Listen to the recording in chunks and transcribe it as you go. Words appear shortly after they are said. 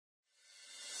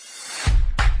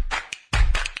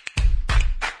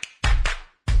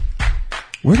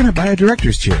Where can I buy a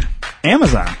director's chair?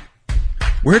 Amazon.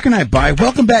 Where can I buy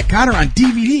Welcome Back, Kotter on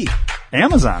DVD?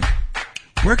 Amazon.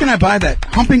 Where can I buy that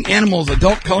Humping Animals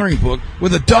adult coloring book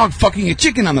with a dog fucking a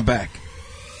chicken on the back?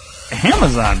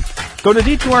 Amazon. Go to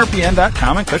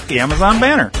d2rpn.com and click the Amazon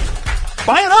banner.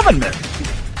 Buy an oven mitt.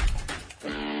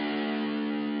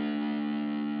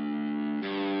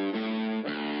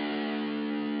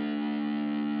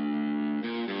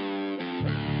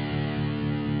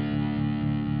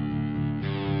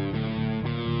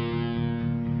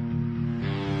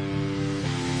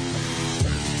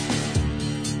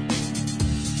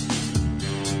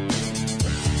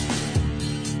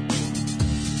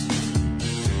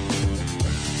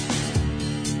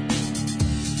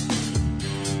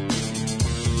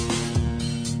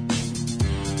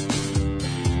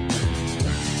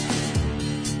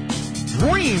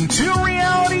 Dream 2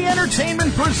 Reality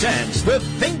Entertainment presents the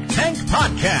Think Tank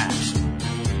Podcast.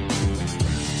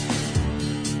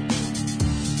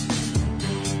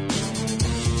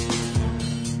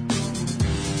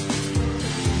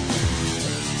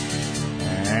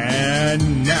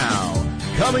 And now,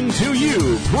 coming to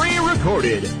you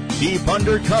pre-recorded, deep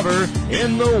undercover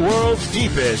in the world's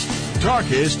deepest,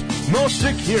 darkest, most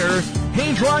secure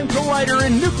Hadron Collider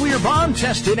and nuclear bomb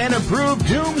tested and approved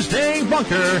doomsday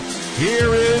bunker,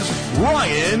 here is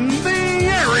Ryan the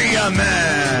Area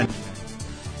Man.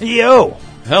 Yo.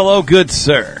 Hello, good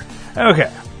sir. Okay.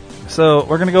 So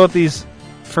we're going to go with these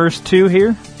first two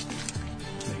here.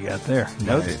 What do you got there?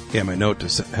 Notes? Yeah, my note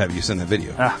to have you send the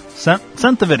video.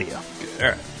 Sent the video. All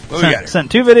right. What we got here? Sent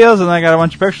two videos, and I got a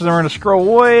bunch of pictures, and we're going to scroll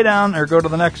way down or go to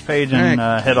the next page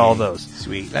and hit all those.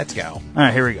 Sweet. Let's go. All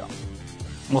right, here we go.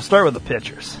 We'll start with the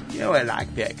pictures. You know, I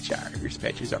like pictures.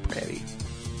 Pictures are pretty.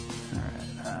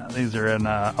 These are in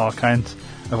all kinds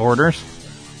of orders.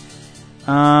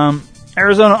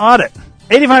 Arizona audit.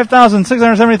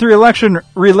 85,673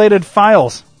 election-related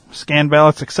files, scanned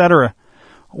ballots, etc.,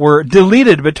 were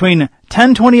deleted between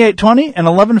 10/28/20 and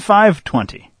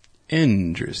 11/5/20.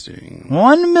 Interesting.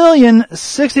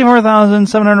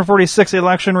 1,064,746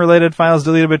 election-related files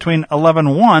deleted between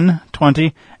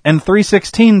 11/1/20 and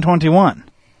 3/16/21.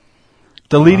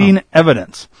 Deleting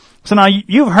evidence. So now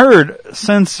you've heard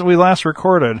since we last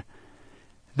recorded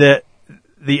that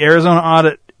the Arizona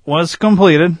audit was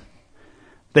completed.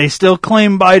 They still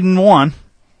claim Biden won.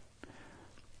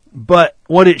 But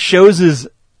what it shows is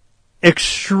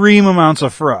extreme amounts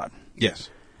of fraud. Yes.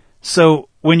 So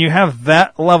when you have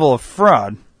that level of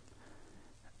fraud,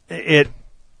 it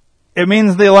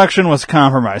means the election was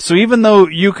compromised. So even though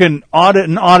you can audit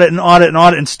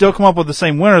and still come up with the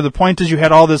same winner, the point is you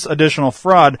had all this additional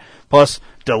fraud plus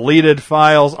deleted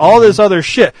files, all this other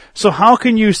shit. So how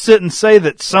can you sit and say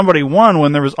that somebody won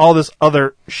when there was all this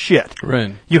other shit?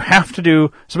 Right. You have to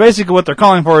do, so basically what they're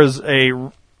calling for is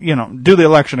do the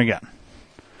election again.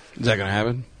 Is that going to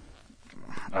happen?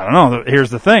 I don't know. Here's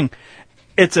the thing.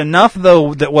 It's enough,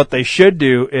 though, that what they should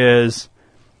do is,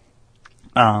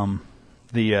 who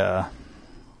the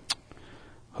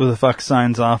fuck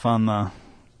signs off on the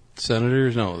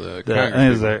senators? No, the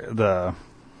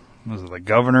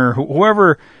governor,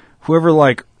 whoever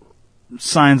like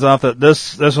signs off that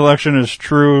this election is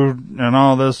true and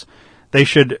all this. They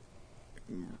should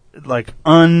like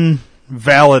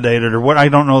unvalidate it or what? I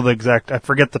don't know the exact. I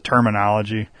forget the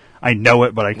terminology. I know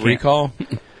it, but I can't recall.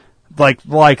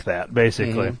 Like that,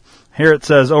 basically. Mm-hmm. Here it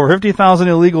says, over 50,000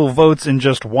 illegal votes in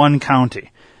just one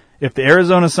county. If the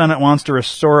Arizona Senate wants to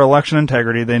restore election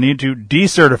integrity, they need to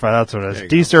decertify, that's what it is,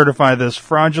 decertify this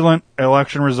fraudulent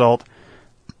election result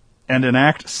and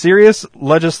enact serious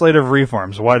legislative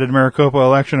reforms. Why did Maricopa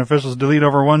election officials delete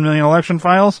over 1 million election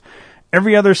files?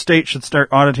 Every other state should start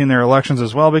auditing their elections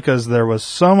as well because there was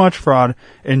so much fraud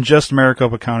in just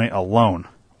Maricopa County alone.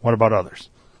 What about others?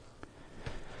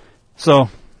 So,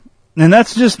 and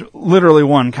that's just literally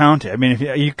one county. I mean, if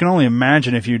you can only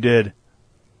imagine if you did,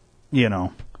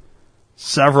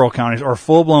 several counties or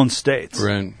full-blown states,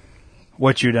 right,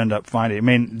 what you'd end up finding. I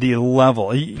mean, the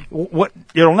level.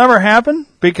 It'll never happen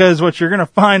because what you're going to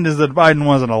find is that Biden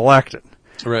wasn't elected.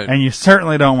 Right. And you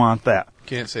certainly don't want that.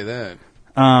 Can't say that.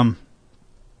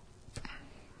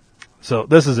 So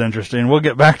this is interesting. We'll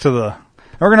get back to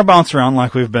we're going to bounce around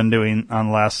like we've been doing on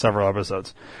the last several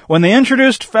episodes. When they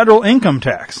introduced federal income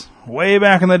tax, way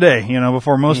back in the day,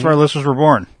 before most of our listeners were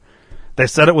born, they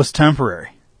said it was temporary.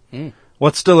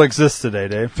 What still exists today,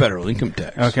 Dave? Federal income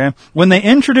tax. Okay. When they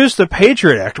introduced the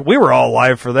Patriot Act, we were all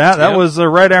live for that. That was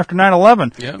right after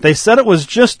 9/11. Yep. They said it was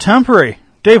just temporary.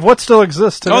 Dave, what still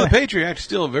exists today? Oh, the Patriot Act is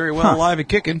still very well alive and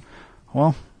kicking.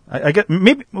 Well, I get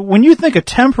maybe when you think of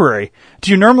temporary, do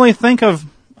you normally think of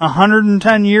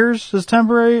 110 years is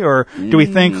temporary, or do we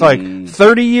think like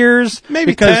 30 years?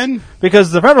 Maybe 10.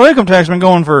 Because the federal income tax has been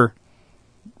going for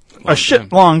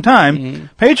long time. Mm-hmm.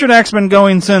 Patriot Act's been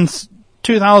going since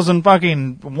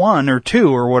 2001 or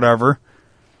 2 or whatever.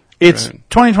 It's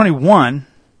 2021.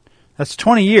 That's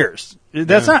 20 years.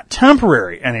 That's not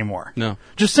temporary anymore. No.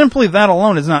 Just simply that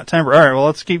alone is not temporary. All right, well,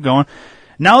 let's keep going.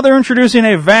 Now they're introducing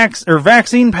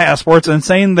vaccine passports and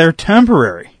saying they're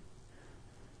temporary.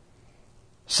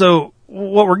 So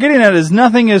what we're getting at is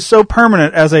nothing is so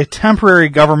permanent as a temporary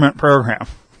government program.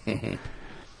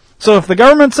 So if the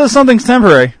government says something's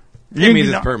temporary, it means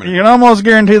it's permanent. You can almost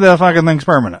guarantee that fucking thing's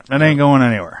permanent. It ain't going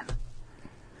anywhere.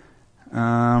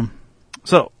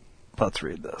 So let's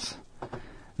read this.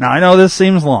 Now I know this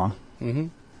seems long,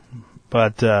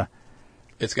 but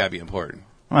it's got to be important.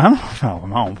 Well, I don't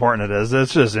know how important it is.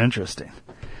 It's just interesting.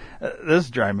 This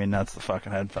drives me nuts, the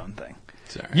fucking headphone thing.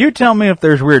 Sorry. You tell me if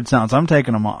there's weird sounds. I'm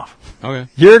taking them off. Okay.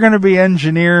 You're going to be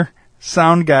engineer,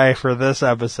 sound guy for this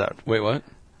episode. Wait, what?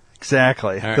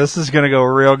 Exactly. Right. This is going to go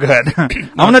real good.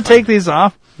 I'm going to take these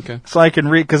off so I can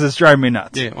read, because it's driving me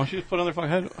nuts. Yeah, why don't you just put other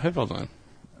fucking headphones on?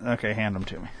 Okay, hand them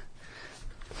to me.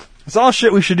 It's all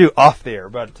shit we should do off the air,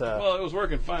 but... well, it was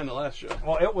working fine the last show.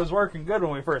 Well, it was working good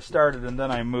when we first started, and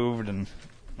then I moved, and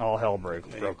all hell broke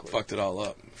loose. Fucked it all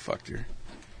up. Fucked your...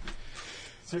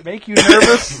 Does it make you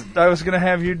nervous? I was going to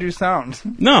have you do sound.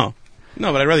 No,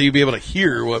 but I'd rather you be able to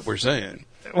hear what we're saying.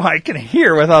 Well, I can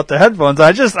hear without the headphones.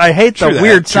 I hate the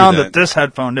weird sound that this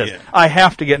headphone did. Yeah. I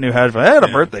have to get new headphones. I had a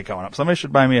birthday coming up. Somebody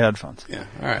should buy me headphones. Yeah,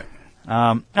 all right.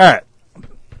 All right.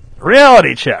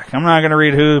 Reality check. I'm not going to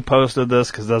read who posted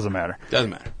this because it doesn't matter.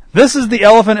 Doesn't matter. This is the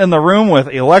elephant in the room with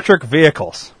electric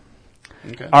vehicles.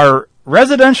 Okay. Our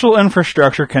residential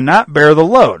infrastructure cannot bear the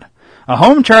load. A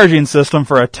home charging system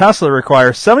for a Tesla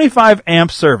requires 75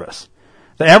 amp service.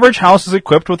 The average house is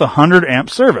equipped with 100 amp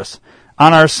service.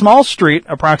 On our small street,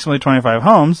 approximately 25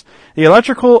 homes, the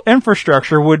electrical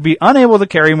infrastructure would be unable to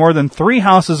carry more than 3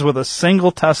 houses with a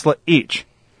single Tesla each.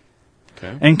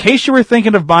 Okay. In case you were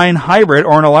thinking of buying hybrid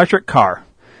or an electric car,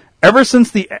 ever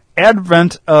since the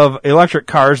advent of electric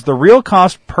cars, the real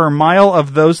cost per mile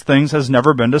of those things has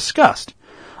never been discussed.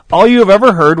 All you have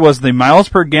ever heard was the miles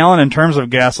per gallon in terms of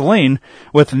gasoline,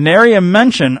 with nary a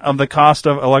mention of the cost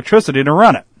of electricity to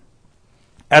run it.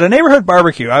 At a neighborhood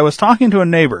barbecue, I was talking to a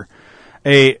neighbor,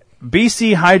 a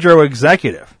BC Hydro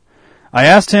executive. I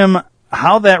asked him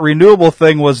how that renewable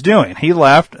thing was doing. He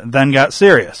laughed, then got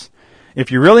serious. If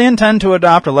you really intend to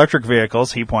adopt electric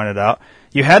vehicles, he pointed out,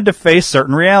 you had to face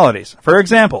certain realities. For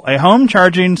example, a home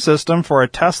charging system for a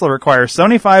Tesla requires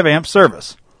 75 amp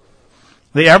service.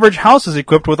 The average house is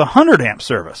equipped with 100 amp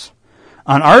service.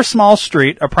 On our small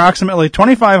street, approximately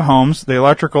 25 homes, the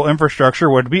electrical infrastructure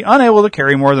would be unable to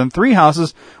carry more than 3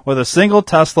 houses with a single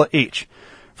Tesla each.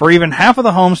 For even half of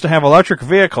the homes to have electric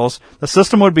vehicles, the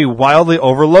system would be wildly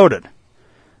overloaded.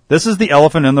 This is the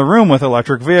elephant in the room with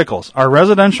electric vehicles. Our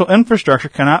residential infrastructure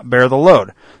cannot bear the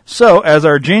load. So, as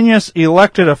our genius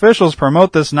elected officials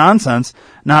promote this nonsense,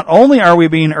 not only are we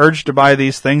being urged to buy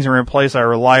these things and replace our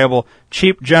reliable,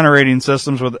 cheap generating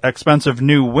systems with expensive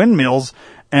new windmills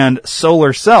and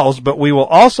solar cells, but we will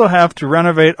also have to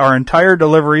renovate our entire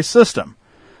delivery system.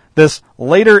 This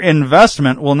later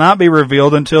investment will not be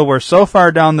revealed until we're so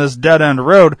far down this dead-end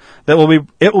road that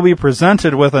it will be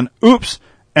presented with an oops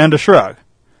and a shrug.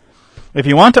 If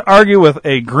you want to argue with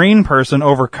a green person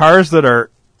over cars that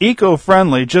are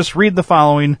eco-friendly, just read the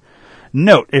following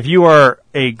note. If you are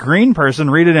a green person,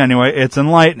 read it anyway. It's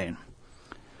enlightening.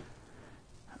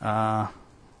 All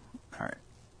right.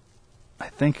 I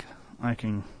think I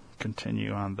can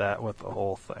continue on that with the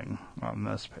whole thing on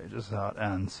this page. This is how it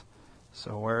ends.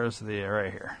 So where's the,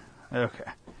 right here. Okay.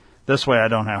 This way I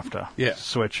don't have to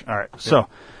switch. All right. Yeah. So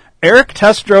Eric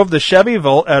test drove the Chevy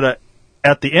Volt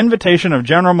at the invitation of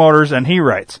General Motors, and he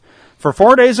writes, for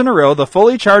 4 days in a row, the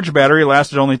fully charged battery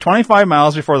lasted only 25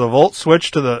 miles before the Volt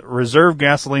switched to the reserve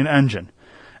gasoline engine.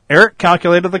 Eric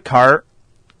calculated the car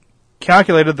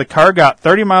got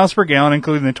 30 miles per gallon,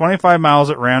 including the 25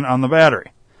 miles it ran on the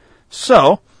battery.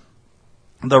 So,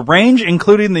 the range,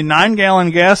 including the 9-gallon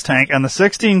gas tank and the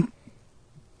 16,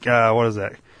 what is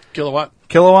that? Kilowatt.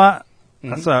 Mm-hmm.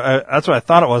 That's what I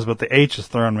thought it was, but the H is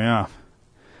throwing me off.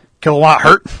 Kilowatt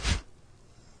hertz?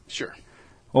 Sure.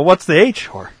 Well, what's the H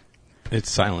for? It's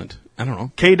silent. I don't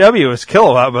know. KW is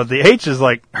kilowatt, but the H is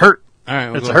like hertz. All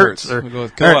right, it's hertz. We'll go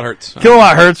with kilowatt hertz.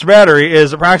 Kilowatt hertz battery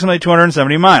is approximately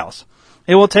 270 miles.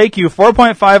 It will take you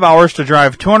 4.5 hours to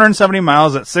drive 270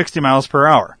 miles at 60 miles per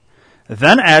hour.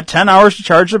 Then add 10 hours to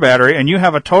charge the battery, and you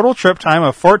have a total trip time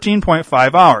of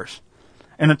 14.5 hours.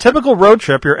 In a typical road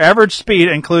trip, your average speed,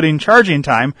 including charging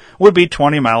time, would be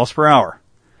 20 miles per hour.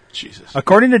 Jesus.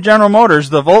 According to General Motors,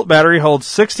 the Volt battery holds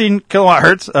 16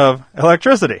 kilowatt-hours of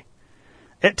electricity.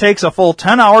 It takes a full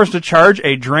 10 hours to charge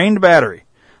a drained battery.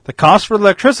 The cost for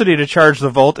electricity to charge the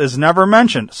Volt is never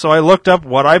mentioned, so I looked up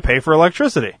what I pay for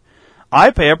electricity.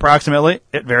 I pay approximately,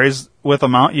 it varies with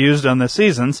amount used on the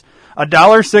seasons,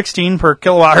 $1.16 per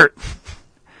kilowatt-hour.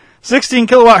 16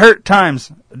 kilowatt-hour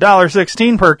times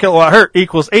 $1.16 per kilowatt-hour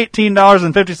equals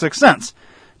 $18.56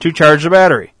 to charge the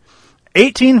battery.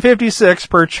 $18.56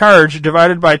 per charge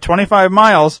divided by 25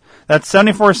 miles, that's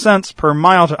 74 cents per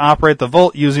mile to operate the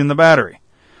Volt using the battery.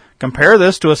 Compare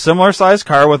this to a similar sized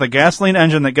car with a gasoline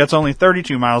engine that gets only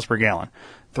 32 miles per gallon.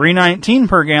 $3.19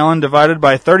 per gallon divided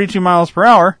by 32 miles per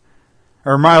hour,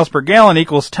 or miles per gallon,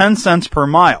 equals 10 cents per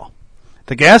mile.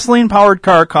 The gasoline-powered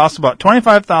car costs about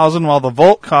 $25,000, while the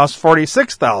Volt costs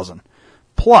 $46,000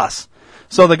 plus.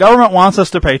 So the government wants us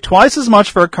to pay twice as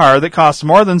much for a car that costs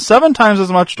more than 7 times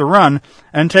as much to run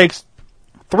and takes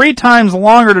 3 times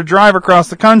longer to drive across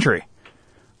the country.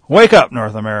 Wake up,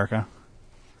 North America.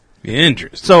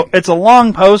 Interesting. So it's a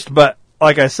long post, but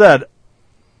like I said,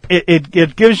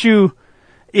 it gives you,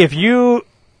 if you're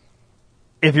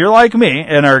like me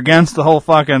and are against the whole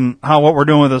fucking what we're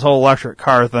doing with this whole electric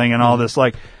car thing and all this,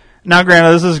 like, now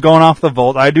granted, this is going off the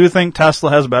Volt. I do think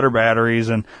Tesla has better batteries,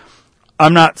 and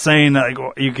I'm not saying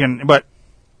that you can, but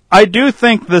I do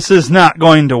think this is not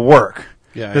going to work.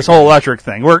 Yeah, this whole electric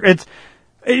thing.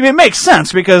 It makes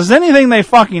sense because anything they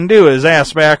fucking do is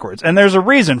ass backwards, and there's a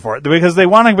reason for it, because they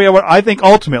want to be able. I think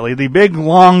ultimately the big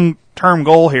long-term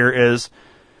goal here is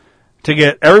to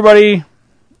get everybody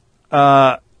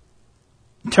to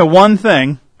one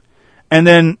thing, and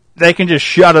then they can just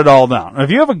shut it all down. If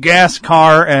you have a gas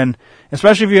car, and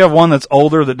especially if you have one that's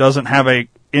older that doesn't have a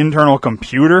internal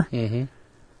computer,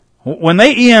 when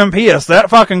they EMP us, that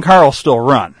fucking car will still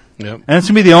run. Yep. And it's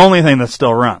going to be the only thing that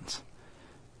still runs.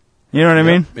 You know what I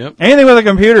mean? Yep. Anything with a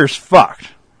computer is fucked.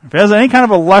 If it has any kind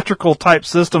of electrical type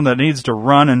system that needs to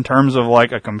run in terms of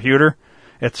like a computer,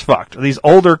 it's fucked. These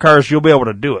older cars, you'll be able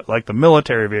to do it. Like the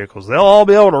military vehicles, they'll all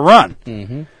be able to run.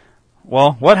 Mm-hmm.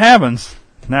 Well, what happens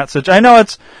in that situation? I know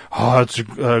it's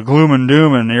gloom and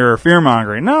doom and you're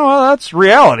fear-mongering. No, well, that's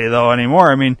reality, though,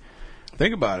 anymore. I mean,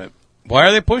 think about it. Why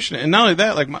are they pushing it? And not only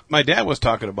that, like my dad was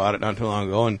talking about it not too long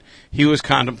ago, and he was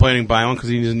contemplating buying one because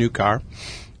he needs a new car.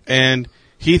 And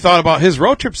he thought about his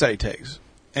road trips that he takes.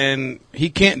 And he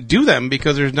can't do them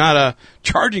because there's not a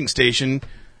charging station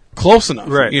close enough.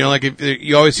 Right. You know, like if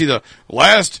you always see the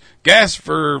last gas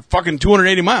for fucking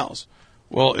 280 miles.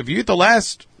 Well, if you get the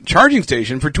last charging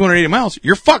station for 280 miles,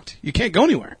 you're fucked. You can't go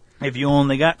anywhere. If you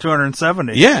only got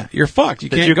 270. Yeah, you're fucked. You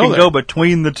can't you go can there. go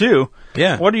between the two.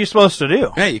 Yeah. What are you supposed to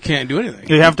do? Yeah, you can't do anything.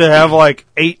 You have to have like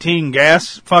 18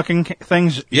 gas fucking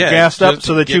things gassed up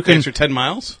so that you can extra 10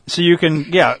 miles. So you can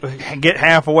get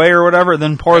halfway or whatever,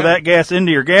 then pour that gas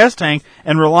into your gas tank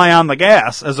and rely on the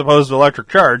gas as opposed to electric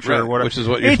charge or whatever. Which is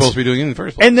what you're supposed to be doing in the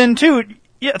first place. And then too,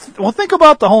 think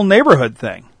about the whole neighborhood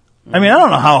thing. I mean, I don't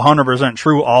know how 100%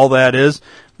 true all that is,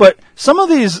 but some of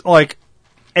these like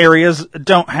areas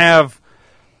don't have,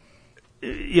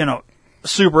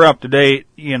 super up to date,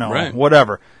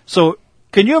 whatever. So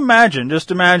can you just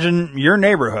imagine your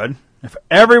neighborhood, if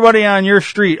everybody on your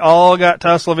street all got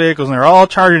Tesla vehicles and they're all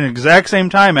charging at the exact same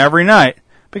time every night,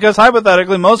 because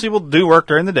hypothetically most people do work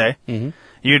during the day. Mm-hmm.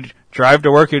 You'd drive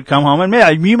to work, you'd come home,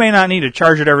 and you may not need to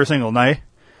charge it every single night,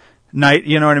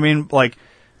 you know what I mean?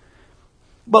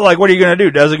 But what are you going to do?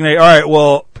 Designate, all right,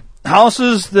 well,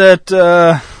 houses that...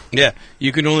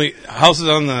 you can only... Houses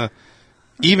on the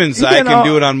even side can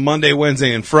do it on Monday,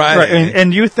 Wednesday, and Friday. Right,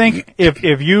 and you think if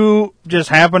you just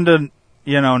happen to,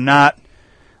 not...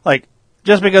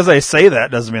 just because they say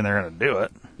that doesn't mean they're going to do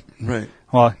it. Right.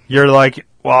 Well, you're like,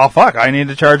 well, fuck, I need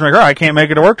to charge my car. I can't make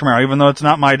it to work tomorrow, even though it's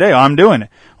not my day. I'm doing it.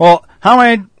 Well, how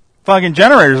many fucking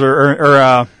generators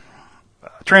or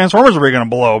transformers are we going to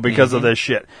blow because of this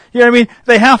shit? You know what I mean?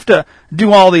 They have to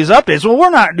do all these updates. Well, we're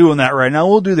not doing that right now.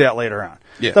 We'll do that later on.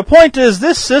 Yeah. The point is,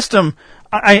 this system,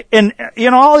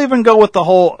 I'll even go with the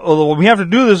whole, we have to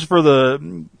do this for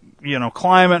the,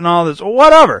 climate and all this,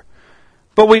 whatever.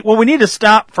 But what we need to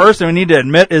stop first and we need to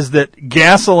admit is that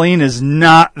gasoline is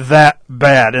not that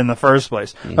bad in the first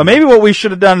place. Mm-hmm. But maybe what we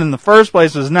should have done in the first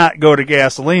place was not go to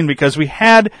gasoline, because we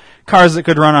had cars that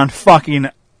could run on fucking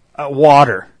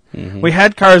water. Mm-hmm. We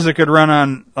had cars that could run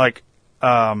on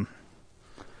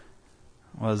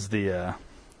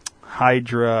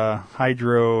hydro,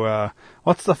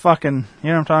 what's the fucking, you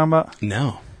know what I'm talking about?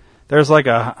 No. There's like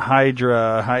a all I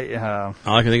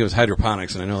can think of is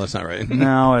hydroponics, and I know that's not right.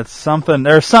 No, it's something,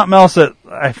 there's something else that,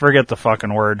 I forget the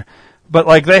fucking word. But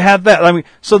like they had that. I mean,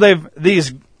 so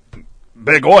these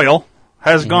big oil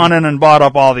has gone in and bought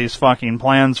up all these fucking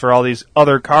plans for all these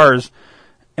other cars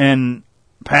and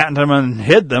patented them and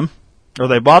hid them, or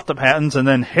they bought the patents and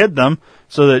then hid them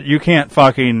so that you can't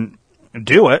fucking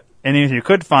do it. And if you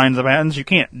could find the patents, you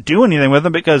can't do anything with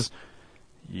them because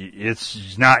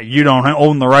it's not, you don't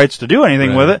own the rights to do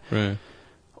anything with it. Right.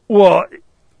 Well,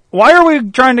 why are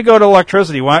we trying to go to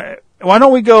electricity? Why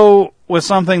don't we go with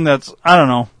something that's, I don't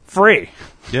know, free?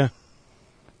 Yeah.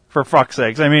 For fuck's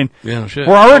sakes. I mean, Yeah, no shit.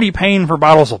 we're already paying for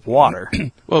bottles of water.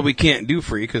 Well, we can't do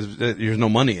free because there's no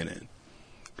money in it.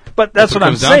 But that's what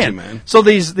I'm comes down to, saying. man. So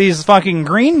these fucking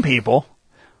green people,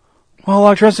 well,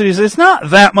 electricity it's not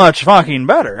that much fucking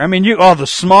better. I mean, all the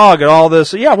smog and all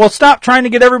this. Yeah, well, stop trying to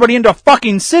get everybody into a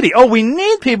fucking city. Oh, we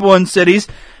need people in cities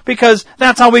because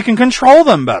that's how we can control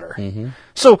them better. Mm-hmm.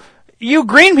 So you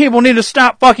green people need to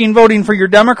stop fucking voting for your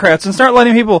Democrats and start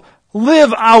letting people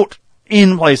live out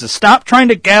in places. Stop trying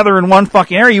to gather in one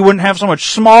fucking area. You wouldn't have so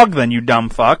much smog then, you dumb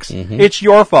fucks. Mm-hmm. It's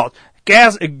your fault.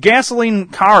 Gasoline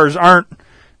cars aren't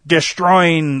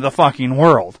destroying the fucking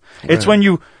world. It's when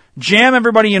you jam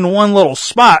everybody in one little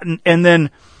spot and then,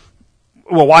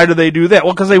 well, why do they do that?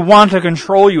 Well, because they want to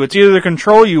control you. It's either to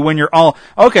control you when you're all,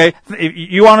 okay, if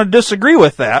you want to disagree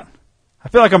with that. I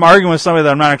feel like I'm arguing with somebody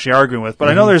that I'm not actually arguing with, but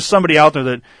I know there's somebody out there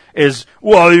that is,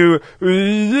 well, no.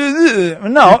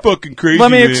 You're fucking crazy,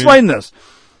 Let me man. explain this.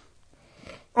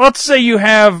 Let's say you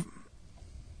have,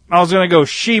 I was going to go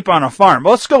sheep on a farm,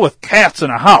 but let's go with cats in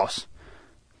a house.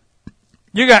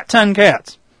 You got 10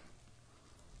 cats.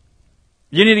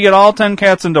 You need to get all 10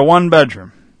 cats into one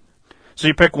bedroom. So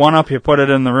you pick one up, you put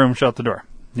it in the room, shut the door.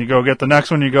 You go get the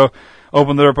next one, you go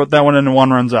open the door, put that one in, and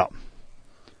one runs out.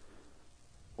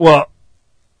 Well,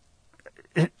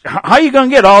 how are you going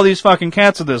to get all these fucking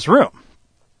cats in this room?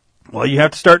 Well, you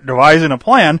have to start devising a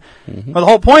plan. Mm-hmm. But the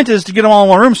whole point is to get them all in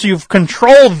one room so you've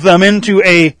controlled them into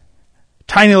a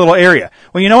tiny little area.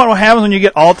 Well, you know what happens when you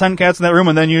get all 10 cats in that room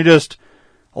and then you just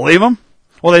leave them?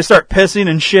 Well, they start pissing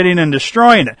and shitting and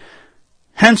destroying it.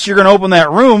 Hence, you're going to open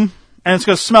that room and it's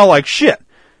going to smell like shit.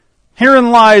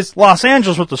 Herein lies Los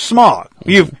Angeles with the smog.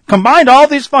 You've combined all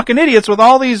these fucking idiots with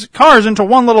all these cars into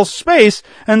one little space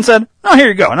and said, oh, here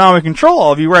you go. Now we control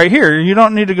all of you right here. You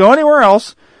don't need to go anywhere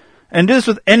else. And do this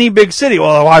with any big city.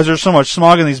 Well, why is there so much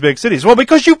smog in these big cities? Well,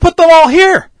 because you put them all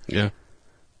here. Yeah.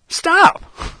 Stop.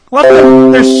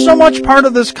 There's so much part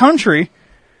of this country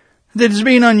that is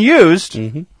being unused.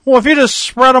 Mm-hmm. Well, if you just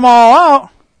spread them all out,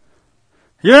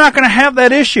 you're not going to have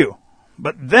that issue.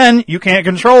 But then you can't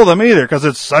control them either because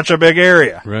it's such a big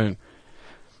area. Right.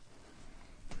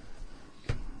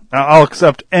 I'll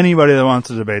accept anybody that wants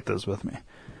to debate this with me.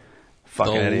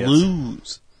 Fucking idiots.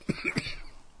 Lose.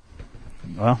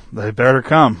 Well, they better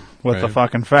come with the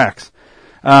fucking facts.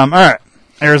 All right.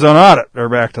 Arizona audit. We're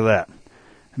back to that.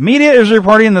 Media is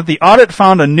reporting that the audit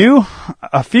found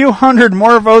a few hundred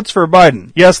more votes for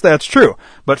Biden. Yes, that's true.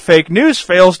 But fake news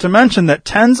fails to mention that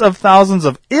tens of thousands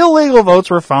of illegal votes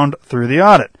were found through the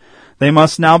audit. They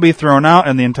must now be thrown out,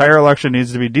 and the entire election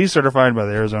needs to be decertified by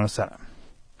the Arizona Senate.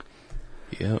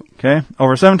 Yep. Okay.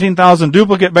 Over 17,000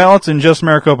 duplicate ballots in just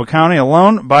Maricopa County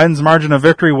alone. Biden's margin of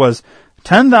victory was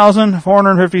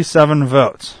 10,457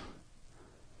 votes.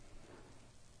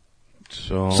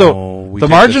 So the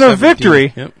margin of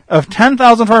victory of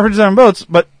 10,457 votes,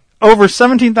 but over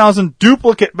 17,000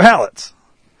 duplicate ballots.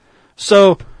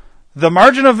 So the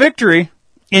margin of victory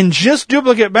in just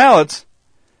duplicate ballots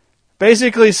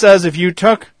basically says if you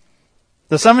took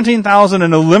the 17,000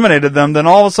 and eliminated them, then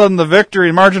all of a sudden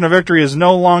the margin of victory is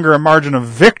no longer a margin of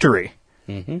victory.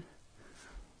 Mm-hmm.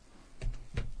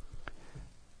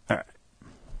 All right.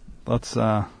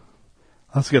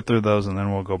 Let's get through those and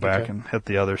then we'll go back and hit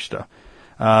the other stuff.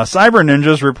 Cyber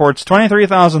Ninjas reports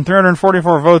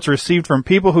 23,344 votes received from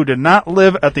people who did not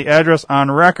live at the address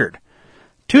on record.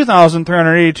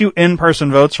 2,382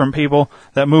 in-person votes from people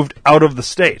that moved out of the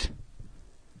state.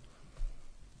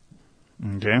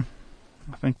 Okay.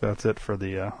 I think that's it for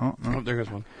the... Oh, there goes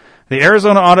one. The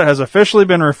Arizona audit has officially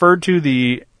been referred to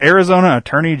the Arizona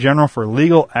Attorney General for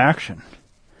legal action.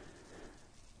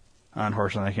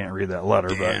 Unfortunately, I can't read that letter,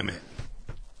 Damn but... it.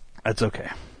 That's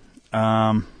okay.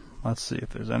 Let's see if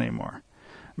there's any more.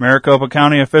 Maricopa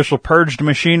County official purged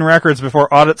machine records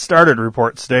before audit started,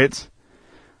 report states.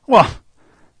 Well,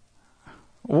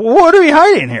 what are we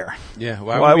hiding here? Yeah,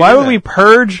 why would we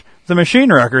purge the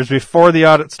machine records before the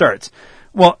audit starts?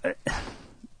 Well,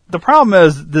 the problem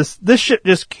is this shit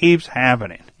just keeps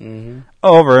happening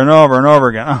over and over and over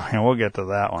again. Oh, yeah, we'll get to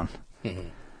that one.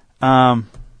 All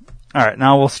right,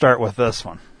 now we'll start with this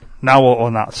one. Now we'll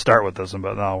not start with this one,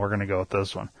 but no, we're going to go with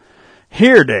this one.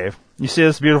 Here, Dave, You see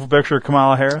this beautiful picture of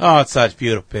Kamala Harris? Oh, it's such a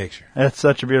beautiful picture. It's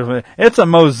such a beautiful. It's a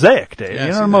mosaic, Dave. Yeah, you I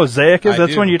know see what a that. mosaic is? I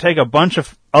That's do. when you take a bunch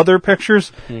of other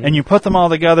pictures and you put them all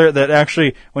together. That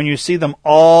actually, when you see them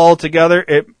all together,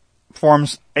 it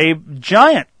forms a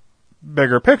giant,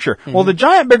 bigger picture. Well, the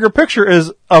giant, bigger picture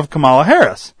is of Kamala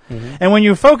Harris. And when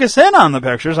you focus in on the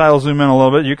pictures, I'll zoom in a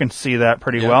little bit. You can see that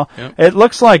pretty well. Yep. It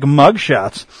looks like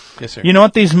mugshots. Yes, sir. You know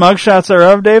what these mugshots are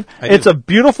of, Dave? It's do. a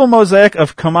beautiful mosaic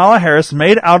of Kamala Harris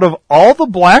made out of all the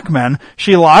black men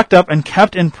she locked up and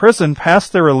kept in prison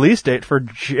past their release date for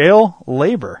jail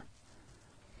labor.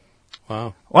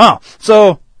 Wow. Wow.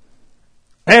 So,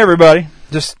 hey everybody,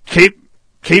 just keep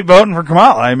voting for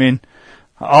Kamala. I mean,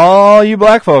 all you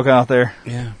black folk out there,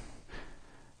 Yeah.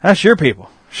 that's your people.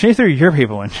 She threw your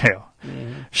people in jail.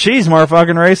 She's more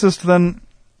fucking racist than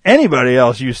anybody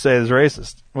else you say is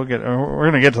racist. We're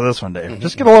gonna get to this one, Dave.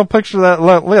 Just get a little picture of that.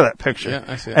 Look at that picture. Yeah,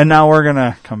 I see it. And now we're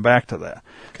gonna come back to that.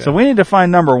 Okay. So we need to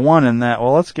find number one in that.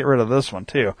 Well, let's get rid of this one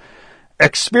too.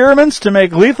 Experiments to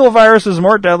make lethal viruses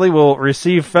more deadly will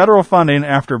receive federal funding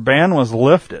after ban was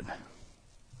lifted.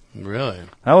 Really?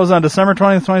 That was on December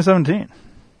 20th, 2017.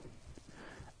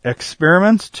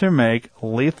 Experiments to make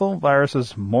lethal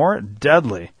viruses more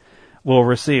deadly will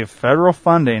receive federal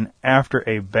funding after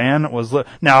a ban was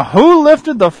lifted. Now, who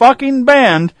lifted the fucking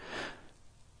ban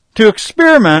to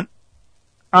experiment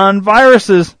on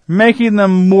viruses making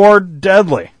them more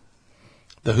deadly?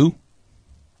 The who?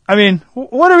 I mean,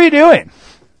 what are we doing?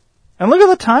 And look at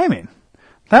the timing.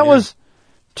 That was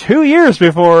 2 years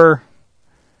before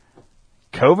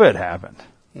COVID happened.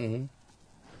 Mm-hmm.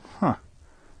 Huh.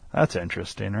 That's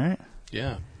interesting, right?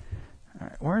 Yeah. All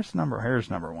right. Here's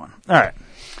number one. All right.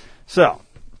 So,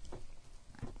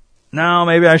 now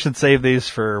maybe I should save these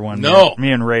for when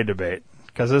me and Ray debate.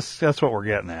 Because that's what we're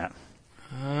getting at.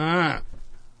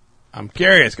 I'm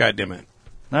curious, goddammit.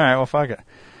 All right, well, fuck it.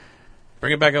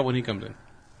 Bring it back up when he comes in.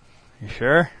 You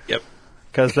sure? Yep.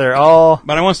 Because they're all...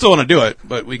 But I still want to do it,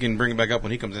 but we can bring it back up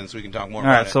when he comes in so we can talk more All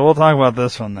about right, it. so we'll talk about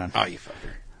this one then. Oh, you fucker.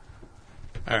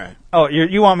 All right. Oh,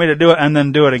 you want me to do it and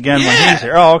then do it again when he's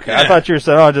here? Oh, okay. I Yeah. thought you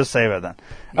said, I'll just save it then.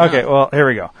 No. Okay, well, here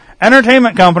we go.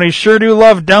 Entertainment companies sure do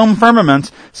love dome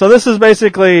firmaments. So this is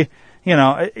basically,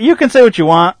 you can say what you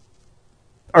want.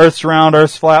 Earth's round,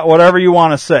 Earth's flat, whatever you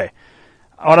want to say.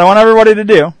 What I want everybody to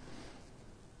do.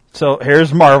 So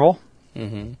here's Marvel.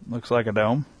 Mm-hmm. Looks like a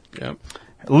dome. Yep.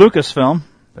 Lucasfilm.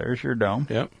 There's your dome.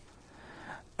 Yep.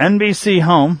 NBC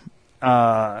Home,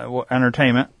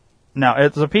 Entertainment. Now,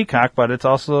 it's a peacock, but it's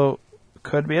also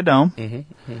could be a dome.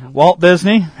 Mm-hmm. Mm-hmm. Walt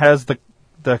Disney has the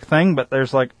thing, but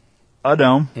there's like a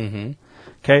dome. Mm-hmm.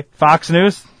 Okay. Fox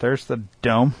News, there's the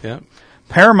dome. Yep.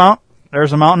 Paramount,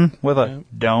 there's a mountain with a Yep.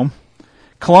 dome.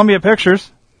 Columbia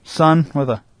Pictures, sun with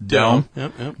a dome.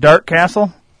 Yep. Yep. Dark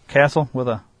Castle with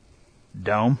a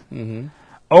dome. Mm-hmm.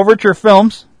 Overture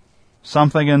Films,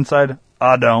 something inside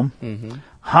a dome. Mm-hmm.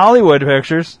 Hollywood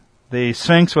Pictures, the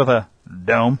Sphinx with a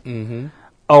dome. Mm-hmm.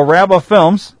 Araba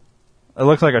Films, it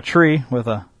looks like a tree with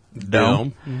a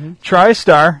dome. Mm-hmm.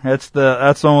 TriStar, that's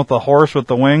the one with the horse with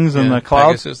the wings and the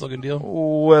clouds Pegasus looking deal.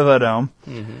 with a dome.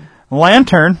 Mm-hmm.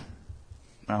 Lantern,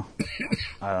 no,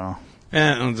 I don't know.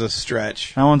 That one's a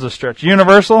stretch. That one's a stretch.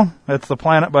 Universal, it's the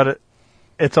planet, but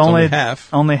it's only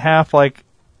half. only half like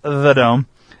the dome.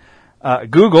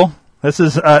 Google, this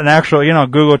is an actual,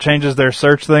 Google changes their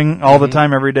search thing all the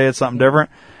time. Every day it's something different.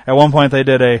 At one point they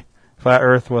did a flat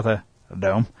earth with a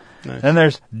dome. Nice. Then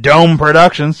there's Dome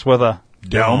Productions with a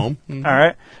dome. Mhm. All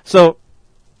right. So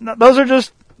those are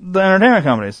just the entertainment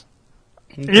companies.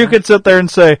 Okay. You could sit there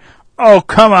and say, oh,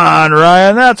 come on,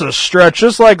 Ryan, that's a stretch.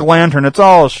 Just like Lantern, it's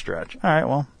all a stretch. All right,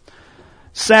 well.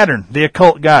 Saturn, the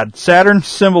occult god. Saturn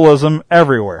symbolism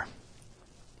everywhere.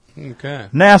 Okay.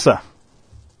 NASA.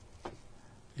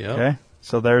 Yep. Okay.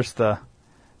 So there's the,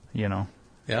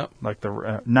 Yep. like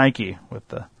the Nike with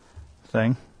the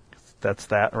thing. That's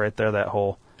that right there, that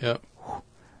whole Yep.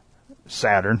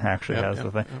 Saturn actually Yep, has yep,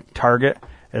 the thing. yep. Target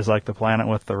is like the planet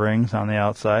with the rings on the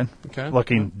outside, Okay.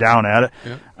 looking down at it.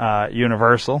 Yep.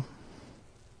 Universal.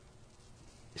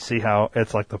 See how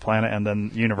it's like the planet and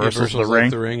then Universal's the Universal's ring.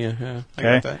 like the ring. Yeah. Yeah. I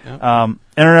Okay. got that. Yeah.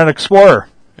 Internet Explorer.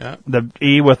 Yeah. The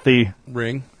E with the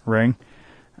Ring. ring.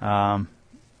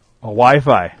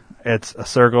 Wi-Fi. It's a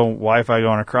circle Wi-Fi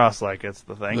going across like it's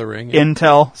the thing. The ring, yeah.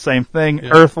 Intel, same thing.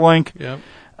 Yeah. Earthlink. Yep.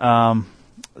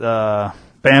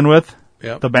 Bandwidth.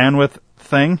 Yep. The bandwidth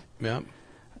thing. Yep.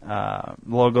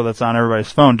 Logo that's on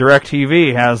everybody's phone.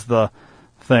 DirecTV has the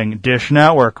thing. Dish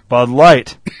Network. Bud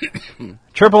Light.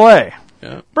 AAA.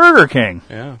 Yep. Burger King.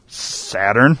 Yeah.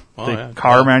 Saturn. Oh, the yeah.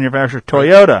 car Yeah. manufacturer.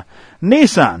 Toyota.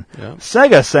 Nissan. Yeah.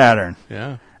 Sega Saturn.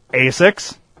 Yeah.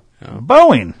 ASICS. Yeah.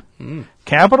 Boeing. Mm.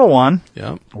 Capital One,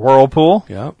 Yep. Whirlpool,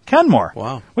 Yep. Kenmore.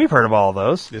 Wow. We've heard of all of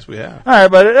those. Yes, we have. All right,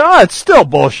 but it's still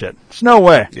bullshit. It's no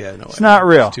way. Yeah, no way. It's not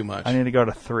real. It's too much. I need to go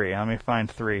to 3. Let me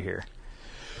find 3 here.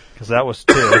 Because that was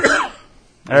 2.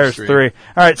 There's 3. 3. All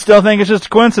right, still think it's just a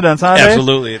coincidence, huh, Dave?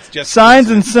 Absolutely. It's just Signs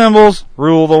and symbols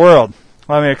rule the world.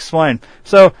 Let me explain.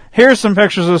 So here's some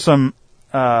pictures of some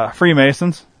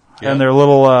Freemasons Yeah. and their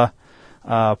little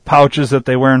pouches that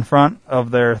they wear in front of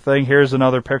their thing. Here's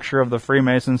another picture of the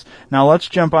Freemasons. Now let's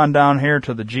jump on down here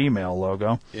to the Gmail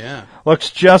logo. Yeah. Looks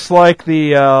just like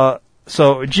the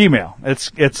so Gmail.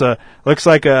 It's a looks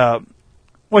like a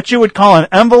what you would call an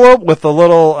envelope with a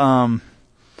little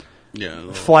Yeah. a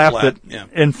little flap flat. that Yeah.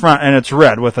 in front, and it's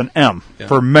red with an M Yeah.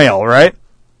 for mail, right?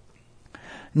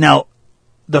 Now,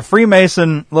 the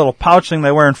Freemason little pouch thing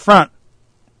they wear in front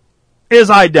is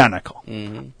identical.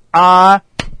 Mm-hmm.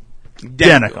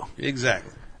 Identical.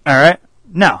 Exactly. All right.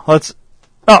 Now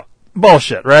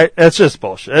bullshit, right? It's just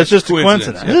bullshit. It's just a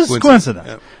coincidence. Yeah, It's just a coincidence.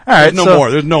 Yep. All right. There's no so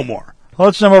more. There's no more.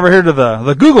 let's jump over here to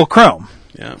the Google Chrome.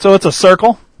 Yeah. So it's a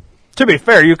circle. To be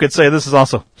fair, you could say this is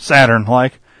also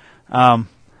Saturn-like.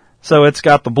 So it's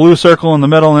got the blue circle in the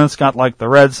middle, and it's got like the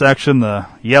red section, the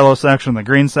yellow section, the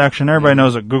green section. Everybody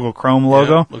knows a Google Chrome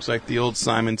logo. Yeah. Looks like the old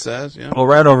Simon Says. Yeah. Well,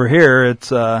 right over here,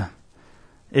 it's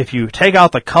if you take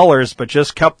out the colors but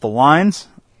just kept the lines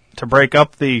to break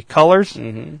up the colors,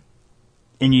 Mm-hmm.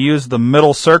 and you use the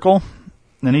middle circle,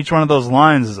 then each one of those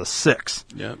lines is a 6.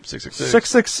 Yep. 666.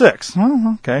 666.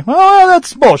 Well, okay. Well,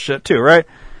 that's bullshit too, right?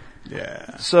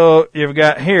 Yeah. So you've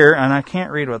got here, and I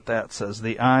can't read what that says.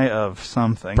 The eye of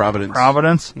something.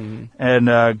 Providence. Mm-hmm.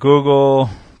 And Google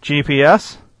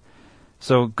GPS.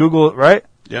 So Google, right?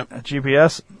 Yep.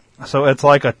 GPS. So it's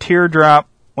like a teardrop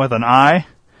with an eye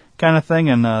kind of thing,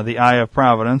 and the eye of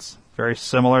Providence. Very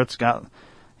similar. It's got,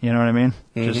 you know what I mean?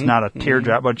 Just not a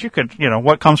teardrop, but you could,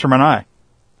 what comes from an eye?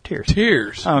 Tears.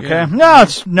 Tears. Okay. Yeah. No,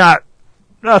 it's not.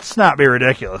 Let's not be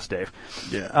ridiculous, Dave.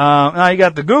 Yeah. Now you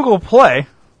got the Google Play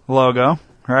logo,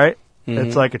 right?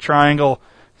 It's like a triangle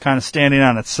kind of standing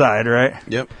on its side, right?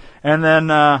 Yep. And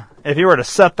then if you were to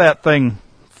set that thing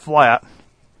flat,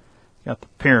 you got the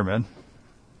pyramid,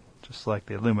 just like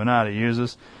the Illuminati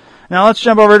uses. Now let's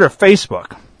jump over to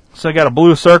Facebook. So you got a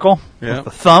blue circle Yep.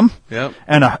 with a thumb Yep.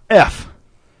 and a F.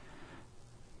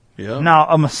 Yep. Now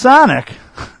a Masonic,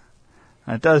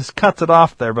 it cuts it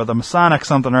off there, but the Masonic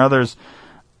something or other is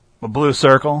a blue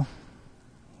circle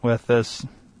with this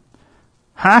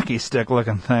hockey stick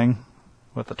looking thing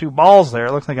with the 2 balls there.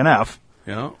 It looks like an F.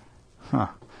 Yep.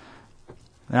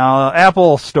 Now,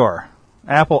 Apple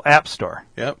App Store.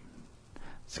 Yep.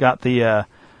 It's got the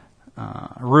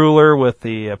ruler with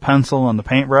the pencil and the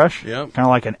paintbrush. Yep. Kind of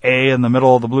like an A in the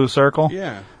middle of the blue circle.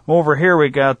 Yeah. Over here we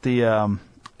got the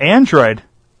Android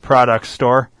product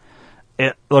store.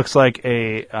 It looks like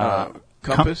a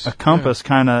Compass. a compass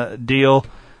kind of deal.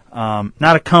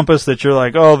 Not a compass that you're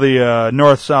like, the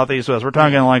north, south, east, west. We're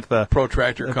talking like the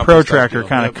Protractor. the compass protractor type deal.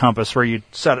 kind of Yep. compass where you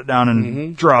set it down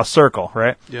and draw a circle,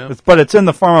 right? Yeah. But it's in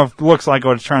the form of, looks like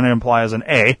what it's trying to imply as an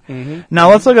A.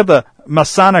 Now let's look at the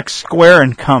Masonic Square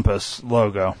and Compass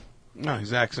logo. No,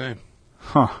 exact same.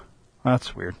 Huh.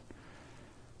 That's weird.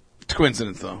 It's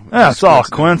coincidence, though. Yeah, it's all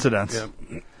coincidence.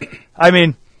 Yep. I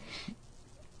mean,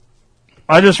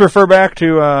 I just refer back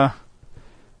to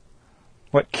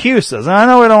what Q says. And I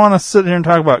know we don't want to sit here and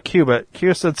talk about Q, but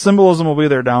Q said symbolism will be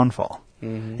their downfall.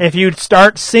 If you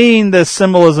start seeing this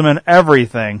symbolism in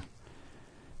everything,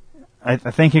 I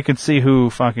think you can see who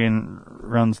fucking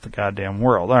runs the goddamn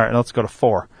world. All right, let's go to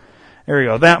 4. There we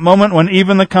go. That moment when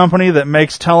even the company that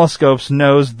makes telescopes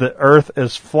knows the Earth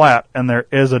is flat and there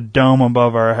is a dome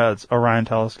above our heads. Orion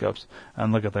Telescopes.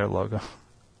 And look at their logo.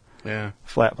 Yeah.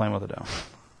 Flat plane with a dome.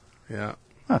 Yeah.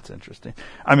 That's interesting.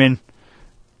 I mean,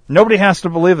 nobody has to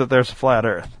believe that there's a flat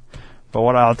Earth. But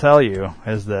what I'll tell you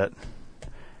is that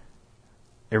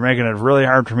you're making it really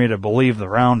hard for me to believe the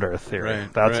round Earth theory.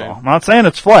 Right, That's right. all. I'm not saying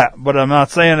it's flat, but I'm not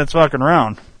saying it's fucking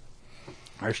round.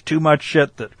 There's too much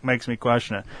shit that makes me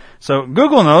question it. So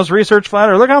Google knows, research flat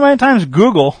Earth. Look how many times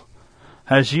Google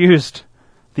has used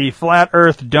the flat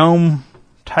Earth dome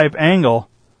type angle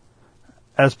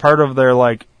as part of their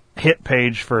hit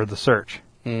page for the search.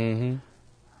 Mm-hmm.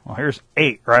 Well, here's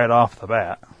 8 right off the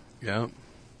bat. Yep.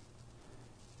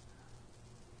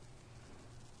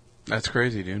 That's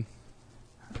crazy, dude.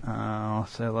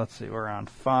 Let's see, we're on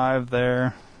 5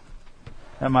 there.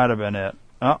 That might have been it.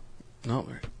 Oh, No.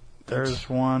 there's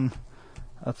one.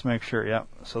 Let's make sure. Yep.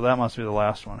 So that must be the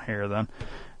last one here then.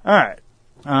 All right.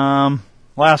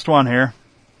 Last one here.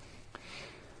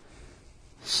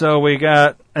 So we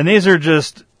got, and these are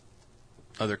just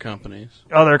Other companies.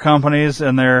 other companies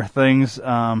and their things.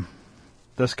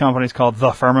 This company's called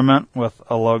The Firmament with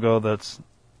a logo that's,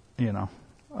 a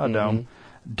dome.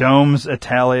 Domes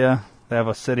Italia. They have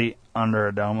a city under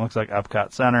a dome. Looks like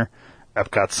Epcot Center.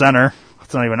 Epcot Center.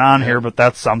 It's not even on here, but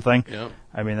that's something. Yep.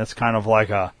 I mean, that's kind of like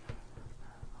well,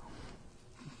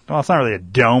 it's not really a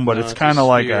dome, but it's kind of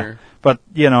like but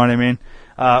you know what I mean.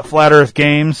 Flat Earth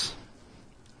Games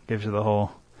gives you the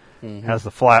whole, has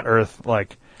the Flat Earth,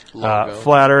 Flat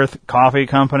Earth Coffee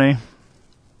Company.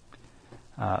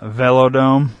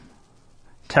 Velodome.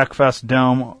 TechFest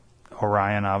Dome.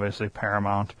 Orion, obviously,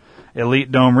 Paramount.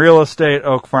 Elite Dome Real Estate.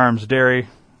 Oak Farms Dairy.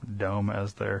 Dome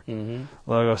as their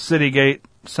logo. Citygate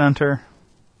Center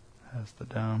has the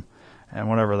dome. And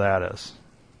whatever that is.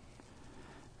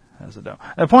 Has the dome.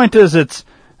 The point is, it's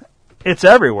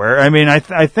everywhere. I mean, I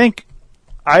think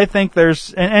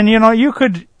there's, and you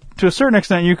could, to a certain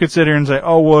extent, you could sit here and say,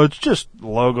 oh, well, it's just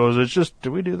logos. It's just,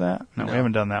 do we do that? No, we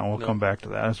haven't done that. We'll come back to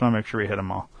that. I just want to make sure we hit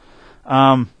them all.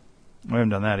 We haven't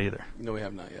done that either. No, we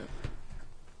have not yet.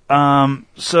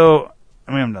 So,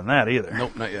 we haven't done that either.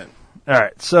 Nope, not yet. All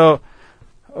right. So,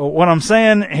 what I'm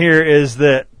saying here is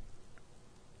that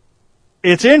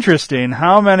it's interesting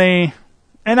how many,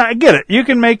 and I get it. You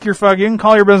can you can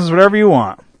call your business whatever you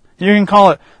want. You can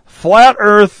call it Flat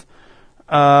Earth,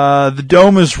 the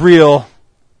Dome is Real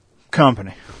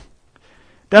Company.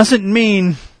 Doesn't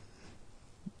mean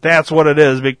that's what it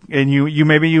is, and you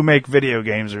maybe you make video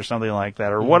games or something like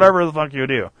that, or whatever the fuck you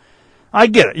do. I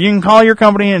get it. You can call your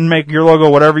company and make your logo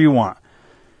whatever you want.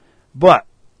 But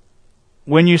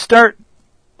when you start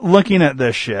looking at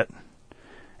this shit,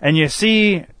 and you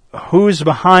see who's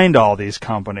behind all these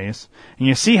companies, and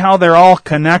you see how they're all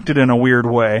connected in a weird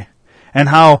way, and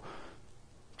how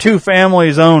two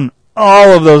families own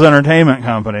all of those entertainment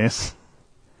companies,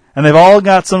 and they've all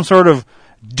got some sort of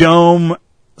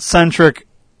dome-centric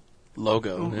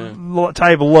logo,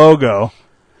 type logo,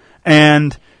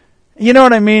 and you know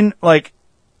what I mean? Like,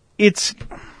 it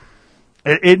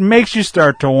makes you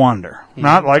start to wonder.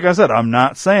 Not, like I said, I'm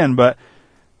not saying, but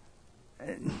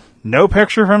no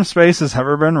picture from space has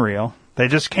ever been real. They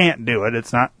just can't do it.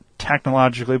 It's not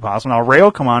technologically possible. Now, Ray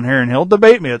will come on here and he'll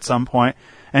debate me at some point,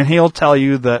 and he'll tell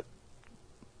you that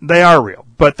they are real,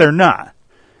 but they're not.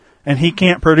 And he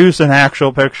can't produce an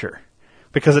actual picture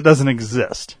because it doesn't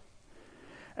exist.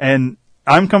 And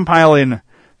I'm compiling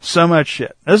so much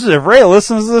shit. This is, if Ray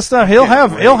listens to this stuff, he'll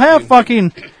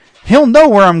know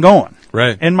where I'm going.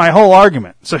 Right. In my whole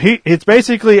argument. So it's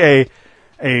basically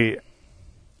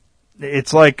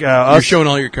it's like, you're showing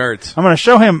all your cards. I'm going to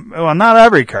show him, well, not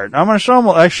every card. I'm going to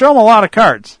I show him a lot of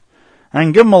cards. I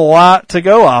can give him a lot to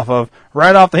go off of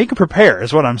right off he can prepare,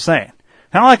 is what I'm saying.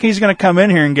 Not like he's going to come in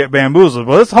here and get bamboozled.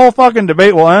 Well, this whole fucking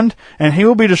debate will end and he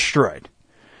will be destroyed.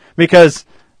 Because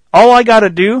all I got to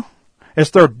do is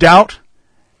throw doubt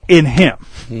in him.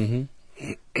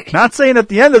 Mm-hmm. Not saying at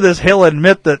the end of this he'll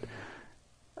admit that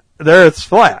the Earth's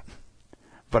flat,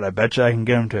 but I bet you I can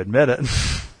get him to admit it,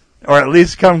 or at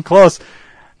least come close.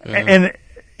 And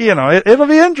it'll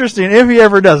be interesting if he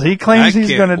ever does. He claims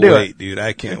he's going to do it, dude.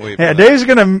 I can't wait. Yeah, Dave's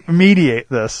going to mediate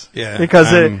this. Yeah,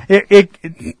 because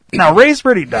now Ray's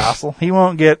pretty docile. He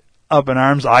won't get up in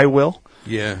arms. I will.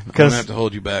 Yeah, I'm going to have to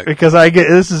hold you back because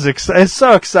it's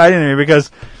so exciting to me because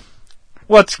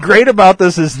what's great about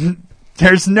this is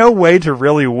there's no way to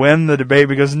really win the debate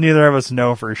because neither of us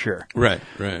know for sure. Right.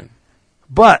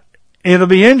 But it'll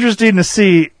be interesting to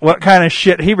see what kind of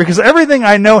shit because everything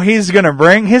I know he's going to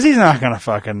bring, he's not going to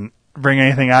fucking bring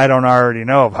anything I don't already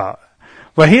know about.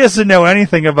 But he doesn't know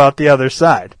anything about the other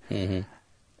side. Mm-hmm.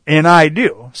 And I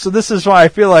do. So this is why I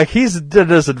feel like he's at a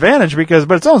disadvantage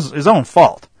but it's his own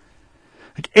fault.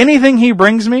 Like anything he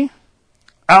brings me,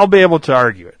 I'll be able to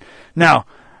argue it. Now,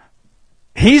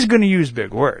 he's going to use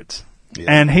big words. Yeah.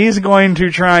 And he's going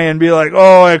to try and be like,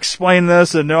 oh, explain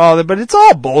this and all that, but it's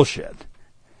all bullshit,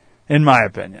 in my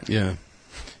opinion. Yeah.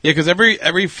 Yeah, because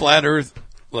every flat earth,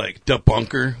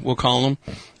 debunker, we'll call them,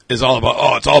 is all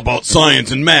about, it's all about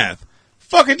science and math.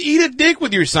 Fucking eat a dick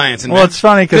with your science and math. Well, it's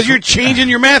funny because you're changing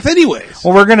your math anyways.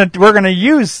 Well, we're gonna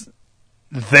use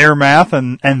their math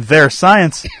and their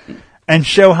science and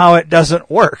show how it doesn't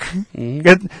work.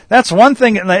 Mm-hmm. That's one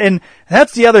thing, and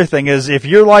that's the other thing is if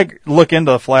you're look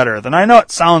into the flat earth, and I know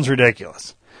it sounds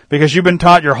ridiculous because you've been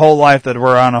taught your whole life that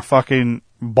we're on a fucking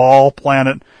ball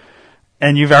planet,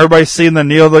 and everybody's seen the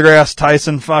Neil deGrasse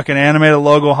Tyson fucking animated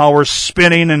logo, how we're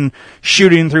spinning and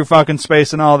shooting through fucking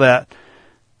space and all that.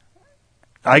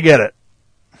 I get it.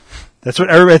 That's what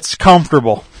it's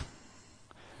comfortable.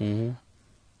 Mm-hmm.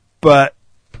 But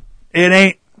it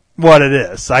ain't what it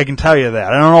is. I can tell you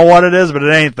that. I don't know what it is, but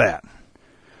it ain't that.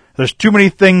 There's too many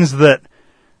things that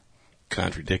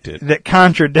contradict it. That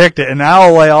contradict it, and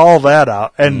I'll lay all that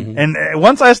out. And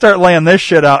once I start laying this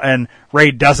shit out, and Ray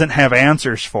doesn't have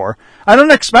answers for, I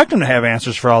don't expect him to have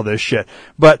answers for all this shit.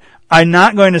 But I'm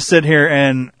not going to sit here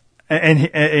and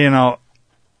you know,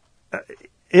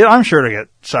 I'm sure to get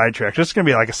sidetracked. It's going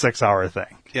to be like a 6-hour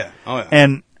thing. Yeah. Oh yeah.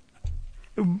 And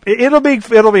it'll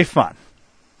be fun.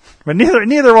 But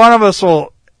neither one of us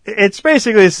will. It's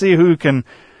basically to see who can,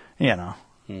 you know.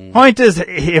 Point is,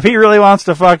 if he really wants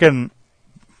to fucking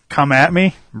come at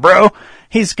me, bro,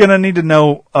 he's gonna need to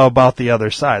know about the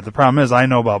other side. The problem is, I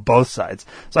know about both sides,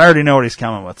 so I already know what he's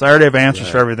coming with. So I already have answers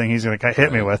for everything he's gonna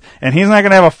hit me with, and he's not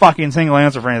gonna have a fucking single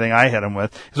answer for anything I hit him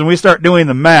with. Because when we start doing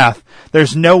the math,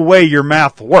 there's no way your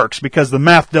math works because the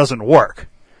math doesn't work.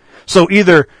 So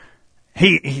either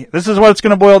this is what it's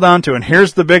going to boil down to, and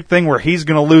here's the big thing where he's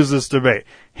going to lose this debate.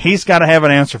 He's got to have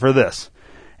an answer for this.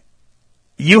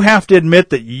 You have to admit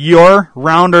that your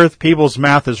round earth people's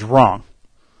math is wrong.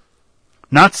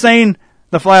 Not saying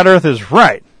the flat earth is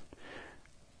right,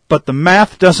 but the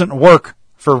math doesn't work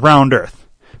for round earth.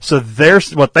 So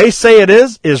what they say it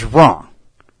is wrong.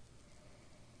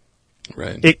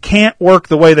 Right. It can't work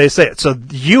the way they say it. So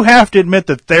you have to admit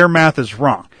that their math is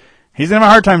wrong. He's going to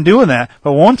have a hard time doing that,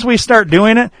 but once we start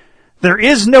doing it, there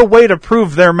is no way to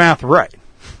prove their math right.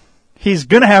 He's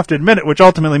going to have to admit it, which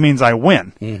ultimately means I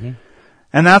win. Mm-hmm.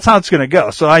 And that's how it's going to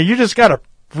go. So you just got a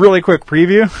really quick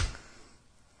preview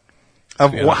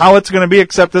of how it's going to be,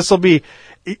 except this will be,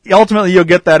 ultimately you'll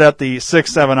get that at the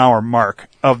 6-7 hour mark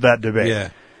of that debate. Yeah.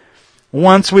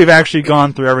 Once we've actually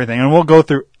gone through everything, and we'll go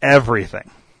through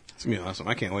everything. It's going to be awesome.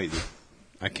 I can't wait, dude.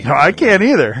 I can't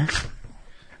either.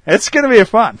 It's going to be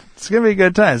fun. It's going to be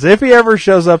good times. If he ever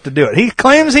shows up to do it. He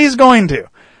claims he's going to.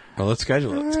 Well, let's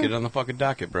schedule it. Let's get it on the fucking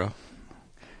docket, bro.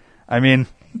 I mean,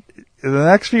 the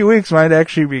next few weeks might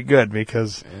actually be good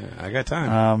because... Yeah, I got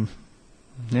time.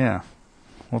 Yeah.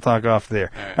 We'll talk off there.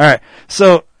 All right.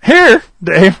 So, here,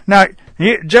 Dave, now,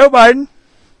 Joe Biden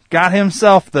got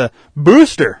himself the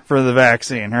booster for the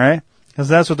vaccine, right? Because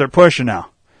that's what they're pushing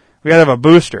now. We got to have a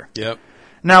booster. Yep.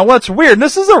 Now, what's weird,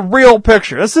 this is a real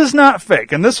picture. This is not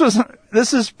fake. And this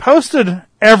is posted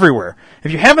everywhere.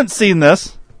 If you haven't seen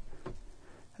this,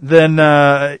 then,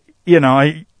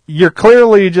 you're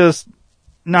clearly just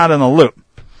not in the loop.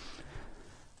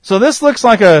 So this looks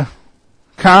like a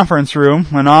conference room,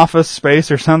 an office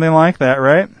space or something like that,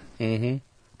 right? Mm-hmm.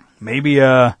 Maybe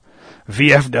a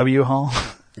VFW hall.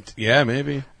 Yeah,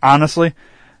 maybe. Honestly.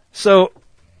 So,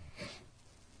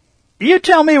 you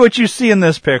tell me what you see in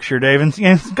this picture, Dave,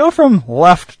 and go from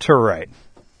left to right.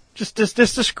 Just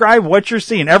describe what you're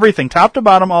seeing. Everything, top to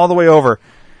bottom, all the way over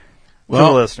to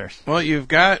the listeners. Well, you've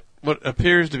got what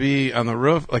appears to be on the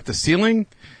roof, like the ceiling.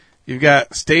 You've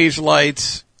got stage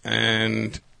lights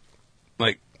and,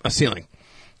 like, a ceiling.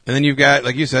 And then you've got,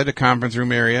 like you said, a conference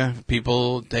room area,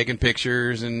 people taking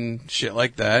pictures and shit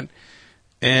like that.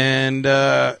 And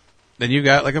then you've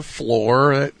got, like, a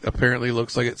floor that apparently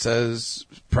looks like it says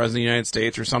President of the United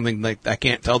States or something like that. I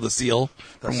can't tell the seal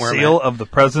from where I'm at. The seal of the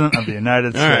President of the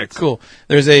United States. All right, cool.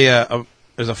 There's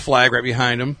a flag right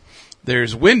behind him.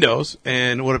 There's windows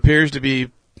and what appears to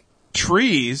be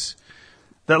trees.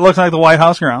 That looks like the White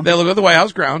House ground. They look like the White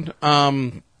House ground.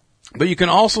 But you can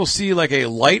also see like a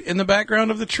light in the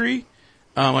background of the tree.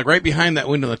 Like right behind that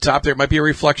window on the top there. It might be a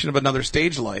reflection of another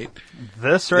stage light.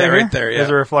 This right here? Right right there, yeah. Is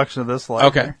a reflection of this light.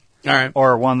 Okay. Here. All right.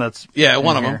 Or one that's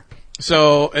one of here. them.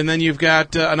 So, and then you've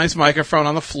got a nice microphone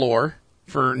on the floor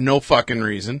for no fucking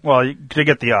reason. Well, to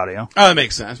get the audio. Oh, that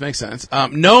makes sense.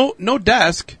 No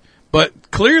desk.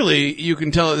 But clearly, you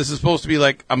can tell that this is supposed to be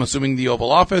like, I'm assuming, the Oval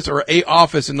Office or a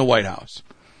office in the White House.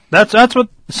 That's what.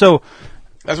 So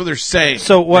that's what they're saying.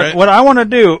 So what I want to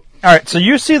do? All right. So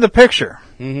you see the picture.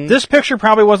 Mm-hmm. This picture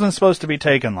probably wasn't supposed to be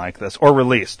taken like this or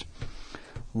released.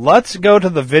 Let's go to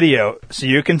the video so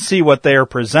you can see what they are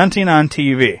presenting on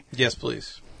TV. Yes,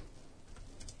 please.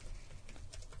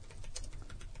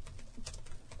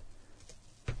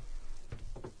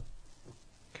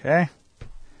 Okay.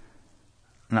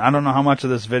 Now, I don't know how much of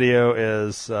this video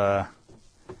is... all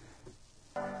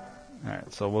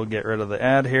right, so we'll get rid of the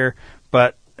ad here.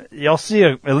 But you'll see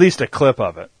at least a clip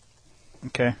of it.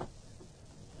 Okay?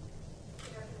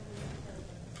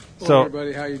 Hello,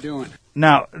 everybody. How you doing?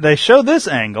 Now, they show this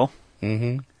angle.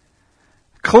 Mm-hmm.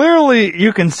 Clearly,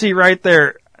 you can see right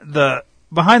there, the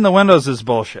behind the windows is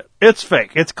bullshit. It's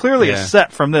fake. It's clearly a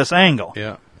set from this angle.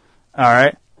 Yeah. All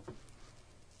right?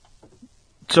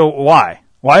 So why?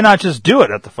 Why not just do it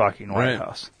at the fucking White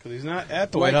House? Because he's not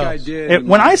at the White House. I did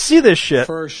when I see this shit...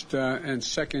 First and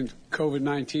second COVID-19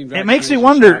 vaccination it makes me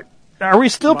wonder... are we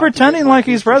still pretending like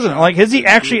he's president? Like, has he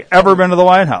actually ever been to the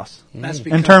White House?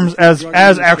 In terms as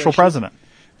actual president?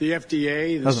 The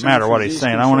FDA the Doesn't matter what he's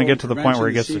saying. I want to get to the point where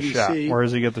he gets the shot. Where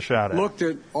does he get the shot at? Looked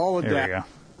at all of There that. we go.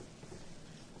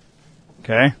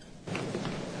 Okay.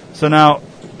 So now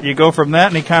you go from that,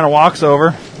 and he kind of walks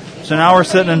over. So now we're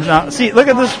sitting in. See, look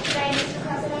at this.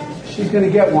 She's going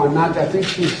to get one. I think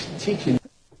she's teaching.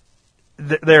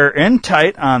 They're in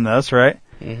tight on this, right?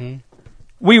 Mm-hmm.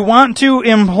 We want to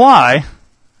imply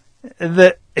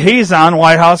that he's on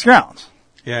White House grounds.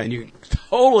 Yeah, and you can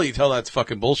totally tell that's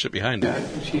fucking bullshit behind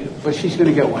it. But she's going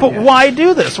to get one. But why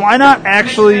do this? Why not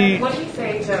actually? What do you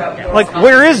say to Like,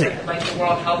 where is he? Like the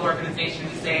World Health Organization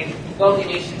saying wealthy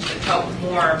nations should help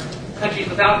more countries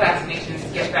without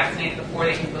vaccinations get vaccinated before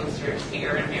they can boost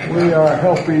here in America? We are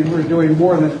helping. We're doing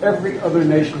more than every other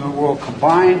nation in the world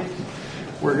combined.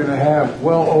 We're going to have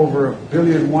well over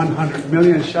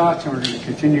 1,100,000,000 shots, and we're going to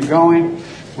continue going.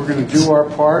 We're going to do our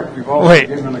part. We've also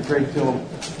given a great deal of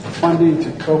funding to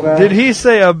COVAX. Did he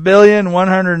say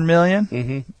 1,100,000,000?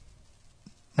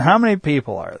 Mm-hmm. How many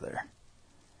people are there?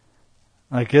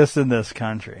 Like just in this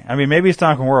country? I mean, maybe he's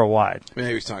talking worldwide.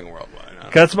 Maybe he's talking worldwide.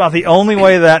 That's about the only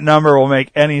way that number will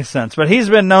make any sense. But he's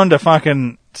been known to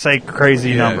fucking say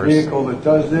crazy numbers. Vehicle that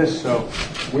does this, so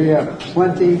we have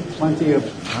plenty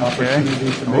of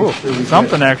opportunities to make sure we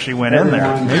something actually went in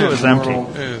there. Maybe it was empty.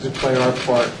 To play our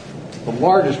part, the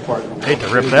largest part. I hate to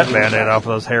rip that Band-Aid off of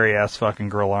those hairy ass fucking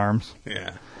grill arms.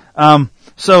 Yeah.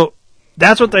 So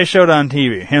that's what they showed on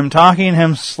TV. Him talking,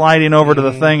 him sliding over to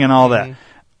the thing, and all that.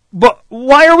 But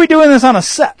why are we doing this on a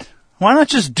set? Why not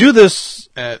just do this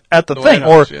at the thing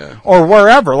House, or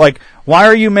wherever? Like, why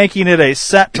are you making it a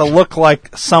set to look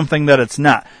like something that it's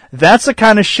not? That's the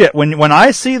kind of shit. When I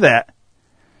see that,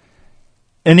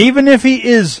 and even if he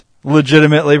is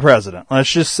legitimately president,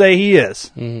 let's just say he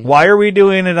is, why are we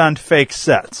doing it on fake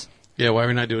sets? Yeah, why are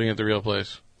we not doing it at the real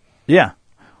place? Yeah.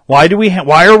 Why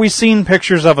are we seeing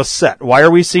pictures of a set? Why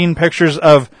are we seeing pictures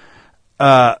of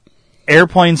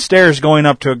airplane stairs going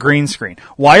up to a green screen?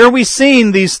 Why are we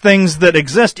seeing these things that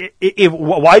exist?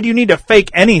 Why do you need to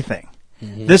fake anything?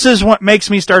 Mm-hmm. This is what makes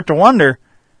me start to wonder.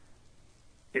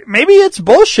 Maybe it's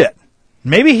bullshit.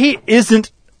 Maybe he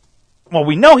isn't. Well,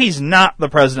 we know he's not the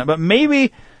president, but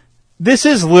maybe this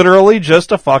is literally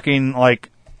just a fucking, like,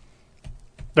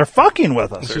 they're fucking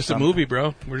with us. It's just a movie,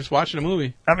 bro. We're just watching a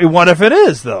movie. I mean, what if it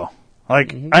is, though?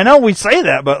 Like, I know we say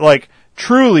that, but, like,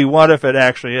 truly, what if it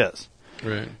actually is?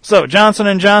 Right. So,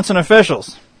 Johnson & Johnson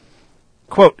officials,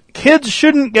 quote, kids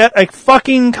shouldn't get a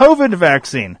fucking COVID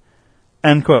vaccine,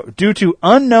 end quote, due to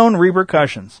unknown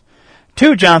repercussions.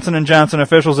 Two Johnson & Johnson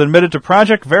officials admitted to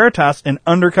Project Veritas in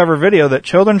undercover video that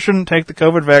children shouldn't take the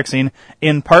COVID vaccine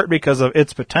in part because of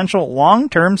its potential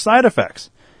long-term side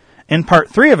effects. In part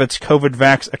 3 of its COVID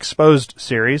Vax Exposed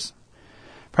series,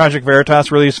 Project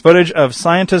Veritas released footage of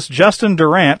scientist Justin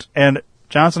Durant and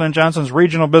Johnson & Johnson's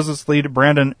regional business lead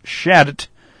Brandon Shadt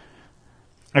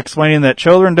explaining that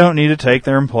children don't need to take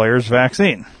their employer's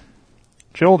vaccine.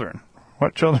 Children.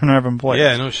 What children have employers?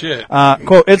 Yeah, no shit.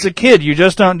 Quote, it's a kid. You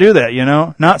just don't do that, you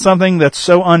know? Not something that's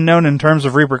so unknown in terms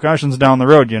of repercussions down the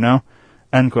road, you know?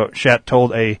 End quote. Shadt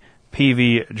told a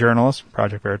PV journalist,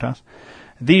 Project Veritas.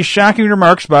 These shocking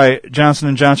remarks by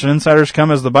Johnson & Johnson insiders come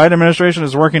as the Biden administration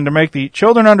is working to make the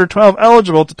children under 12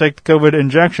 eligible to take the COVID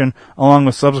injection along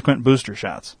with subsequent booster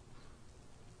shots.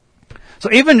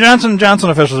 So even Johnson &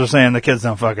 Johnson officials are saying the kids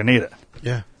don't fucking need it.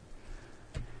 Yeah.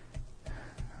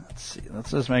 Let's see. Let's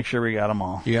just make sure we got them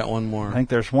all. You got one more. I think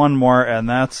there's one more, and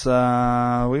that's,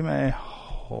 we may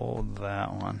hold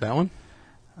that one. That one?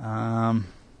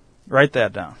 Write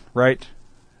that down. Write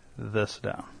this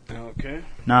down. Okay.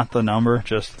 Not the number,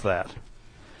 just that.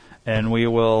 And we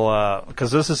will, because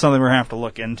this is something we're going to have to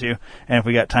look into, and if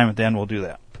we got time at the end, we'll do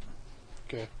that.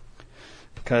 Okay.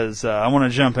 Because I want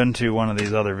to jump into one of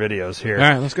these other videos here. All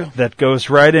right, let's go. That goes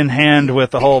right in hand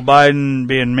with the whole Biden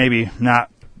being maybe not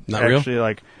actually real?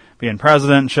 like being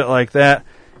president and shit like that.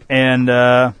 And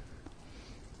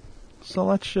so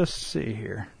let's just see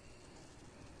here.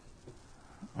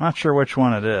 I'm not sure which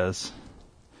one it is.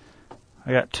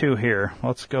 I got two here.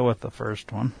 Let's go with the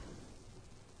first one.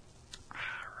 All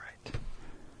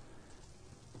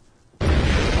right.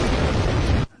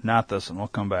 Not this one. We'll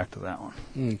come back to that one.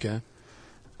 Okay.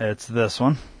 It's this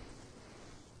one.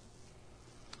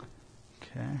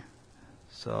 Okay.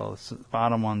 So the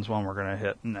bottom one's one we're going to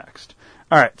hit next.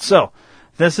 All right. So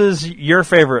this is your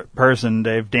favorite person,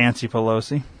 Dave, Nancy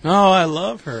Pelosi. Oh, I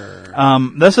love her.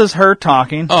 This is her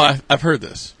talking. Oh, I've heard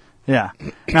this. Yeah.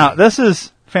 Now, this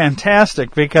is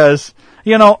fantastic because,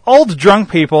 you know, old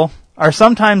drunk people are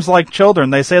sometimes like children.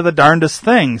 They say the darndest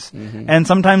things, and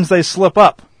sometimes they slip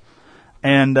up.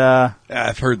 And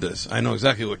I've heard this. I know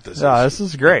exactly what this is. this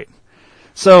is great.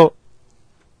 So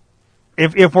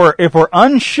if we're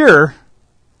unsure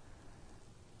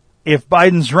if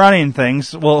Biden's running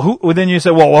things, well, then you say,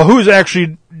 well, who's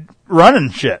actually running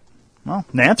shit? Well,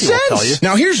 Nancy will tell you.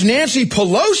 Now here's Nancy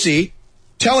Pelosi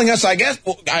telling us, I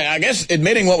guess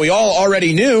admitting what we all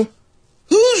already knew.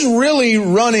 Who's really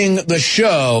running the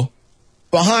show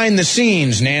behind the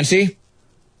scenes, Nancy?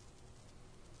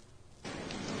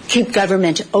 Keep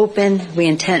government open. We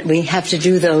have to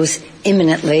do those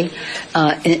imminently,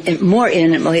 more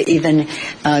imminently even,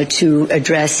 to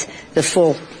address the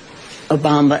full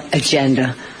Obama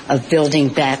agenda of building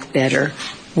back better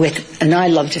and I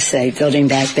love to say building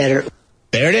back better.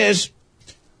 There it is.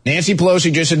 Nancy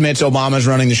Pelosi just admits Obama's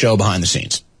running the show behind the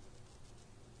scenes.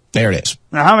 There it is.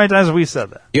 Now, how many times have we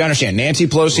said that? You understand, Nancy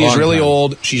Pelosi is really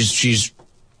old. She's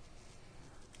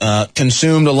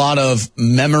consumed a lot of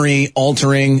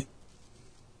memory-altering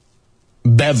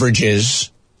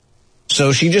beverages,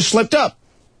 so she just slipped up.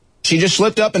 She just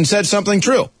slipped up and said something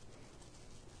true.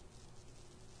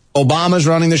 Obama's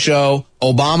running the show.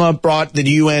 Obama brought the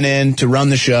UN in to run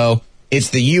the show. It's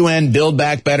the UN Build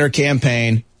Back Better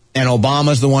campaign, and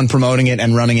Obama's the one promoting it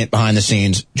and running it behind the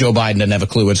scenes. Joe Biden doesn't have a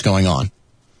clue what's going on.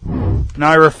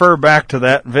 Now I refer back to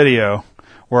that video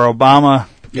where Obama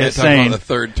is saying about the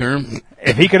third term.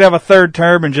 If he could have a third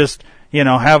term and just,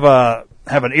 have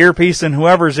an earpiece in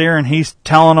whoever's ear and he's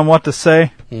telling them what to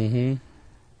say. Mm-hmm.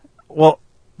 Well,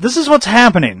 this is what's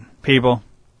happening, people.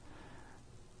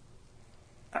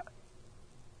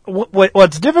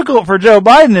 What's difficult for Joe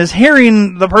Biden is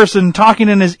hearing the person talking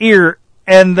in his ear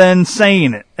and then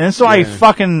saying it. And so he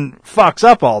fucking fucks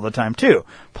up all the time too.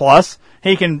 Plus,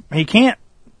 he can't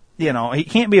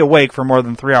be awake for more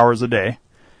than 3 hours a day.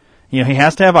 He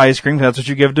has to have ice cream. That's what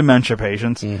you give dementia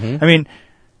patients. Mm-hmm. I mean,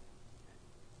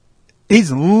 he's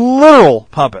a literal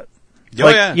puppet.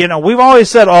 We've always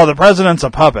said, the president's a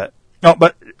puppet. No,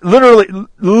 but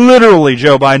literally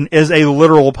Joe Biden is a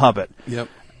literal puppet. Yep.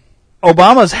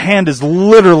 Obama's hand is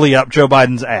literally up Joe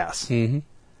Biden's ass. Mm-hmm.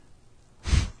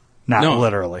 Not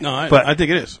literally. No, I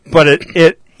think it is. But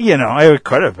it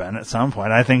could have been at some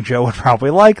point. I think Joe would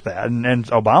probably like that, and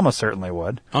Obama certainly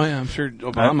would. Oh, yeah, I'm sure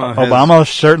Obama Obama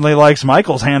certainly likes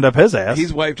Michael's hand up his ass.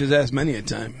 He's wiped his ass many a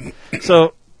time.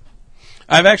 So,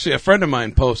 I've actually, a friend of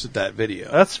mine posted that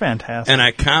video. That's fantastic. And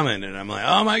I commented, I'm like,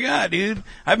 oh my God, dude,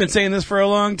 I've been saying this for a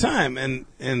long time. And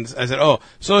I said,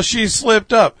 so she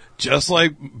slipped up, just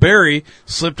like Barry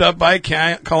slipped up by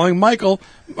calling Michael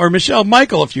or Michelle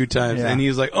Michael a few times. Yeah. And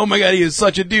he's like, oh my God, he is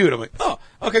such a dude. I'm like, oh,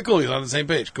 okay, cool. He's on the same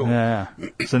page. Cool. Yeah.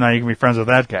 So now you can be friends with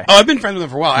that guy. Oh, I've been friends with him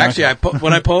for a while. Actually,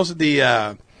 when I posted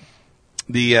the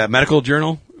medical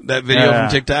journal, that video from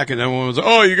TikTok, and everyone was like,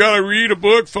 oh, you got to read a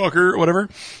book, fucker, whatever.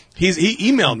 He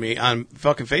emailed me on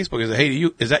fucking Facebook. He said, hey,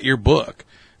 is that your book?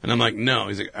 And I'm like, no.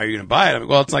 He's like, are you going to buy it? I'm like,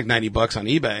 well, it's like $90 on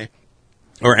eBay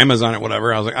or Amazon or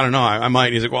whatever. I was like, I don't know. I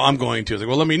might. He's like, well, I'm going to. I was like,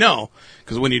 well, let me know.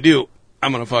 Because when you do,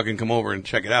 I'm going to fucking come over and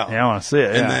check it out. Yeah, I want to see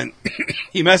it. And then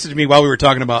he messaged me while we were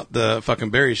talking about the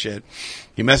fucking Barry shit.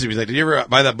 He messaged me. He's like, did you ever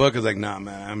buy that book? I was like, nah,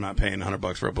 man, I'm not paying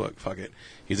 $100 for a book. Fuck it.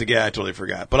 He's like, yeah, I totally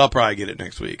forgot. But I'll probably get it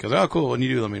next week. I was like, oh, cool. When you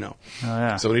do, let me know. Oh,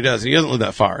 yeah. So when he does, and he doesn't live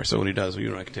that far. So when he does, you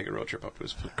and I can take a road trip up to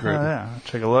his crib. Oh, yeah.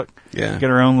 Take a look. Yeah. Get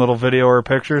our own little video or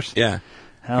pictures. Yeah.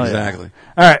 Hell exactly.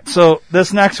 Yeah. All right. So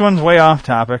this next one's way off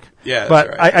topic. Yeah.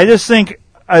 But right. I just think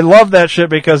I love that shit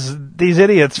because these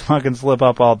idiots fucking slip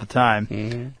up all the time.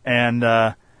 Mm-hmm.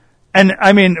 And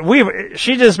I mean,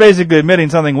 she just basically admitting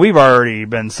something we've already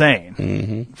been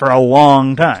saying for a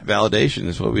long time. Validation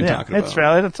is what we're talking about. It's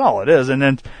valid. That's all it is. And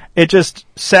then it just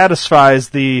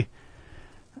satisfies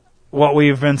what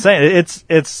we've been saying.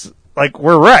 It's like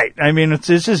we're right. I mean, it's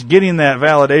just getting that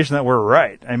validation that we're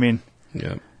right. I mean,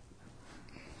 yeah.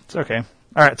 It's okay.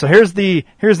 All right. So here's the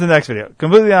next video.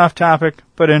 Completely off topic,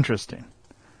 but interesting.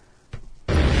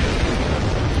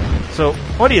 So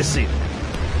what do you see?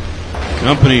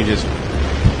 Company just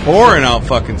pouring out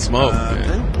fucking smoke.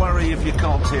 Don't worry if you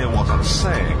can't hear what I'm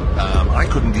saying. I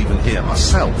couldn't even hear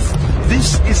myself.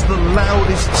 This is the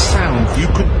loudest sound you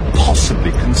could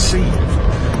possibly conceive.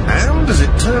 And as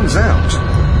it turns out,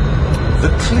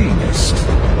 the cleanest.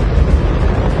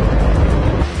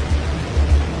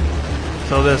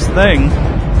 So this thing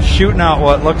shooting out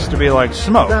what looks to be like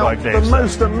smoke, now, like Dave the said.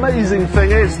 most amazing thing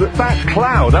is that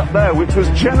cloud up there, which was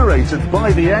generated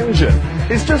by the engine,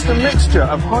 is just a mixture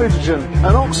of hydrogen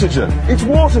and oxygen. It's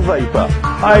water vapor.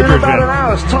 Hydrogen. In about an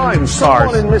hour's time,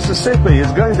 someone in Mississippi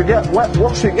is going to get wet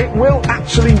washing. It will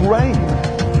actually rain.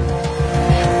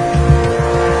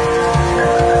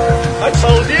 I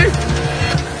told you.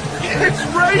 It's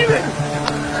raining.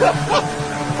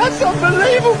 That's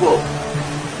unbelievable.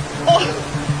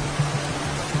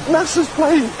 NASA's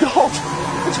playing God.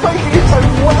 It's making its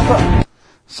own weather.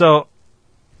 So,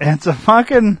 it's a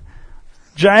fucking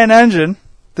giant engine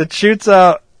that shoots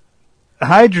out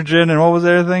hydrogen and what was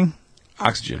the other thing?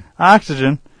 Oxygen.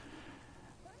 Oxygen.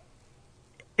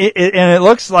 And it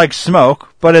looks like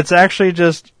smoke, but it's actually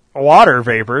just water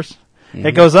vapors. Mm-hmm.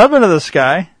 It goes up into the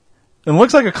sky and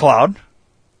looks like a cloud.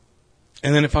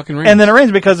 And then it fucking rains. And then it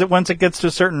rains because once it gets to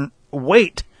a certain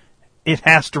weight, it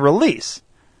has to release.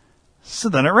 So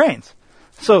then it rains.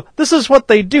 So this is what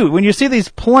they do. When you see these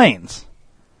planes,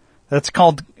 it's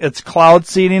cloud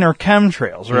seeding or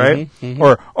chemtrails, right? Mm-hmm,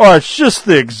 mm-hmm. Or it's just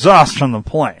the exhaust from the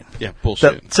plane. Yeah,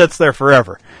 bullshit. That sits there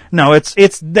forever. No,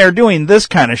 they're doing this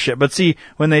kind of shit. But see,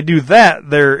 when they do that,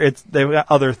 they've got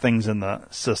other things in the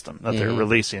system that they're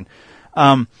releasing.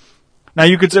 Now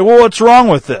you could say, well, what's wrong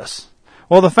with this?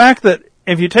 Well, the fact that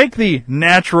if you take the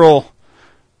natural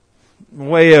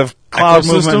way of cloud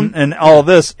movement and all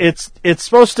this, it's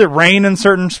supposed to rain in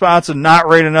certain spots and not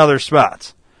rain in other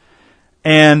spots.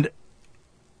 And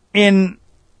in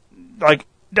like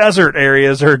desert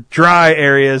areas or dry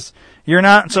areas, you're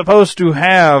not supposed to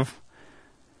have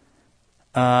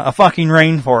a fucking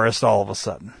rainforest all of a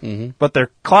sudden. Mm-hmm. But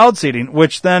they're cloud seeding,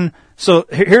 which then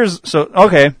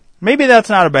okay, maybe that's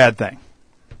not a bad thing.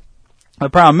 The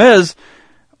problem is,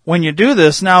 when you do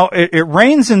this, now it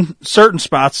rains in certain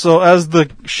spots, so as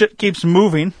the shit keeps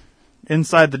moving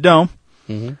inside the dome,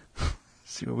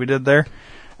 see what we did there?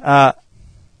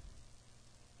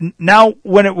 Now,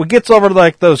 when it gets over to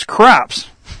like those crops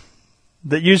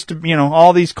that used to,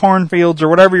 all these cornfields or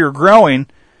whatever you're growing,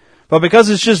 but because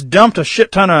it's just dumped a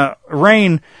shit ton of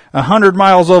rain 100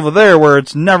 miles over there where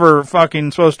it's never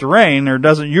fucking supposed to rain or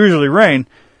doesn't usually rain,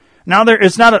 now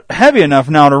it's not heavy enough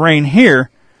now to rain here.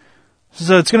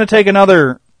 So it's going to take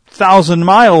another 1,000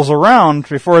 miles around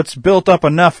before it's built up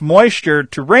enough moisture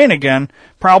to rain again,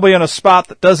 probably in a spot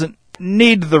that doesn't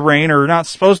need the rain or not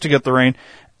supposed to get the rain.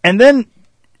 And then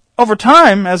over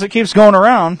time, as it keeps going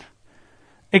around,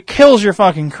 it kills your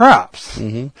fucking crops.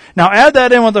 Mm-hmm. Now add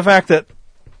that in with the fact that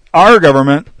our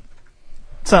government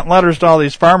sent letters to all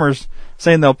these farmers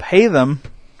saying they'll pay them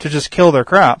to just kill their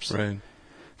crops. Right.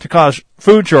 To cause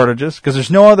food shortages, because there's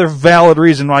no other valid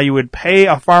reason why you would pay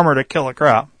a farmer to kill a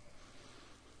crop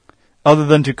other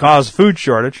than to cause food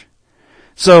shortage.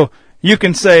 So you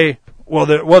can say, well,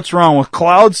 what's wrong with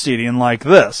cloud seeding like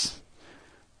this?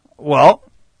 Well,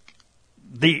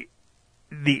 the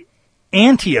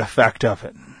anti-effect of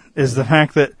it is the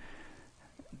fact that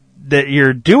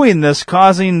you're doing this,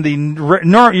 causing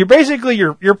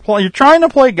you're trying to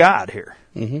play God here,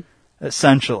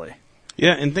 essentially.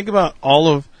 Yeah, and think about all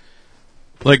of,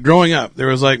 like, growing up, there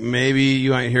was, like, maybe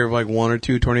you might hear of, like, 1 or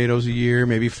 2 tornadoes a year,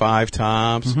 maybe 5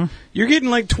 tops. Mm-hmm. You're getting,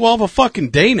 like, 12 a fucking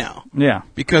day now. Yeah.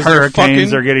 Because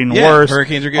hurricanes are getting worse.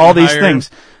 Hurricanes are getting all these higher.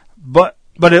 Things. But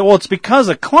it's because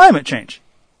of climate change.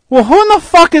 Well, who in the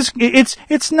fuck is,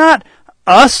 it's not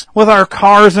us with our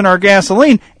cars and our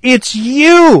gasoline. It's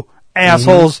you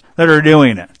assholes that are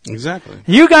doing it. Exactly.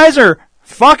 You guys are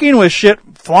fucking with shit,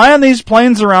 flying these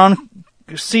planes around,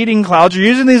 seeding clouds. You're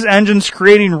using these engines,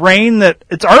 creating rain that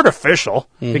it's artificial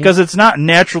because it's not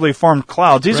naturally formed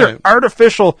clouds. These are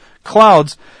artificial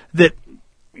clouds that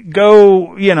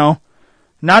go,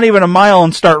 not even a mile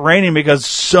and start raining because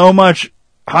so much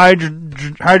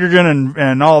hydrogen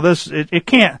and all this. It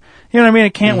can't,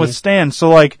 it can't withstand.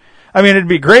 So it'd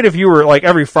be great if you were like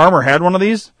every farmer had one of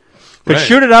these, could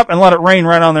shoot it up and let it rain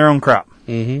right on their own crop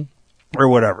or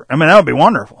whatever. I mean, that would be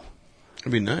wonderful.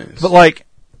 It'd be nice. But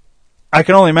I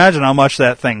can only imagine how much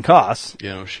that thing costs.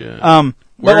 Yeah, no shit.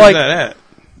 Where's that at?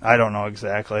 I don't know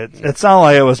exactly. It sounded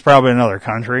like it was probably another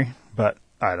country, but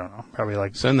I don't know. Probably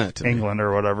like send that to England me.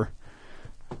 or whatever.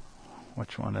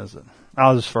 Which one is it?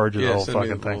 I'll just forward you the whole send me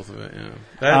fucking thing. Both of it, yeah.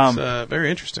 That's very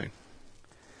interesting.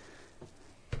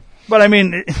 But I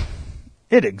mean,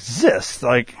 it exists.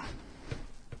 I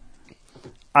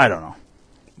don't know.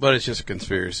 But it's just a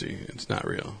conspiracy. It's not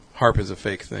real. HAARP is a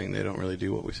fake thing. They don't really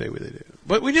do what we say they do.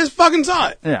 But we just fucking saw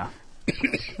it. Yeah.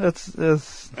 That's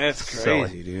crazy,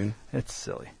 silly. dude. It's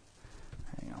silly.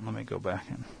 Hang on, let me go back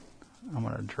and I'm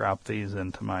going to drop these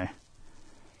into my...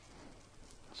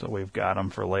 So we've got them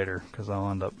for later, because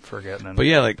I'll end up forgetting. But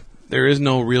yeah, there is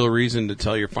no real reason to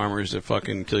tell your farmers to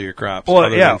fucking kill your crops other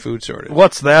than food shortage.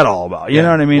 What's that all about? You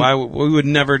know what I mean? Why we would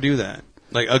never do that.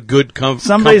 Like a good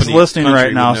Somebody's listening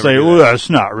right now say, well, that's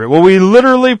not real. Well, we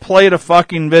literally played a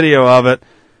fucking video of it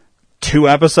 2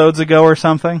 episodes ago or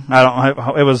something.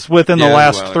 It was within the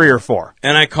last 3 or 4.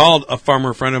 And I called a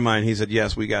farmer friend of mine. He said,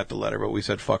 yes, we got the letter, but we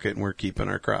said, fuck it, and we're keeping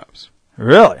our crops.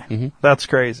 Really? Mm-hmm. That's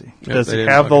crazy. Does he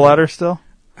have the letter still?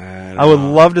 I would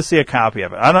love to see a copy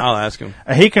of it. I'll ask him.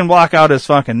 He can block out his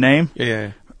fucking name.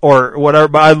 Yeah. Or whatever,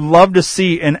 but I'd love to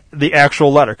see the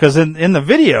actual letter. Because in the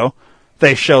video,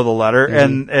 they show the letter,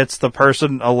 and it's the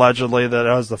person allegedly that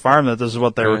owns the farm that this is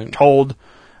what they were told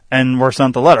and were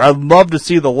sent the letter. I'd love to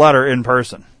see the letter in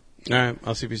person. All right,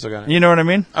 I'll see if he still got it. You know what I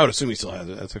mean? I would assume he still has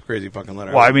it. That's a crazy fucking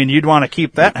letter. Well, I mean, you'd want to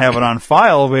keep that, have it on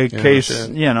file in case,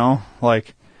 you know,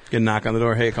 like... Get a knock on the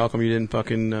door. Hey, how come you didn't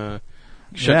fucking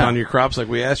shut down your crops like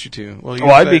we asked you to?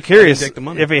 Well, I'd be curious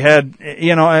if he had,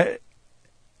 you know...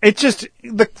 It's just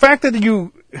the fact that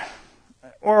you...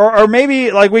 Or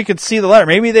maybe, like, we could see the letter.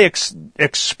 Maybe they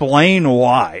explain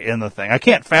why in the thing. I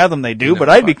can't fathom they do, but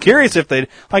I'd be curious if they'd...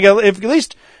 Like, if at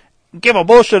least give a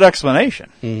bullshit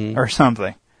explanation or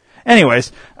something.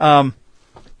 Anyways,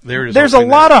 there's a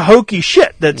lot of hokey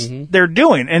shit that's they're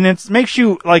doing, and it makes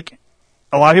you, like,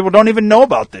 a lot of people don't even know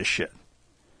about this shit.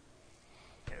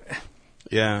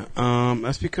 Yeah,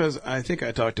 that's because I think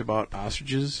I talked about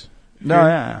ostriches. No,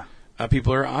 yeah.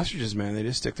 People are ostriches, man. They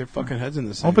just stick their fucking heads in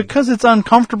the sand. Well, because it's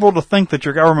uncomfortable to think that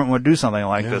your government would do something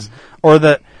like this, or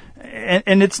that,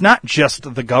 and it's not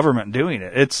just the government doing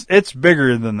it. It's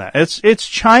bigger than that. It's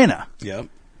China. Yep.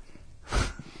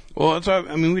 Well, that's why,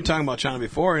 I mean, we were talking about China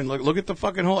before, and look at the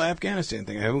fucking whole Afghanistan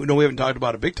thing. I know we haven't talked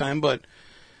about it big time, but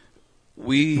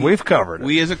we've covered it.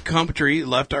 We as a country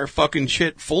left our fucking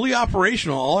shit fully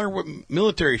operational, all our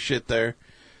military shit there,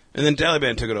 and then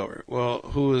Taliban took it over. Well,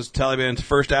 who was Taliban's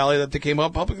first ally that they came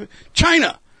up publicly?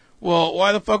 China. Well,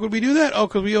 why the fuck would we do that? Oh,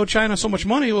 because we owe China so much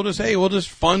money. We'll just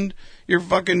fund your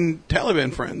fucking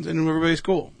Taliban friends, and everybody's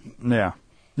cool. Yeah.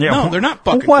 No, they're not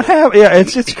fucking What cool. happened? Yeah,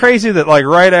 it's crazy that, like,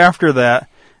 right after that,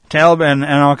 Taliban and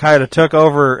Al-Qaeda took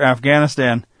over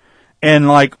Afghanistan, and,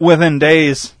 like, within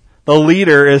days, the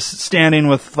leader is standing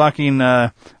with fucking,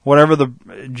 whatever the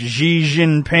Xi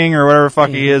Jinping or whatever the fuck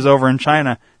he is over in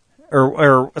China,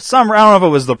 or some, I don't know if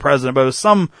it was the president, but it was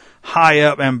some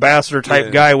high-up ambassador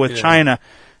type guy with China,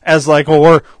 as like,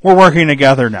 well, we're working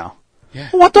together now. Yeah.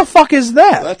 What the fuck is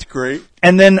that? That's great.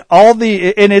 And then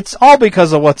and it's all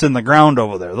because of what's in the ground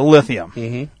over there, the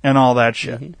lithium and all that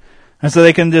shit. And so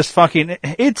they can just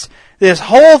it's this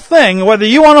whole thing, whether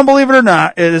you want to believe it or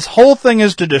not, this whole thing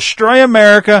is to destroy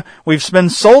America. We've been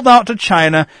sold out to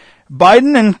China.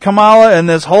 Biden and Kamala and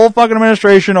this whole fucking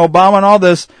administration, Obama and all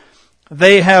this,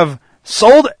 they have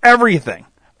sold everything.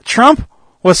 Trump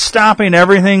was stopping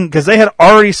everything because they had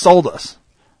already sold us.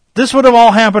 This would have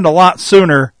all happened a lot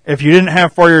sooner if you didn't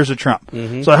have 4 years of Trump.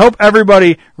 So I hope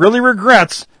everybody really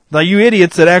regrets you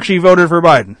idiots that actually voted for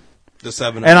Biden. The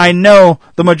 7. And I know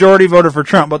the majority voted for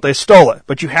Trump, but they stole it.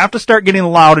 But you have to start getting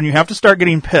loud and you have to start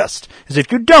getting pissed. Because if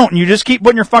you don't and you just keep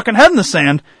putting your fucking head in the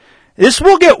sand, this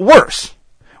will get worse.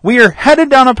 We are headed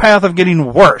down a path of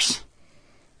getting worse.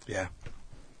 Yeah.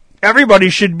 Everybody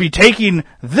should be taking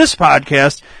this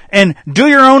podcast and do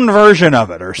your own version of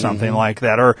it or something like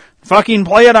that. Or fucking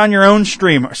play it on your own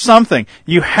stream or something.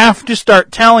 You have to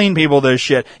start telling people this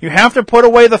shit. You have to put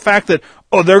away the fact that,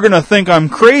 oh, they're going to think I'm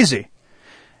crazy.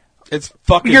 It's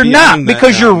fucking You're not,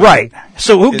 because you're right.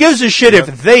 So who gives a shit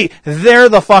if they're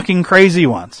the fucking crazy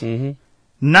ones?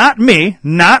 Not me,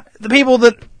 not the people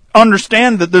that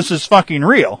understand that this is fucking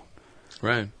real.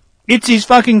 Right. It's these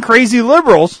fucking crazy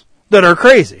liberals that are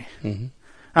crazy.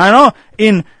 I know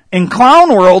in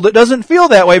clown world it doesn't feel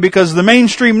that way because of the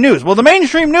mainstream news. Well, the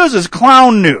mainstream news is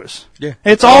clown news. Yeah.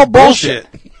 It's all bullshit.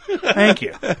 Thank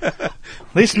you. At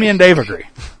least me and Dave agree.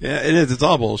 Yeah, it is. It's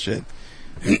all bullshit.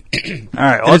 All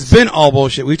right. Well, it's been all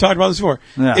bullshit. We talked about this before.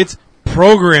 Yeah. It's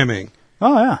programming.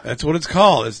 Oh, yeah. That's what it's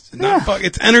called. It's not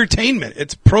it's entertainment.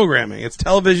 It's programming. It's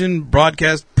television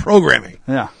broadcast programming.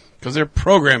 Yeah. Because they're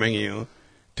programming you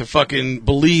to fucking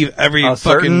believe every A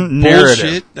fucking certain bullshit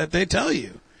narrative. that they tell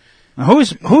you.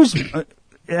 Who's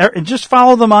just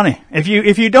follow the money. If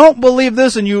you don't believe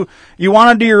this and you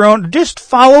want to do your own, just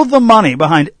follow the money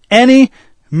behind any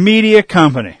media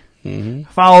company.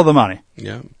 Follow the money.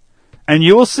 Yeah. And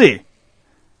you will see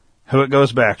who it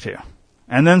goes back to.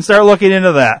 And then start looking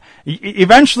into that.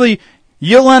 Eventually,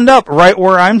 you'll end up right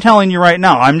where I'm telling you right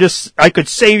now. I could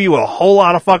save you a whole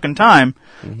lot of fucking time,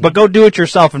 but go do it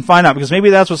yourself and find out, because maybe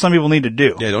that's what some people need to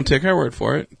do. Yeah, don't take our word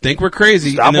for it. Think we're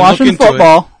crazy. Stop and then watching look into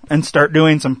football and start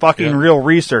doing some fucking real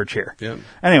research here. Yeah.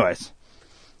 Anyways,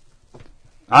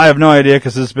 I have no idea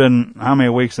because it's been how many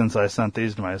weeks since I sent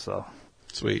these to myself?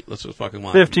 Sweet. Let's just fucking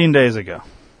watch 15 days ago.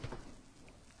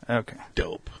 Okay.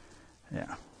 Dope.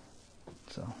 Yeah.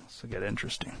 So this will get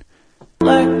interesting.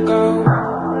 Let go.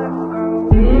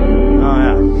 Oh,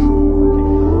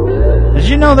 yeah. Did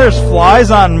you know there's flies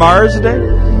on Mars, Dave?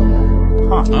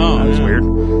 Huh. Oh, That's yeah. weird.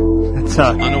 It's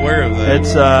unaware of that.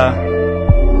 It's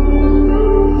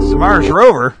some Mars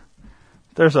rover,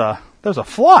 there's a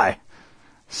fly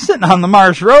sitting on the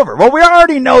Mars rover. Well, we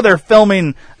already know they're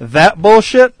filming that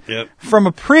bullshit from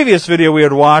a previous video we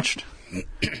had watched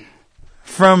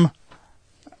from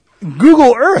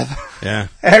Google Earth. Yeah.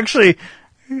 Actually,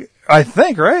 I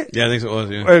think, right? Yeah, I think it was,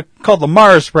 yeah. Called the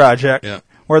Mars Project. Yeah.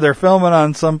 Where they're filming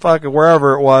on some fucking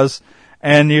wherever it was,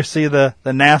 and you see the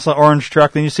NASA orange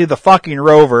truck, then you see the fucking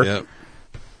rover. Yep.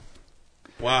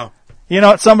 Wow. You know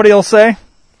what somebody will say?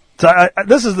 So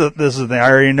this is the thing. I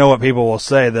already know what people will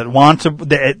say that want to.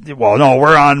 Well, no,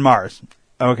 we're on Mars.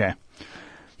 Okay,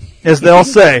 is they'll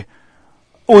say,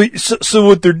 "Oh, so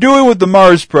what they're doing with the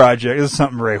Mars Project?" This is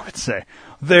something Ray would say.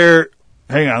 They're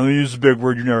hang on, let me use a big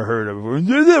word you never heard of.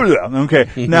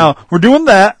 Okay, now we're doing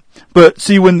that, but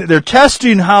see when they're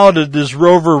testing how this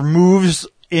rover moves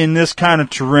in this kind of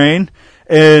terrain,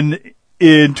 and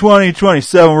in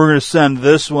 2027 we're going to send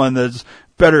this one that's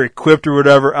better equipped or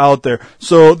whatever out there.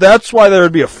 So that's why there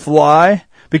would be a fly,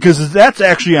 because that's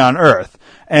actually on Earth.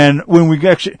 And when we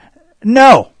actually,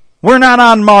 no, we're not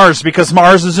on Mars because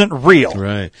Mars isn't real.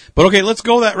 Right. But okay, let's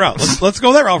go that route. Let's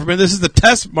go that route for a minute. This is the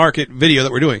test market video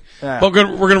that we're doing. Yeah. But we're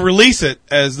going to release it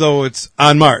as though it's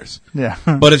on Mars. Yeah.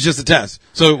 But it's just a test.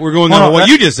 So we're going on what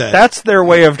you just said. That's their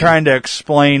way of trying to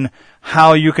explain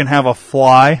how you can have a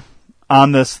fly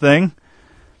on this thing.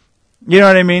 You know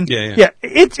what I mean? Yeah.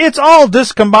 It's all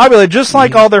discombobulated, just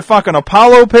like all their fucking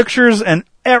Apollo pictures and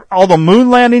all the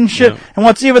moon landing shit. Yeah. And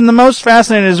what's even the most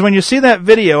fascinating is when you see that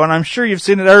video, and I'm sure you've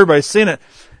seen it, everybody's seen it,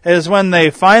 is when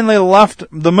they finally left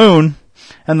the moon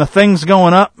and the thing's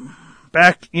going up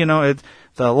back, the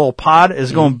little pod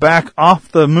is going back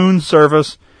off the moon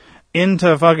surface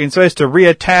into fucking space to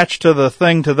reattach to the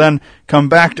thing to then come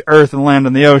back to Earth and land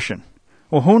in the ocean.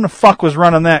 Well, who in the fuck was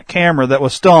running that camera that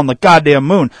was still on the goddamn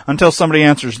moon? Until somebody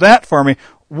answers that for me.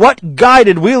 What guy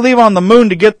did we leave on the moon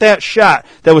to get that shot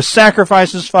that was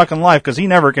sacrificed his fucking life because he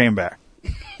never came back?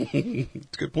 That's a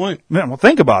good point. Man, well,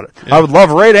 think about it. Yeah. I would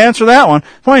love Ray to answer that one.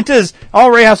 Point is,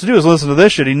 all Ray has to do is listen to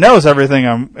this shit. He knows everything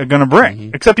I'm going to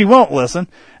bring, except he won't listen,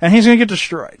 and he's going to get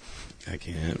destroyed. I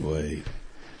can't wait.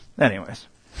 Anyways.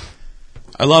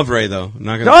 I love Ray, though. I'm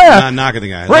not knocking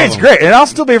the guy. Ray's great, and I'll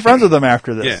still be friends with him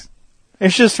after this. Yeah.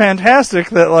 It's just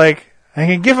fantastic that, I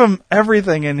can give him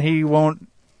everything and he'll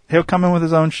come in with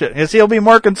his own shit. He'll be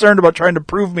more concerned about trying to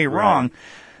prove me wrong.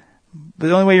 But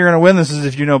the only way you're going to win this is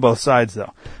if you know both sides,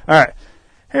 though. Alright,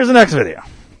 here's the next video.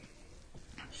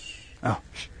 Oh,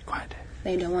 quiet.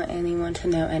 They don't want anyone to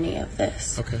know any of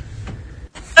this. Okay.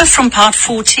 From part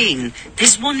 14,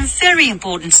 there's one very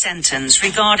important sentence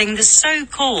regarding the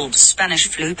so-called Spanish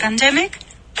flu pandemic.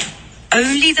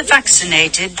 Only the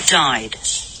vaccinated died.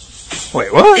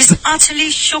 Wait, what? This utterly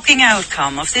shocking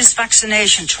outcome of this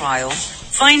vaccination trial,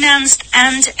 financed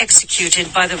and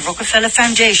executed by the Rockefeller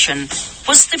Foundation,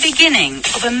 was the beginning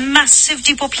of a massive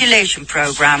depopulation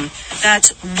program that,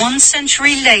 1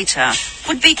 century later,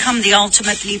 would become the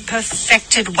ultimately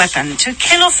perfected weapon to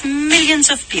kill off millions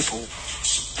of people.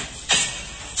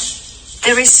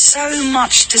 There is so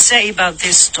much to say about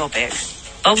this topic,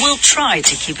 but we'll try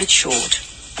to keep it short.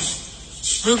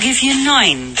 We'll give you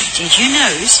 9 did you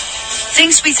knows,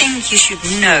 things we think you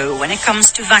should know when it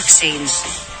comes to vaccines.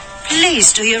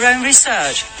 Please do your own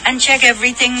research and check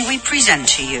everything we present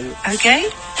to you, okay?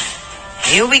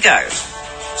 Here we go.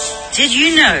 Did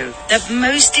you know that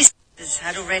most diseases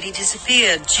had already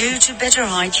disappeared due to better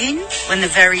hygiene when the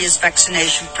various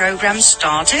vaccination programs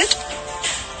started?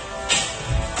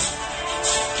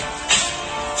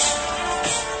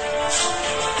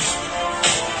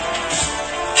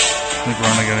 I think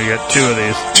we're only going to get 2 of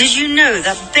these. Did you know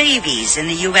that babies in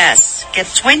the US get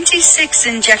 26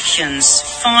 injections,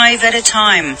 5 at a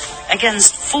time,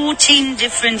 against 14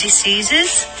 different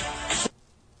diseases?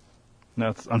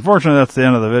 Unfortunately, that's the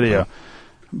end of the video.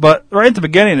 But right at the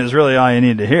beginning is really all you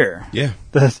need to hear. Yeah.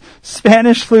 The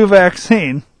Spanish flu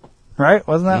vaccine, right?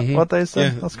 Wasn't that what they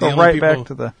said? Yeah, let's go right back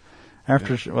to the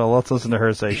after. Yeah. Well, let's listen to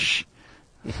her say shh,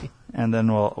 and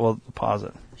then we'll pause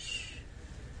it.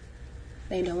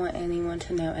 They don't want anyone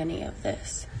to know any of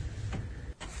this.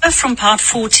 From part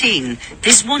 14,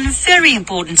 there's one very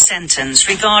important sentence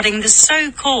regarding the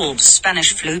so-called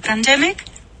Spanish flu pandemic.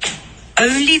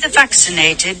 Only the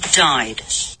vaccinated died.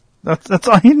 That's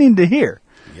all you need to hear.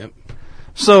 Yep.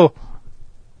 So,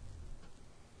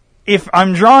 if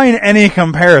I'm drawing any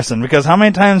comparison, because how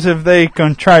many times have they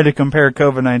tried to compare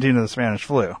COVID-19 to the Spanish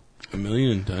flu? 1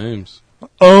 million times.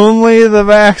 Only the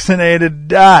vaccinated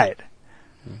died.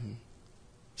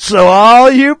 So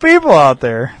all you people out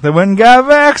there that went and got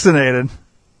vaccinated,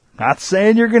 not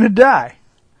saying you're going to die,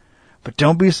 But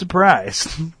don't be surprised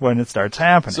when it starts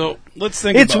happening. So let's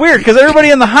think. It's weird because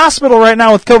everybody in the hospital right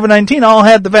now with COVID-19 all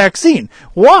had the vaccine.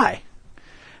 Why?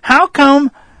 How come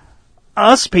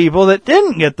us people that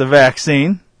didn't get the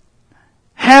vaccine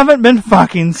haven't been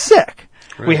fucking sick?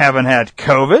 Right. We haven't had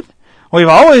COVID. We've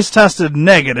always tested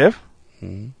negative.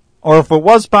 Mm-hmm. Or if it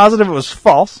was positive, it was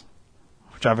false,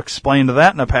 which I've explained to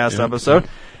that in a past episode.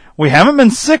 We haven't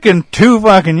been sick in 2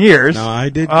 fucking years. No, I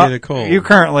did get a cold. You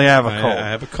currently have a cold. I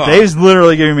have a cough. Dave's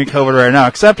literally giving me COVID right now,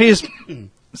 except he's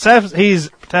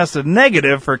tested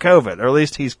negative for COVID, or at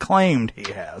least he's claimed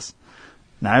he has.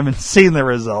 Now, I haven't seen the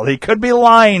result. He could be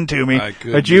lying to me,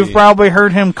 but you've probably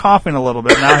heard him coughing a little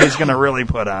bit. Now he's going to really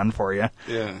put on for you.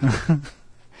 Yeah.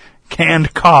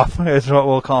 Canned cough is what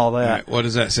we'll call that. Right, what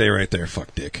does that say right there,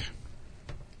 fuck dick?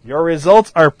 Your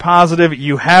results are positive.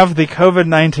 You have the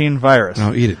COVID-19 virus.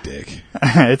 No, eat it, dick.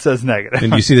 It says negative.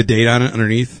 Did you see the date on it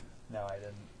underneath? No, I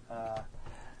didn't.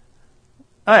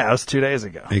 Oh, yeah, it was 2 days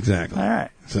ago. Exactly. All right.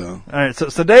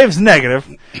 So Dave's negative.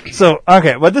 So,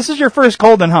 okay, but this is your first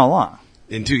cold in how long?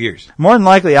 In 2 years. More than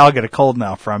likely, I'll get a cold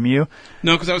now from you.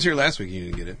 No, because I was here last week and you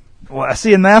didn't get it. Well,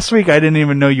 see, and last week I didn't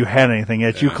even know you had anything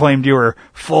yet. You claimed you were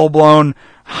full-blown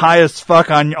high as fuck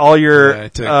on all your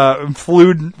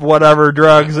flu whatever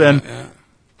drugs,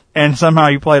 and somehow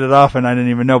you played it off and I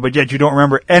didn't even know, but yet you don't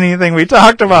remember anything we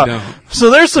talked about. So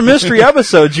there's some mystery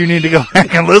episodes you need to go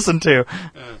back and listen to.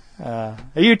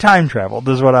 You time traveled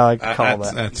is what I like to call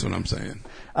that. That's what I'm saying.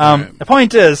 Right. The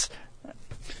point is...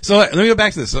 So let me go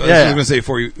back to this. So I was going to say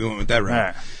before you went with that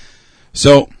right.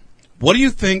 So what do you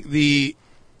think the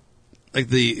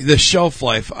shelf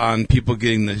life on people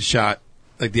getting the shot,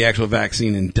 like the actual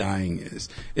vaccine and dying is?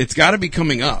 It's got to be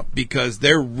coming up because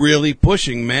they're really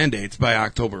pushing mandates by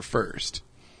October 1st,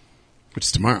 which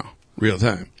is tomorrow, real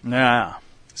time. Yeah.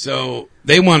 So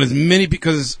they want as many,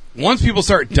 because once people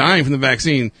start dying from the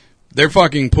vaccine, their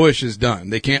fucking push is done.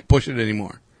 They can't push it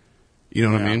anymore. You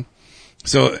know what I mean?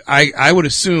 So I would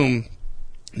assume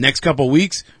next couple of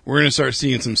weeks we're going to start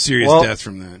seeing some serious deaths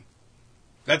from that.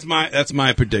 That's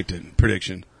my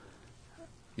prediction.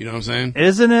 You know what I'm saying?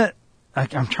 Isn't it?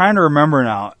 I'm trying to remember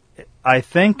now. I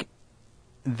think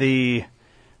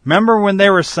remember when they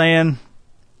were saying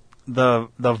the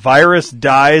virus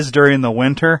dies during the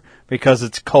winter because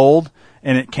it's cold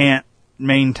and it can't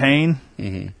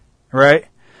maintain, right?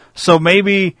 So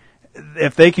maybe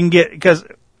if they can get, because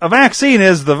a vaccine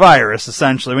is the virus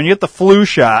essentially. When you get the flu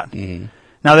shot, now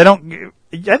they don't.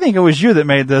 I think it was you that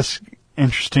made this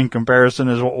interesting comparison.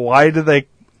 Is why do they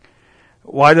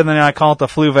not call it the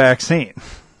flu vaccine?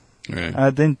 Right.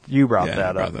 I think you brought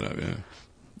that up. Brought that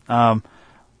up,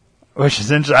 which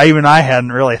is interesting. Even I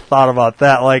hadn't really thought about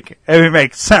that. Like, it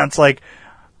makes sense. Like,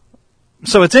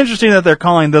 so it's interesting that they're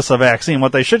calling this a vaccine.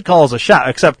 What they should call is a shot,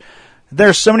 except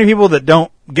there's so many people that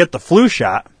don't get the flu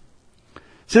shot.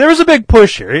 See, there was a big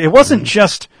push here. It wasn't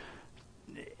just,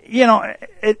 here's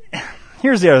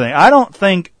the other thing. I don't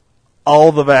think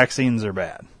all the vaccines are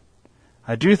bad.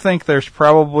 I do think there's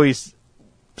probably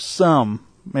some,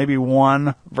 maybe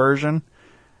one version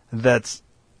that's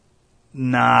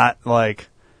not like,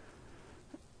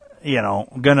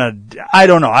 gonna, I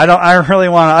don't know. I really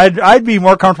want to, I'd be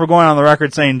more comfortable going on the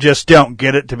record saying just don't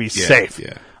get it to be safe.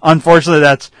 Yeah. Unfortunately,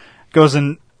 that's goes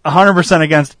in 100%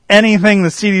 against anything the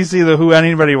CDC, the WHO,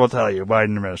 anybody will tell you,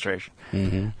 Biden administration.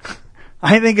 Mm-hmm.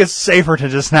 I think it's safer to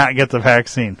just not get the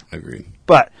vaccine. Agreed.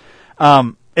 But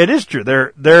it is true.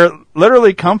 They're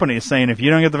literally companies saying if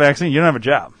you don't get the vaccine, you don't have a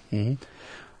job. Mm-hmm.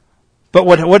 But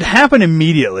what happened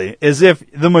immediately is if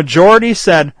the majority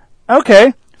said,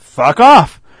 okay, fuck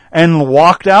off, and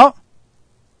walked out,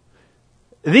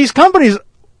 these companies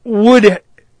would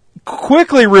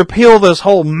quickly repeal this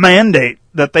whole mandate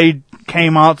that they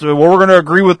came out to, we're going to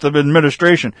agree with the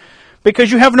administration,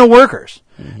 because you have no workers.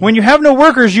 Mm-hmm. When you have no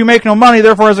workers, you make no money,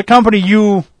 therefore as a company,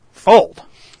 you fold.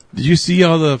 Did you see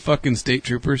all the fucking state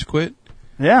troopers quit?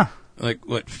 Yeah.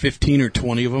 Like, 15 or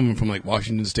 20 of them from, like,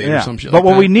 Washington State or some shit but like that?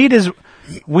 But what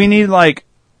we need, like,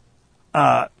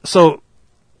 so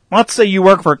let's say you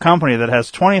work for a company that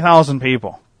has 20,000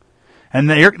 people, and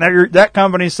that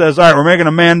company says, all right, we're making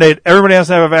a mandate, everybody has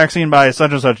to have a vaccine by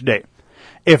such and such date.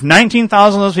 If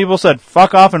 19,000 of those people said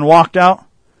fuck off and walked out,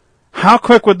 how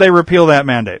quick would they repeal that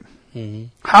mandate? Mm-hmm.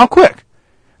 How quick?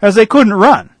 As they couldn't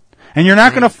run. And you're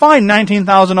not going to find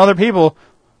 19,000 other people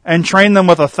and train them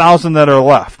with 1,000 that are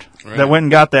left that went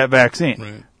and got that vaccine.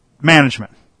 Right.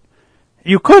 Management.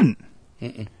 You couldn't.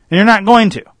 Mm-mm. And you're not going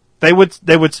to. They would,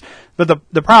 but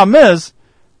the problem is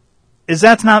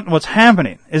that's not what's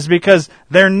happening. Is because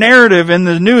their narrative in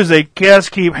the news, they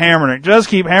just keep hammering it,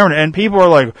 and people are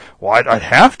like, well, I'd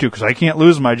have to because I can't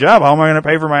lose my job. How am I going to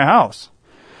pay for my house?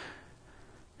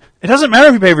 It doesn't matter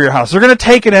if you pay for your house. They're going to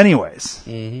take it anyways.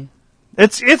 Mm-hmm.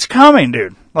 It's coming,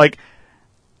 dude. Like,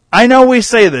 I know we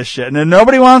say this shit, and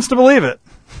nobody wants to believe it.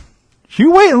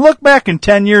 You wait and look back in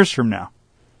 10 years from now.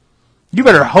 You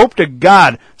better hope to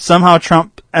God somehow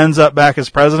Trump ends up back as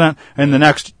president in the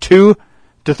next 2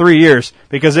 to 3 years.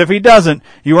 Because if he doesn't,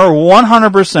 you are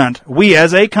 100%, we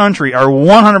as a country are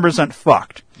 100%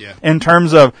 fucked. Yeah. In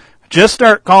terms of, just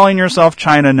start calling yourself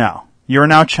China now. You are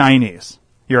now Chinese.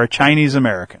 You're a Chinese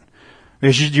American.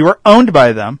 Because you are owned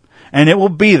by them, and it will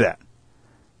be that.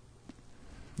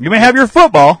 You may have your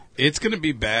football. It's going to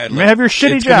be bad. You may have your shitty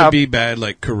job. It's going to be bad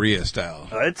like Korea style.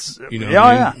 You know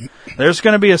yeah. There's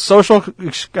going to be a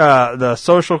the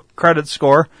social credit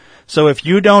score. So if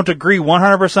you don't agree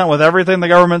 100% with everything the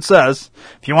government says,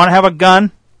 if you want to have a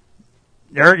gun,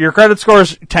 your credit score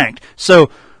is tanked. So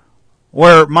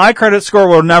where my credit score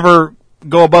will never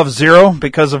go above 0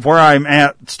 because of where I'm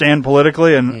stand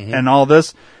politically and all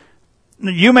this,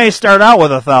 you may start out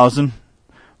with 1,000.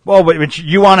 Well, but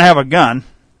you want to have a gun.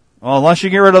 Well, unless you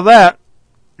get rid of that,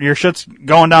 your shit's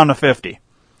going down to 50.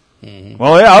 Mm-hmm.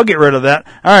 Well, yeah, I'll get rid of that.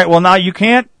 All right. Well, now you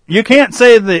can't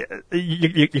say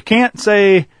you can't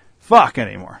say fuck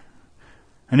anymore.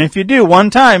 And if you do one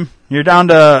time, you're down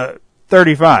to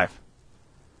 35.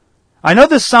 I know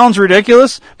this sounds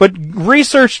ridiculous, but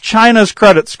research China's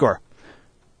credit score.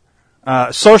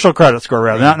 Social credit score,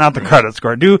 rather, not the credit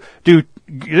score.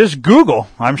 Just Google.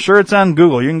 I'm sure it's on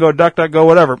Google. You can go DuckDuckGo,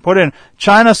 whatever. Put in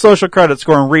China social credit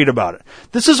score and read about it.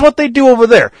 This is what they do over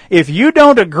there. If you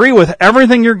don't agree with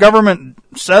everything your government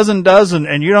says and does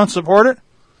and you don't support it,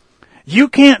 you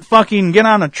can't fucking get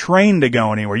on a train to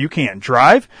go anywhere. You can't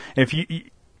drive. Dude,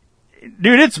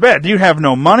 it's bad. You have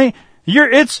no money.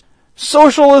 It's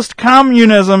socialist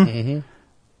communism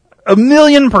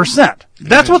 1,000,000%.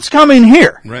 That's what's coming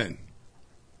here. Right.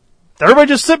 Everybody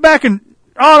just sit back and,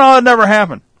 oh no, it never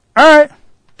happened. All right.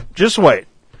 Just wait.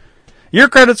 Your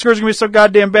credit score is going to be so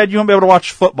goddamn bad you won't be able to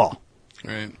watch football.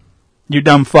 Right. You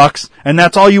dumb fucks. And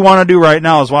that's all you want to do right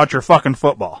now is watch your fucking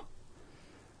football.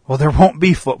 Well, there won't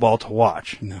be football to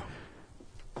watch. No.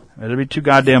 It'll be too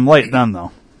goddamn late then,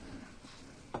 though.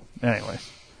 Anyway.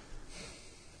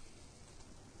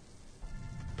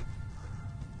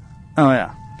 Oh,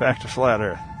 yeah. Back to Flat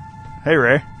Earth. Hey,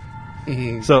 Ray.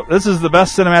 So, this is the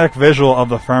best cinematic visual of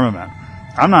the firmament.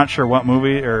 I'm not sure what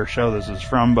movie or show this is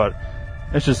from, but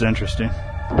it's just interesting.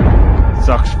 It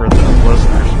sucks for the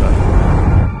listeners, but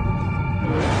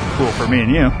cool for me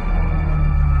and you.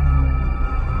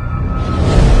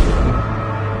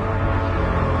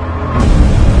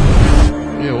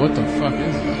 Yeah, what the fuck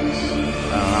is this?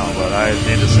 I don't know, but I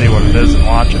need to see what it is and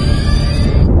watch it.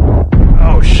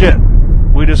 Oh, shit.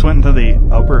 We just went into the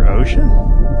upper ocean?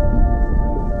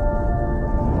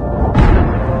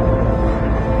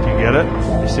 Get it?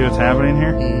 You see what's happening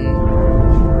here?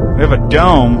 We have a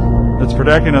dome that's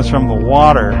protecting us from the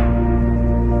water.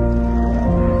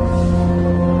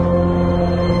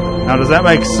 Now, does that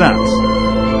make sense?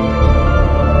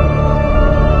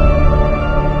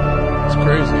 It's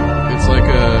crazy. It's like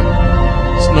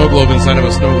a snow globe inside of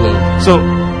a snow globe. So,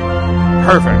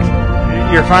 perfect.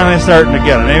 You're finally starting to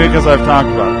get it. Maybe because I've talked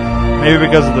about it. Maybe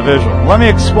because of the visual. Let me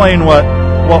explain what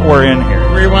we're in here.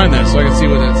 Rewind that so I can see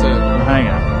what that said. Hang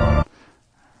on.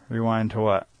 Rewind to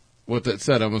what? What that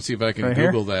said. I'm going to see if I can right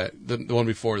Google that. The one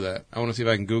before that. I want to see if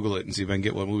I can Google it and see if I can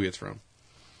get what movie it's from.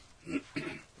 Let's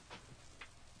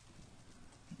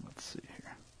see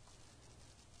here.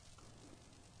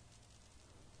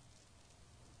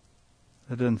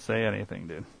 It didn't say anything,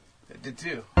 dude. It did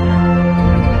too.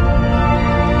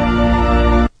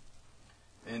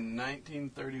 In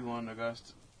 1931,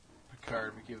 Auguste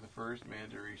Piccard became the first man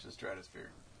to reach the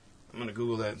stratosphere. I'm going to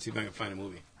Google that and see if I can find a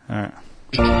movie. All right.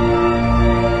 And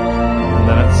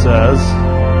then it says,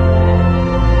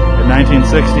 in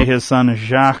 1960, his son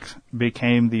Jacques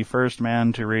became the first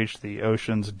man to reach the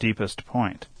ocean's deepest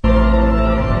point.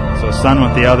 So sun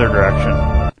went the other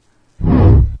direction.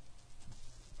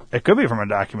 It could be from a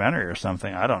documentary or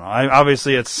something. I don't know.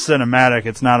 Obviously, it's cinematic.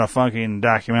 It's not a fucking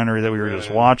documentary that we were just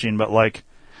watching, but like,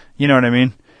 you know what I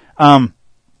mean?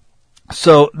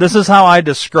 So this is how I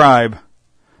describe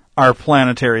our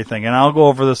planetary thing, and I'll go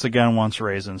over this again once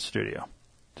Ray's in studio,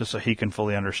 just so he can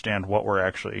fully understand what we're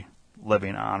actually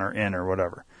living on or in or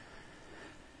whatever.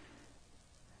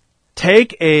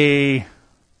 Take a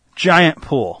giant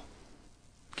pool,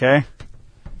 okay?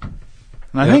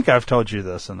 And I think I've told you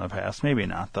this in the past, maybe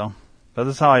not though, but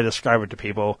this is how I describe it to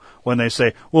people when they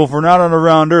say, well, if we're not on a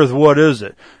round Earth, what is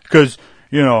it? Because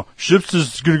ships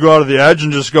just going to go out of the edge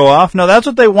and just go off. No, that's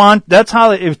what they want. That's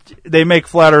how they make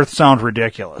flat Earth sound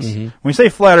ridiculous. Mm-hmm. When we say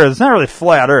flat Earth, it's not really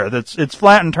flat Earth. It's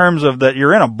flat in terms of that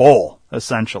you're in a bowl,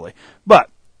 essentially. But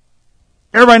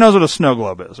everybody knows what a snow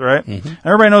globe is, right? Mm-hmm.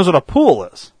 Everybody knows what a pool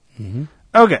is. Mm-hmm.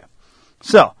 Okay.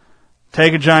 So,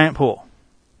 take a giant pool.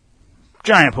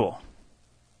 Giant pool.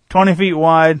 20 feet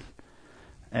wide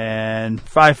and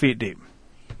 5 feet deep.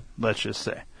 Let's just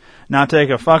say. Now take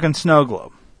a fucking snow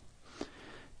globe.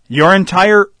 Your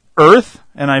entire Earth,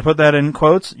 and I put that in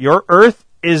quotes, your Earth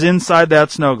is inside that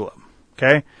snow globe.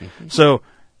 Okay? Mm-hmm. So,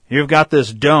 you've got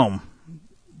this dome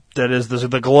that is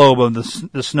the globe of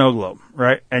the snow globe,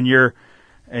 right? And you're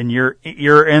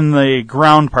in the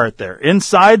ground part there.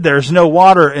 Inside, there's no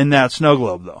water in that snow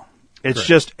globe, though. It's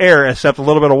just air, except a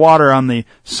little bit of water on the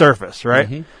surface, right?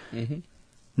 Mm-hmm. Mm-hmm.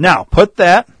 Now, put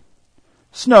that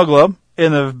snow globe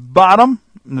in the bottom,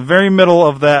 in the very middle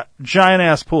of that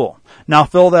giant-ass pool. Now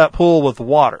fill that pool with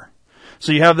water.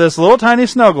 So you have this little tiny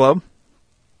snow globe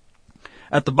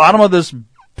at the bottom of this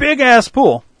big-ass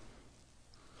pool.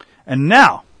 And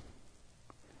now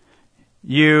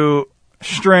you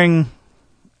string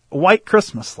white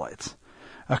Christmas lights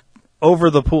over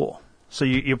the pool. So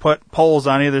you put poles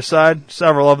on either side,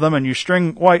 several of them, and you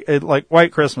string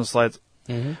white Christmas lights.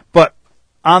 Mm-hmm. But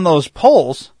on those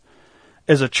poles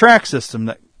is a track system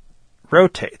that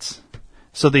rotates.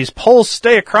 So these poles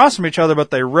stay across from each other,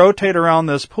 but they rotate around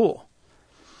this pool.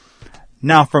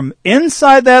 Now from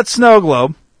inside that snow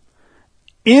globe,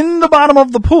 in the bottom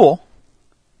of the pool,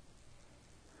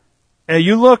 and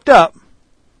you looked up,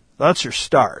 that's your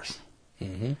stars.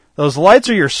 Mm-hmm. Those lights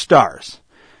are your stars.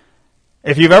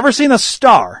 If you've ever seen a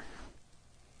star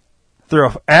through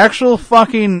an actual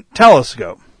fucking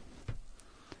telescope,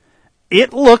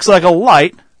 it looks like a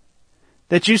light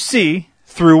that you see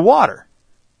through water.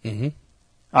 Mm-hmm.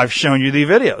 I've shown you the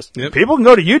videos. Yep. People can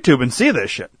go to YouTube and see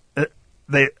this shit.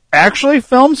 They actually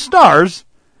film stars,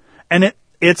 and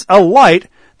it's a light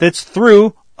that's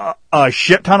through a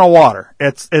shit ton of water.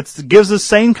 It gives the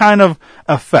same kind of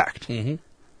effect. Mm-hmm.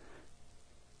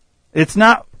 It's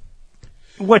not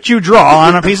what you draw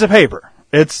on a piece of paper.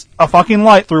 It's a fucking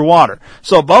light through water.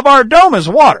 So above our dome is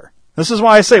water. This is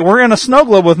why I say we're in a snow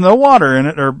globe with no water in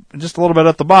it, or just a little bit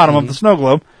at the bottom of the snow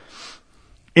globe.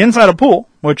 Inside a pool,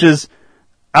 which is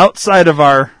outside of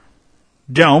our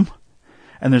dome,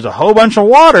 and there's a whole bunch of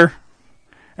water.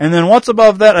 And then what's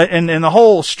above that, and the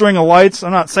whole string of lights,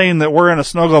 I'm not saying that we're in a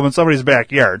snow globe in somebody's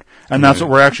backyard, and that's what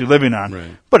we're actually living on.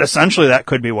 Right. But essentially that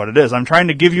could be what it is. I'm trying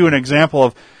to give you an example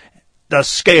of the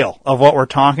scale of what we're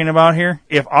talking about here.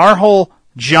 If our whole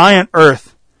giant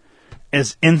Earth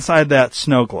is inside that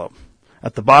snow globe,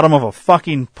 at the bottom of a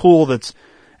fucking pool that's,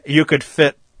 you could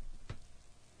fit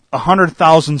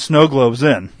 100,000 snow globes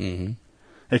in, mm-hmm.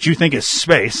 that you think is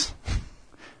space.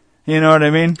 You know what I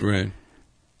mean? Right.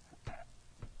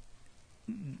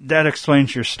 That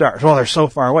explains your stars. Well, they're so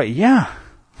far away. Yeah.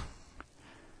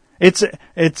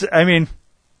 I mean,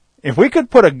 if we could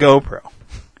put a GoPro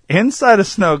inside a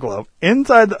snow globe,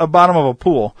 inside the bottom of a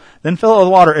pool, then fill it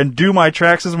with water and do my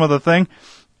track system with the thing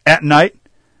at night,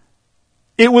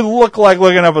 it would look like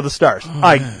looking up at the stars. Oh,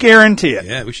 I guarantee it.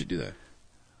 Yeah, we should do that.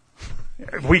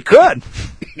 We could.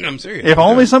 I'm serious. If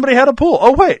only somebody had a pool.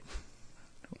 Oh, wait.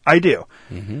 I do.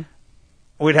 Mm-hmm.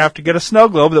 We'd have to get a snow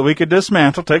globe that we could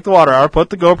dismantle, take the water out, put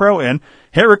the GoPro in,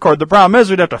 hit record. The problem is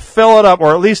we'd have to fill it up,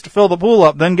 or at least fill the pool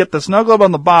up, then get the snow globe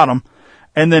on the bottom,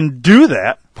 and then do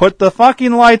that, put the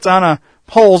fucking lights on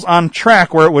poles on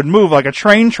track where it would move like a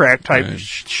train track type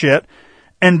shit,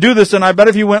 and do this. And I bet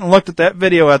if you went and looked at that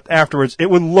video afterwards, it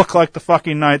would look like the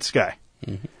fucking night sky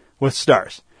with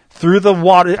stars through the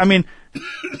water. I mean,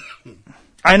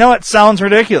 I know it sounds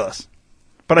ridiculous,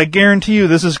 but I guarantee you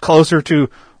this is closer to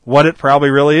what it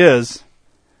probably really is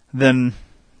than,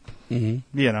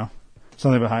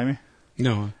 something behind me.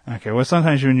 No. Okay, well,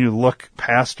 sometimes when you look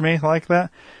past me like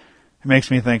that, it makes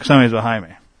me think somebody's behind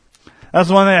me. That's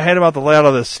the one thing I hate about the layout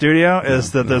of this studio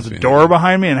is that there's a door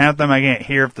behind me, and half the time I can't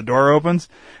hear if the door opens.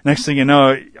 Next thing you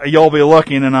know, you'll be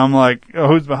looking, and I'm like, oh,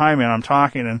 who's behind me? And I'm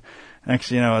talking, and next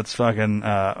thing you know, it's fucking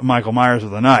Michael Myers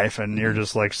with a knife, and you're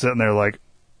just like sitting there like,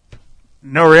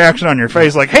 no reaction on your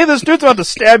face, like, hey, this dude's about to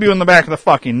stab you in the back of the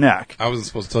fucking neck. I wasn't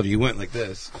supposed to tell you went like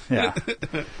this. Yeah.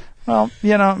 Well,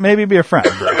 maybe be a friend.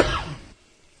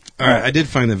 All right, I did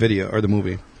find the video, or the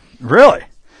movie. Really?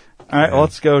 All right, well,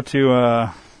 let's go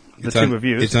to the two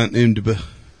reviews. It's on IMDb.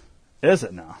 Is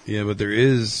it now? Yeah, but there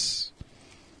is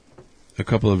a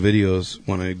couple of videos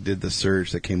when I did the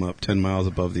search that came up 10 miles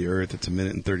above the Earth. It's 1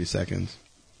 minute and 30 seconds.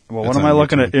 Well, what am I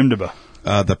looking at IMDb?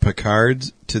 The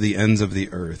Picards to the Ends of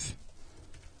the Earth.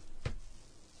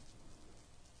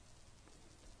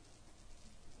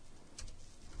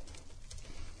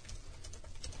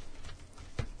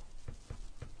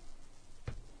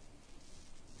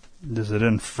 Is it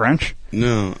in French?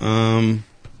 No.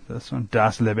 This one,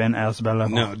 Das Leben als Bella.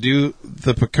 No, do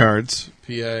the Picards,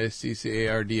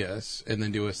 Piccards, and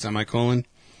then do a semicolon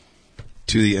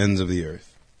to the ends of the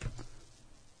earth.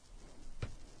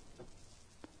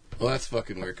 Well, that's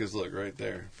fucking weird, because look, right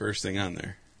there. First thing on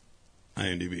there.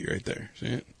 IMDb, right there. See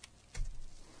it?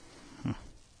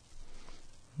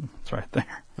 It's right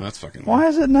there. Oh, that's fucking weird. Why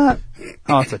is it not?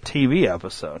 Oh, it's a TV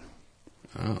episode.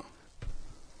 Oh.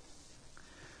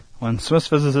 When Swiss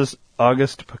physicist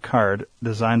Auguste Piccard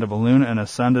designed a balloon and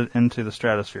ascended into the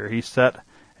stratosphere, he set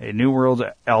a new world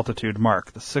altitude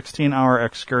mark. The 16-hour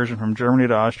excursion from Germany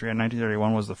to Austria in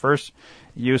 1931 was the first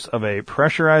use of a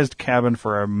pressurized cabin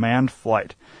for a manned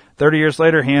flight. 30 years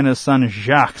later, he and his son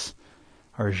Jacques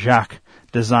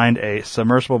designed a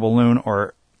submersible balloon,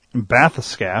 or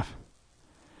bathyscaphe.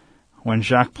 When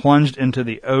Jacques plunged into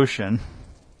the ocean,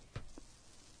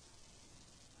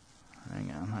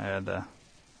 hang on, I had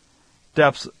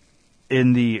depths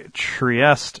in the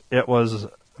Trieste. It was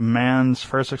man's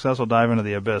first successful dive into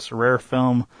the abyss. Rare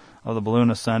film of the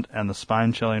balloon ascent and the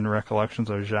spine-chilling recollections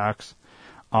of Jacques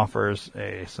offers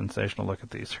a sensational look at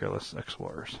these fearless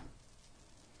explorers.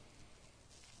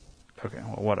 Okay,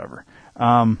 well, whatever.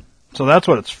 So that's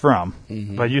what it's from.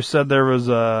 Mm-hmm. But you said there was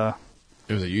a...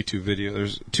 There's a YouTube video.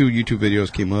 There's 2 YouTube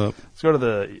videos came up. Let's go to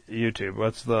the YouTube.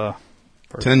 What's the...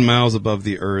 10 Miles Above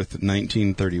the Earth,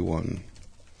 1931.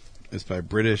 It's by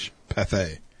British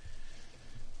Pathé.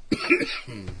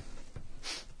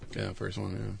 Yeah, first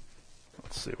one, yeah.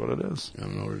 Let's see what it is. I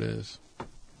don't know what it is.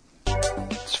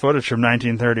 It's footage from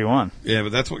 1931. Yeah,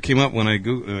 but that's what came up when I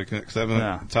Googled, because I have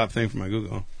a top thing for my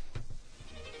Google.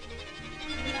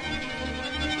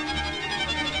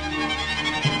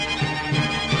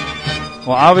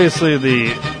 Well, obviously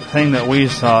the thing that we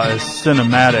saw is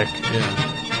cinematic.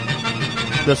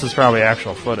 Yeah. This is probably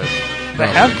actual footage. They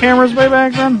have cameras way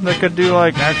back then that could do,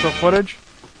 like, actual footage?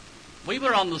 We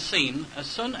were on the scene as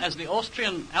soon as the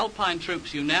Austrian Alpine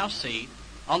troops you now see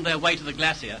on their way to the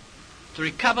glacier to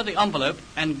recover the envelope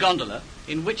and gondola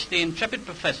in which the intrepid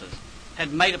professors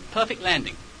had made a perfect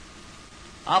landing.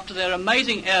 After their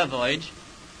amazing air voyage,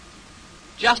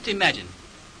 just imagine,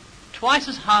 twice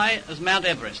as high as Mount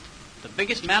Everest, the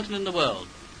biggest mountain in the world.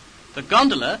 The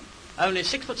gondola, only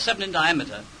 6'7" in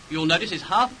diameter, you'll notice is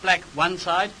half black one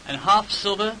side and half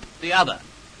silver the other.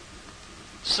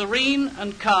 Serene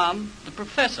and calm, the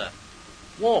professor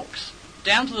walks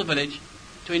down to the village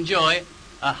to enjoy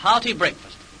a hearty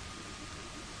breakfast.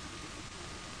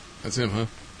 That's him, huh?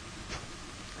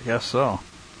 I guess so.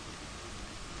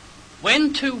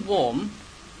 When too warm,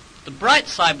 the bright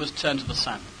side was turned to the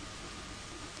sun.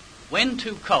 When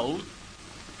too cold,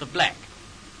 the black.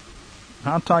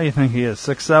 How tall you think he is?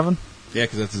 6'7"? Yeah,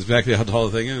 because that's exactly how tall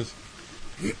the thing is.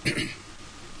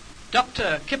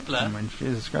 Dr. Kipler, I mean,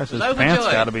 Jesus Christ, his was pants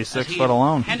overjoyed got to be as 6 he foot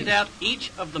alone. handed out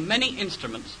each of the many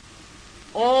instruments,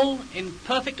 all in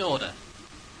perfect order,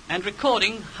 and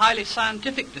recording highly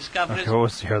scientific discoveries. Okay, what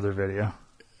was the other video?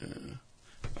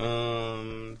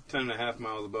 10.5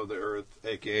 miles above the Earth,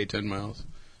 a.k.a. 10 miles.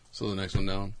 So the next one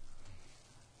down.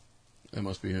 That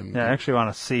must be him. Yeah, I actually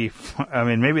want to see. I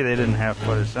mean, maybe they didn't have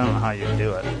footage. I don't know how you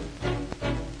do it.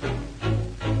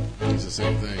 It's the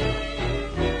same thing.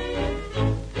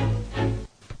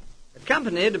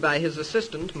 Accompanied by his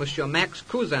assistant, Monsieur Max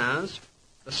Cousins,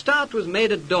 the start was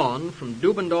made at dawn from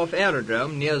Dubendorf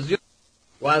Aerodrome near Zurich.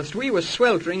 Whilst we were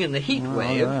sweltering in the heat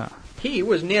wave, he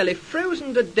was nearly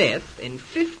frozen to death in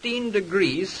 15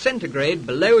 degrees centigrade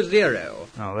below zero.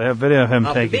 Oh, they have video of him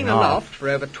After taking being off aloft for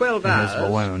over 12 in his hours,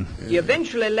 balloon. he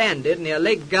eventually landed near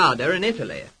Lake Garda in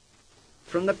Italy.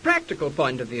 From the practical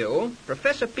point of view,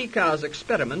 Professor Piccard's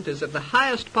experiment is of the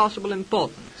highest possible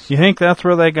importance. You think that's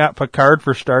where they got Piccard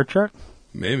for Star Trek?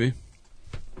 Maybe.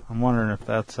 I'm wondering if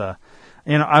that's I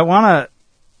want to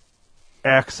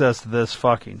access this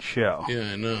fucking show.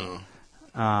 Yeah, I know.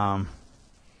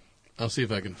 I'll see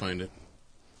if I can find it.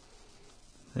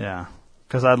 Yeah.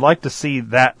 Because I'd like to see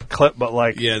that clip, but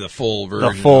like... Yeah, the full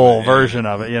version. The full version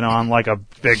of it, on like a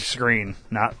big screen,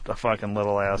 not a fucking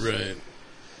little ass. Right.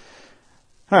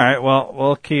 All right, well,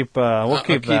 we'll keep I'll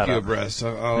keep that you up. abreast.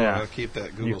 I'll keep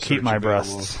that Google search keep my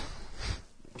available. breasts.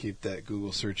 Keep that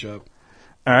Google search up.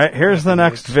 All right, here's the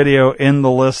next video in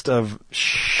the list of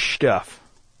stuff.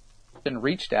 Been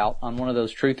reached out on one of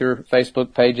those truther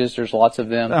Facebook pages. There's lots of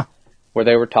them where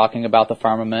they were talking about the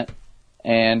firmament,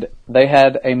 and they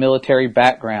had a military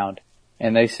background,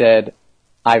 and they said,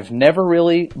 "I've never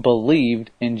really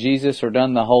believed in Jesus or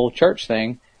done the whole church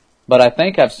thing, but I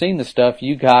think I've seen the stuff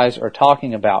you guys are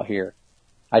talking about here.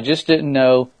 I just didn't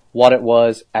know what it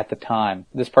was at the time."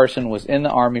 This person was in the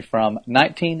Army from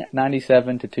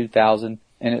 1997 to 2000.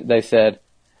 And they said,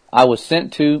 I was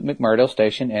sent to McMurdo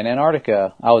Station in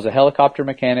Antarctica. I was a helicopter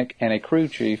mechanic and a crew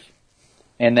chief,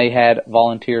 and they had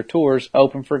volunteer tours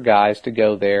open for guys to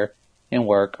go there and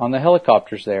work on the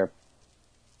helicopters there.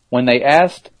 When they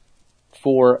asked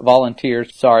for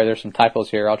volunteers, sorry, there's some typos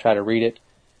here. I'll try to read it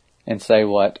and say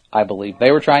what I believe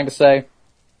they were trying to say.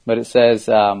 But it says,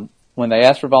 when they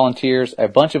asked for volunteers, a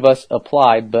bunch of us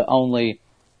applied, but only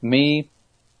me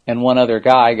and one other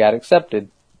guy got accepted.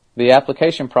 The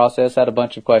application process had a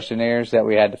bunch of questionnaires that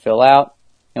we had to fill out,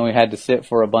 and we had to sit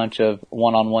for a bunch of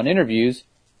one-on-one interviews.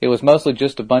 It was mostly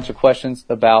just a bunch of questions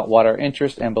about what our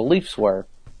interests and beliefs were.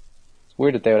 It's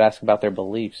weird that they would ask about their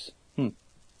beliefs.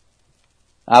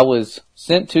 I was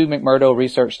sent to McMurdo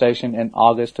Research Station in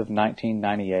August of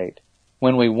 1998.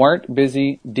 When we weren't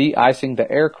busy de-icing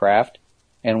the aircraft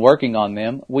and working on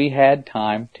them, we had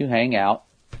time to hang out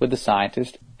with the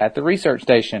scientists at the research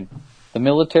station. The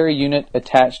military unit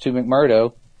attached to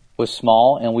McMurdo was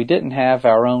small, and we didn't have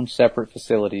our own separate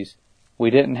facilities.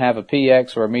 We didn't have a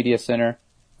PX or a media center.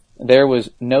 There was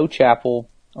no chapel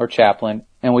or chaplain,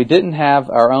 and we didn't have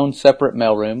our own separate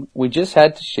mailroom. We just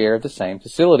had to share the same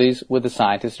facilities with the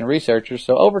scientists and researchers,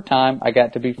 so over time I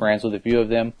got to be friends with a few of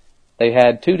them. They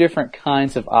had 2 different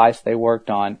kinds of ice they worked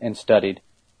on and studied.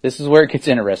 This is where it gets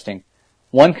interesting.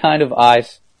 One kind of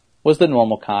ice was the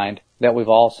normal kind that we've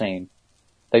all seen.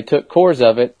 They took cores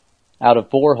of it out of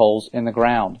boreholes in the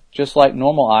ground. Just like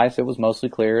normal ice, it was mostly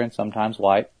clear and sometimes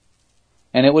white,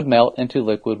 and it would melt into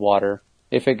liquid water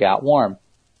if it got warm.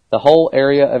 The whole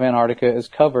area of Antarctica is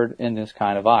covered in this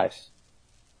kind of ice.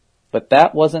 But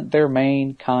that wasn't their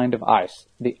main kind of ice.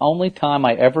 The only time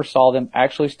I ever saw them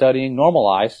actually studying normal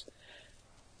ice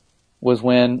was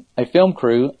when a film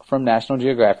crew from National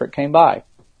Geographic came by.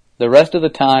 The rest of the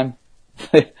time,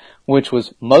 which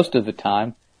was most of the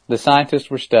time, the scientists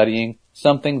were studying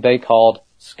something they called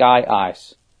sky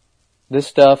ice. This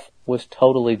stuff was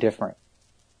totally different.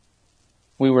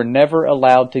 We were never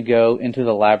allowed to go into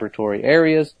the laboratory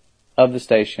areas of the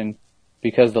station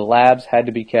because the labs had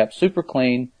to be kept super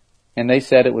clean, and they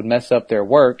said it would mess up their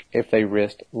work if they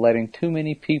risked letting too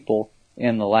many people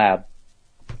in the lab.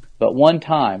 But one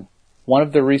time, one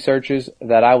of the researchers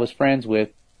that I was friends with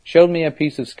showed me a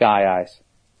piece of sky ice.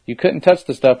 You couldn't touch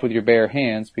the stuff with your bare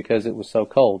hands because it was so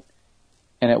cold.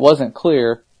 And it wasn't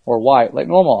clear or white like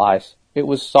normal ice. It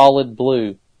was solid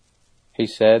blue. He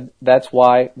said that's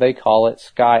why they call it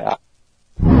sky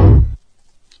ice.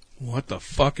 What the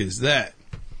fuck is that?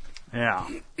 Yeah.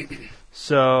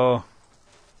 So,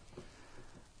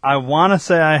 I want to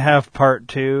say I have part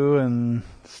 2 and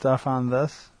stuff on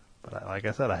this, but like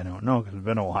I said, I don't know because it's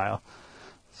been a while.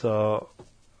 So,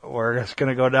 we're just going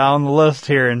to go down the list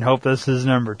here and hope this is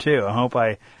number 2. I hope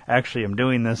I actually am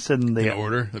doing this in the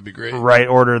order. That'd be great. Right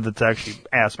order that's actually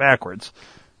ass backwards,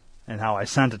 and how I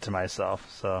sent it to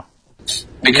myself. So,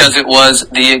 because it was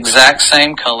the exact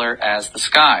same color as the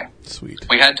sky. Sweet.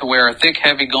 We had to wear a thick,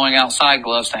 heavy going outside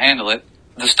gloves to handle it.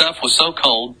 The stuff was so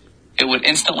cold, it would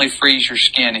instantly freeze your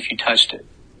skin if you touched it.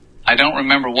 I don't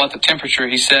remember what the temperature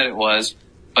he said it was,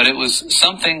 but it was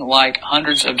something like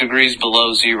hundreds of degrees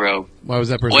below zero. Why was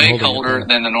that person way holding colder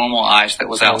than the normal ice that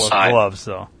was outside. Gloves,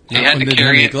 though. He had to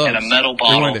carry it in a metal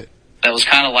bottle that was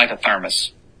kind of like a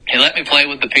thermos. He let me play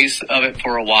with the piece of it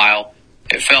for a while.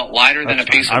 It felt lighter than a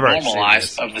piece of normal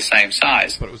ice of the same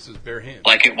size. But it was his bare hand.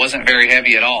 Like it wasn't very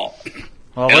heavy at all.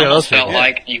 Well, it almost felt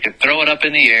like you could throw it up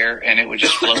in the air and it would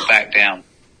just float back down.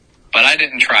 But I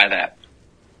didn't try that.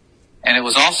 And it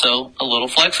was also a little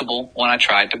flexible when I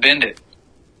tried to bend it.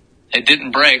 It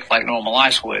didn't break like normal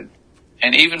ice would.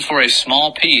 And even for a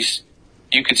small piece,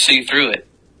 you could see through it.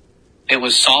 It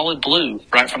was solid blue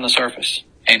right from the surface.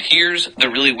 And here's the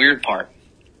really weird part.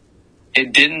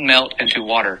 It didn't melt into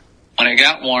water. When it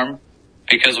got warm,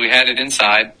 because we had it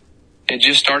inside, it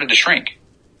just started to shrink.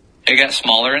 It got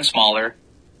smaller and smaller,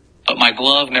 but my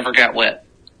glove never got wet.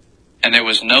 And there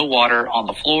was no water on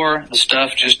the floor. The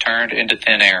stuff just turned into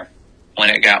thin air when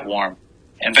it got warm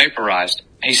and vaporized.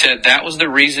 He said that was the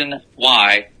reason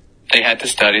why they had to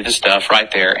study the stuff right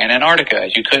there in Antarctica.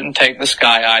 You couldn't take the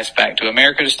sky ice back to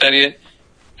America to study it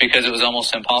because it was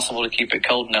almost impossible to keep it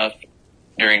cold enough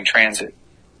during transit.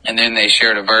 And then they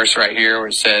shared a verse right here where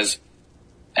it says,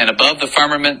 and above the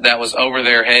firmament that was over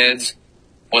their heads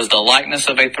was the likeness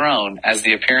of a throne as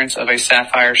the appearance of a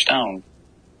sapphire stone.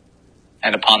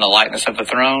 And upon the likeness of the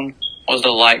throne was the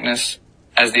likeness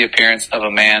as the appearance of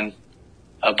a man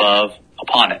above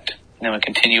upon it. And then we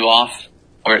continue off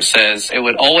where it says it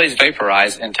would always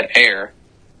vaporize into air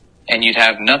and you'd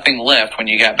have nothing left when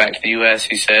you got back to the U.S.,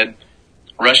 he said.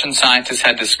 Russian scientists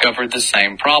had discovered the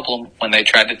same problem when they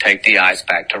tried to take the ice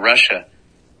back to Russia.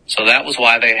 So that was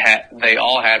why they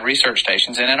all had research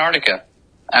stations in Antarctica.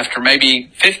 After maybe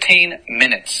 15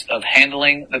 minutes of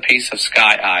handling the piece of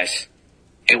sky ice,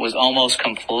 it was almost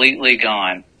completely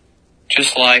gone.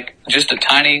 Just a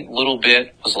tiny little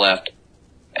bit was left,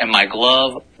 and my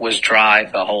glove was dry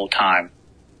the whole time.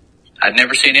 I'd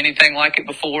never seen anything like it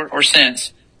before or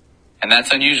since, and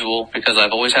that's unusual because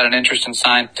I've always had an interest in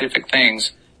scientific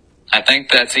things. I think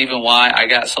that's even why I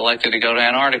got selected to go to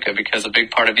Antarctica, because a big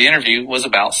part of the interview was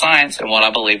about science and what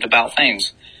I believed about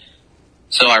things.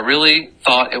 So I really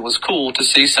thought it was cool to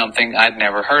see something I'd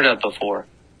never heard of before.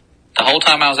 The whole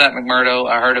time I was at McMurdo,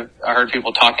 I heard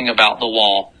people talking about the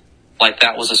wall, like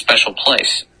that was a special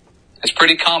place. It's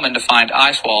pretty common to find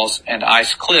ice walls and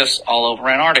ice cliffs all over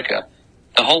Antarctica.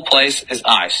 The whole place is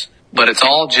ice, but it's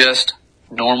all just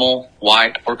normal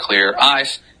white or clear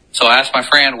ice. So I asked my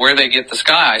friend where they get the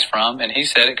sky ice from, and he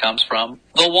said it comes from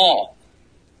the wall.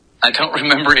 I don't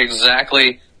remember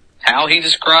exactly how he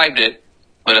described it,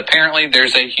 but apparently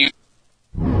there's a huge...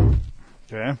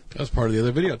 Okay. That was part of the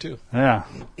other video, too. Yeah.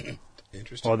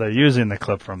 Interesting. Well, they're using the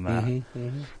clip from that.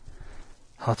 Mm-hmm.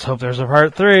 Let's hope there's a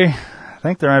part 3. I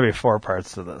think there might be 4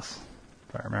 parts to this,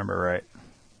 if I remember right.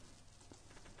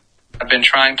 I've been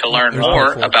trying to learn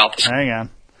more about the... Hang on.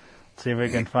 Let's see if we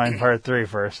can find part 3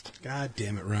 first. God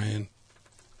damn it, Ryan.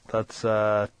 Let's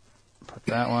put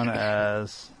that one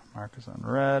as markers on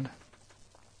red.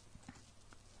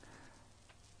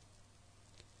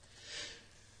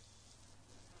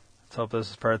 Let's hope this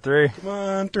is part 3. Come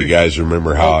on, 3. You guys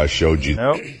remember how I showed you?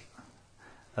 Nope.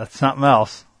 That's something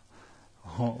else.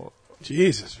 Oh,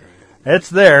 Jesus, Ryan. It's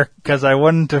there, because I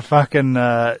wouldn't have fucking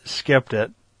skipped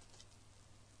it.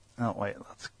 Oh, wait,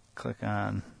 let's click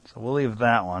on. So we'll leave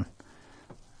that one.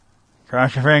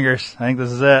 Cross your fingers. I think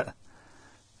this is it.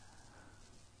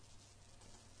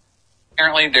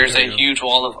 Apparently there's a huge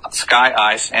wall of sky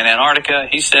ice in Antarctica.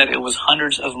 He said it was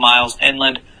hundreds of miles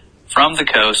inland from the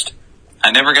coast.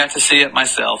 I never got to see it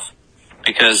myself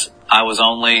because I was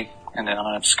only, and then I'm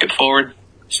going to skip forward,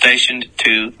 stationed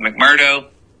to McMurdo.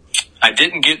 I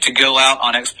didn't get to go out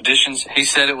on expeditions. He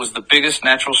said it was the biggest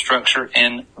natural structure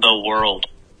in the world.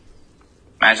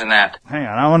 Imagine that. Hang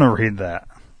on, I want to read that.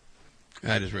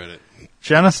 I just read it.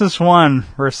 Genesis 1,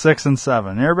 verse 6 and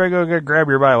 7. Everybody go grab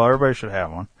your Bible. Everybody should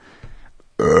have one.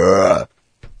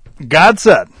 God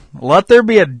said, "Let there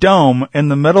be a dome in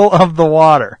the middle of the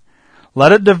water.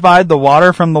 Let it divide the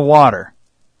water from the water."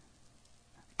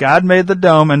 God made the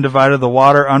dome and divided the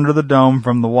water under the dome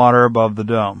from the water above the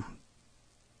dome.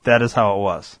 That is how it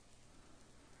was.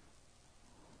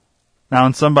 Now,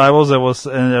 in some Bibles,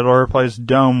 it'll replace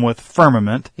dome with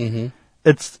firmament. Mm-hmm.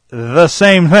 It's the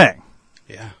same thing.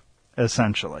 Yeah.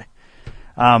 Essentially.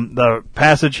 The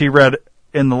passage he read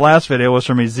in the last video was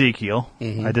from Ezekiel.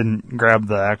 Mm-hmm. I didn't grab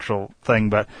the actual thing,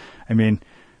 but, I mean...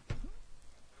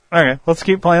 Okay, let's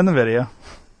keep playing the video.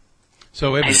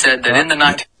 So wait a minute. He said that in the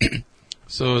night...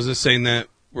 So is this saying that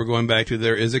we're going back to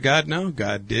there is a God now?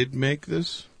 God did make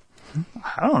this?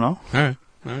 I don't know. All right.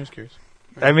 I was curious.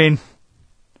 I mean...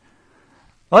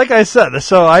 Like I said,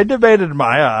 so I debated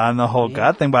Maya on the whole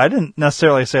God thing, but I didn't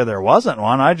necessarily say there wasn't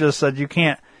one. I just said you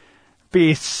can't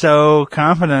be so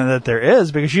confident that there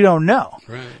is because you don't know.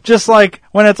 Right. Just like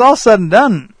when it's all said and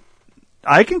done,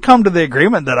 I can come to the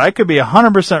agreement that I could be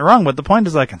 100% wrong, but the point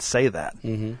is I can say that.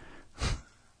 Mm-hmm.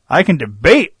 I can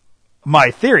debate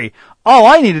my theory. All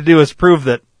I need to do is prove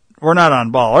that we're not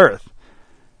on ball Earth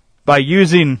by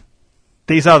using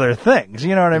these other things.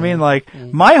 You know what I mean? Like,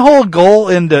 my whole goal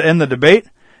in the debate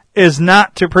is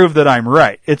not to prove that I'm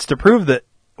right. It's to prove that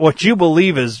what you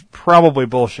believe is probably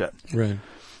bullshit. Right.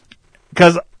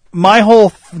 Because my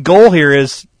whole goal here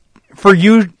is for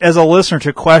you as a listener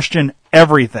to question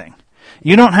everything.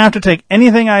 You don't have to take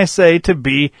anything I say to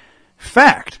be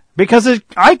fact. Because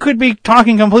I could be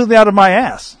talking completely out of my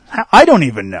ass. I don't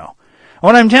even know.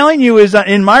 What I'm telling you is that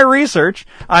in my research,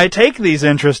 I take these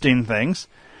interesting things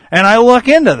and I look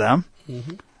into them.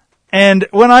 Mm-hmm. And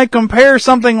when I compare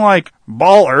something like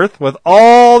ball Earth with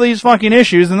all these fucking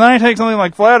issues, and then I take something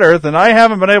like flat Earth, and I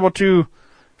haven't been able to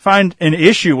find an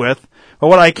issue with, but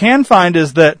what I can find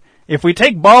is that if we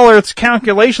take ball Earth's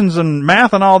calculations and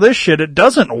math and all this shit, it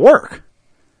doesn't work.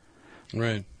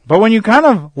 Right. But when you kind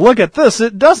of look at this,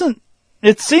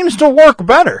 it seems to work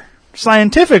better,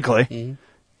 scientifically. Mm-hmm.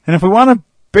 And if we want to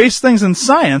base things in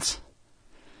science,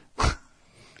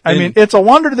 I mean, it's a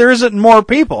wonder there isn't more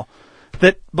people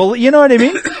that believe, you know what I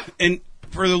mean? And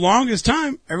for the longest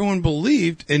time, everyone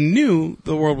believed and knew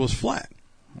the world was flat.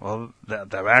 Well,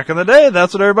 back in the day,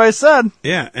 that's what everybody said.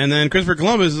 Yeah, and then Christopher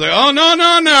Columbus is like, oh,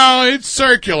 no, it's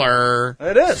circular.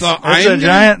 It is. So it's a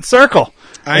giant circle.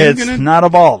 It's not a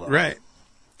ball, though. Right.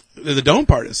 The dome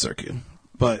part is circular.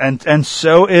 But and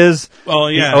so is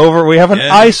the we have an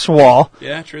ice wall.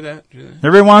 Yeah, true that.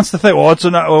 Everybody wants to think, what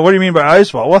do you mean by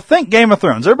ice wall? Well, think Game of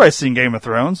Thrones. Everybody's seen Game of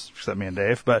Thrones, except me and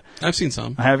Dave. But I've seen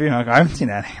some. Have you? I haven't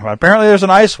seen any. But apparently, there's an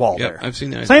ice wall there. I've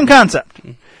seen that. Same concept.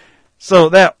 So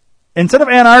that instead of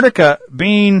Antarctica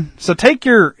being, take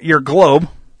your globe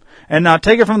and now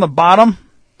take it from the bottom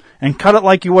and cut it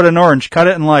like you would an orange. Cut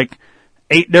it in like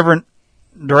 8 different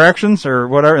directions or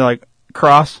whatever, like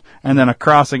cross, and then a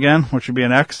cross again, which would be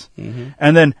an X.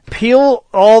 And then peel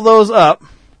all those up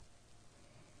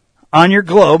on your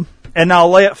globe and now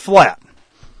lay it flat.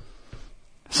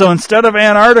 So instead of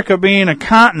Antarctica being a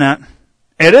continent,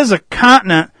 it is a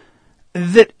continent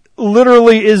that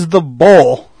literally is the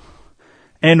bowl.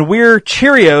 And we're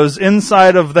Cheerios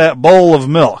inside of that bowl of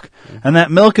milk. And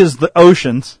that milk is the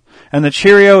oceans. And the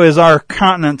Cheerio is our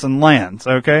continents and lands,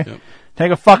 okay? Yep.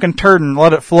 Take a fucking turd and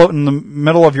let it float in the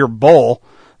middle of your bowl.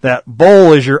 That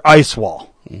bowl is your ice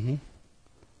wall.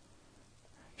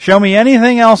 Show me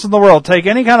anything else in the world. Take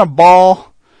any kind of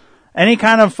ball, any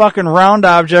kind of fucking round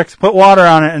object, put water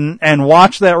on it, and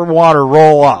watch that water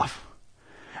roll off.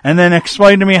 And then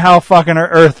explain to me how fucking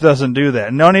Earth doesn't do that.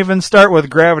 And don't even start with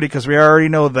gravity, because we already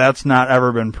know that's not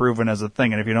ever been proven as a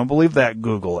thing. And if you don't believe that,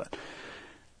 Google it.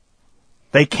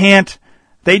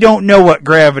 They don't know what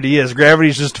gravity is. Gravity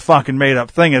is just a fucking made up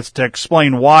thing. It's to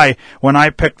explain why when I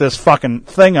pick this fucking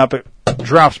thing up, it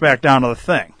drops back down to the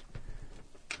thing.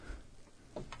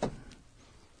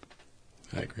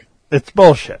 I agree. It's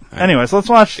bullshit. Anyways, let's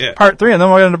watch part 3 and then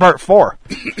we'll get into part 4.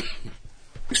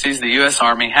 The U.S.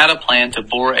 Army had a plan to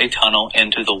bore a tunnel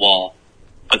into the wall,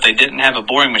 but they didn't have a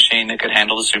boring machine that could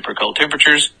handle the super cold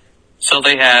temperatures, so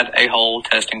they had a whole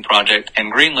testing project in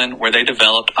Greenland where they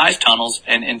developed ice tunnels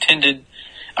and invented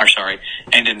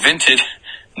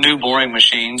new boring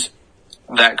machines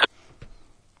that could...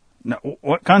 No,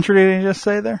 what country did he just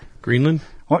say there? Greenland.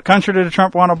 What country did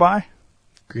Trump want to buy?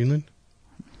 Greenland.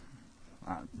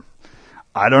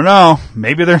 I don't know.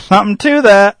 Maybe there's something to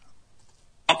that.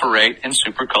 Operate in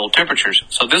super cold temperatures.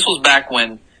 So this was back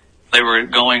when they were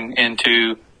going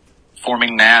into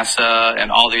forming NASA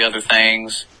and all the other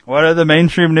things. What did the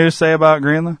mainstream news say about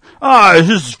Greenland? It's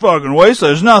just fucking waste.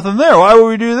 There's nothing there. Why would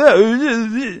we do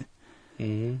that?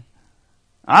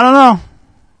 I don't know.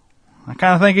 I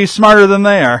kind of think he's smarter than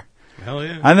they are. Hell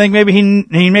yeah. I think maybe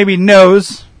he maybe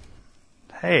knows,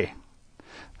 hey,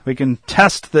 we can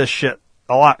test this shit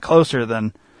a lot closer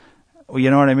than, you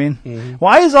know what I mean?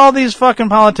 Why is all these fucking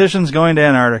politicians going to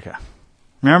Antarctica?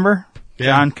 Remember? Yeah.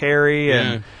 John Kerry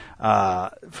and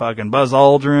fucking Buzz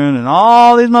Aldrin and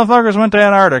all these motherfuckers went to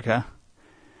Antarctica.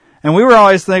 And we were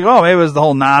always thinking, maybe it was the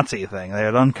whole Nazi thing. They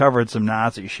had uncovered some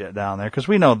Nazi shit down there, because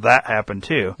we know that happened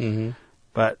too.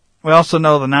 But we also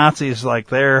know the Nazis, like,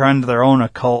 they're under their own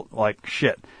occult, like,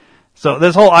 shit. So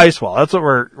this whole ice wall, that's what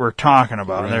we're talking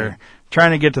about. Right. They're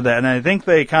trying to get to that. And I think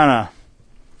they kind of,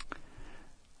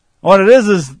 what it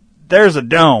is there's a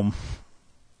dome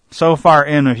so far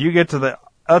in. If you get to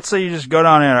let's say you just go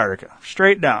down Antarctica,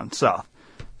 straight down south.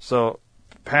 So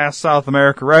past South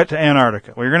America, right to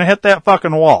Antarctica. Well, you're going to hit that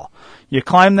fucking wall. You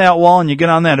climb that wall and you get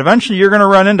on that. Eventually you're going to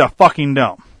run into a fucking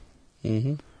dome.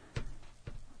 Can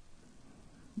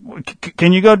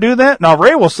you go do that? Now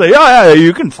Ray will say, yeah,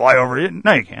 you can fly over it.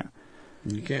 No, you can't.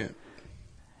 You can't.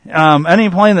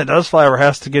 Any plane that does fly over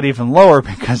has to get even lower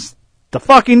because the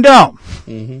fucking dome.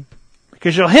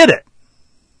 Because you'll hit it.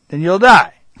 Then you'll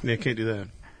die. Yeah, can't do that.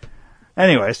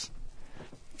 Anyways,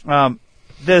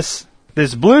 this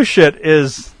blue shit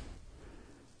is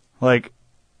like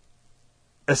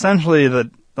essentially the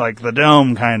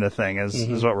dome kind of thing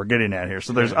is what we're getting at here.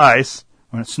 So there's ice.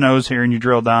 When it snows here and you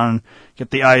drill down and get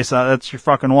the ice out, that's your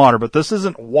fucking water. But this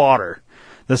isn't water.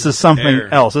 This is something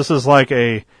else. This is like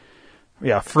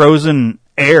frozen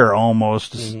air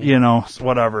almost,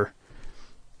 whatever.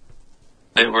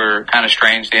 They were kind of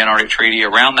strange, the Antarctic Treaty,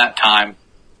 around that time,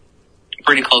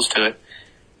 pretty close to it.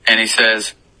 And he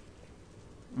says,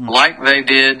 like they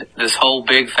did this whole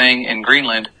big thing in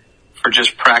Greenland for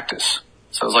just practice.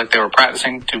 So it was like they were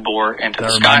practicing to bore into the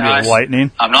sky ice.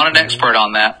 Lightning. I'm not an expert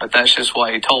on that, but that's just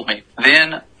what he told me.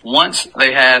 Then, once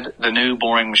they had the new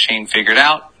boring machine figured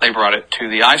out, they brought it to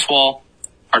the ice wall,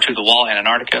 or to the wall in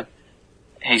Antarctica.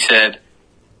 He said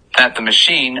that the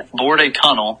machine bored a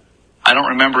tunnel. I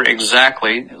don't remember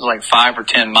exactly, it was like 5 or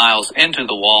 10 miles into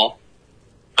the wall,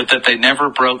 but that they never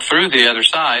broke through the other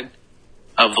side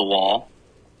of the wall,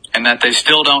 and that they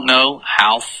still don't know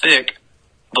how thick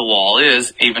the wall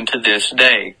is, even to this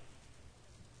day.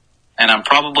 And I'm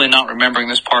probably not remembering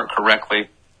this part correctly,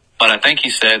 but I think he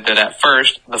said that at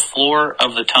first, the floor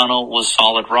of the tunnel was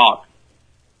solid rock.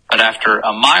 But after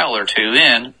a mile or two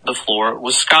in, the floor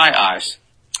was sky ice.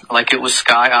 Like it was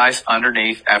sky ice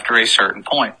underneath after a certain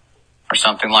point, or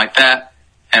something like that.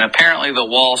 And apparently the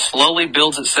wall slowly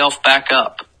builds itself back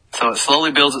up. So it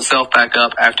slowly builds itself back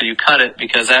up after you cut it,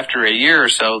 because after a year or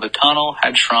so, the tunnel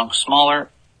had shrunk smaller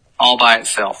all by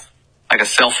itself, like a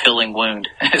self-healing wound.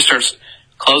 It starts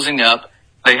closing up.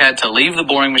 They had to leave the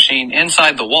boring machine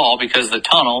inside the wall because the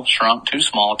tunnel shrunk too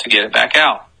small to get it back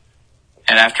out.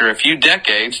 And after a few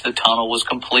decades, the tunnel was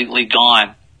completely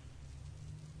gone.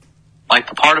 Like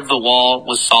the part of the wall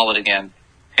was solid again.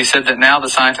 He said that now the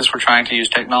scientists were trying to use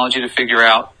technology to figure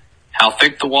out how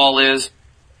thick the wall is.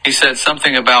 He said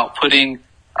something about putting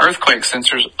earthquake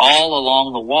sensors all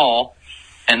along the wall,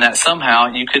 and that somehow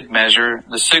you could measure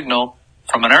the signal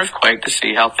from an earthquake to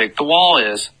see how thick the wall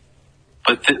is.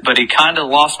 But he kind of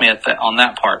lost me on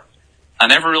that part. I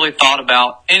never really thought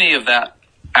about any of that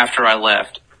after I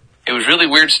left. It was really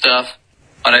weird stuff,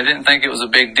 but I didn't think it was a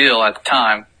big deal at the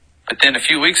time. But then a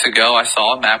few weeks ago, I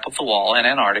saw a map of the wall in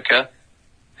Antarctica,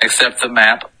 except the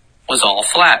map was all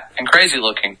flat and crazy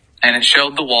looking, and it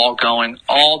showed the wall going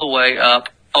all the way up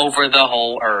over the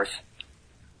whole Earth.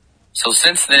 So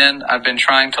since then, I've been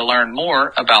trying to learn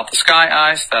more about the sky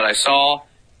ice that I saw.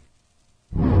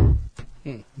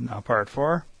 Now part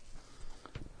 4.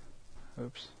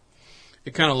 Oops.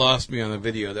 It kind of lost me on the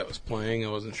video that was playing. I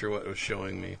wasn't sure what it was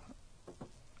showing me.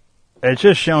 It's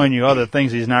just showing you other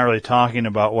things. He's not really talking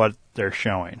about what they're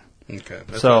showing. Okay.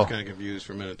 That's so, why I was kind of confused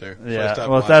for a minute there. So yeah.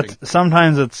 Well, that's,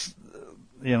 sometimes it's,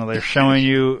 they're showing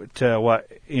you to what,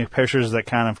 pictures that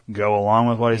kind of go along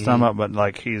with what he's talking about, but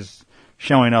like he's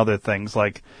showing other things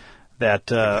like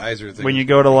that, when you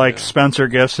go to like Spencer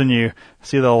Gifts and you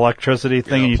see the electricity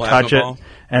thing and you touch it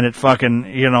and it fucking,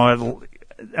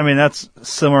 that's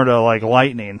similar to like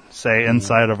lightning, say,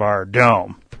 inside of our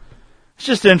dome. It's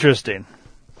just interesting.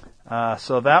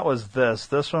 So that was this.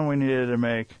 This one we needed to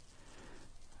make.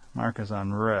 Mark is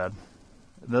on red.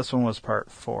 This one was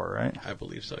part 4, right? I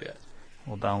believe so, yes.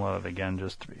 We'll download it again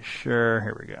just to be sure.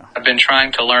 Here we go. I've been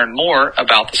trying to learn more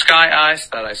about the sky ice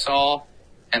that I saw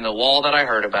and the wall that I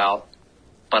heard about,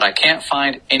 but I can't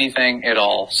find anything at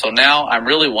all. So now I'm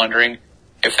really wondering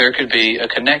if there could be a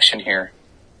connection here.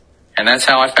 And that's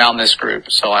how I found this group.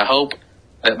 So I hope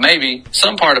that maybe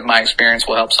some part of my experience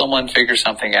will help someone figure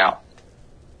something out.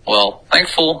 Well,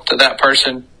 thankful to that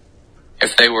person.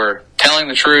 If they were telling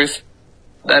the truth,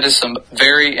 that is some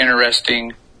very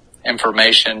interesting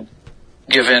information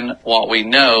given what we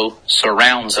know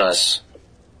surrounds us.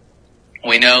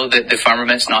 We know that the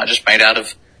firmament's not just made out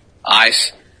of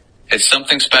ice. It's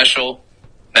something special.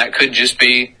 That could just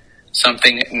be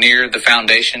something near the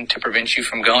foundation to prevent you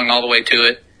from going all the way to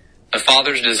it. The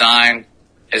Father's design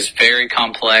is very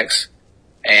complex,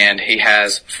 and he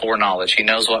has foreknowledge. He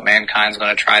knows what mankind's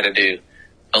going to try to do.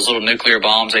 Those little nuclear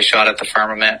bombs they shot at the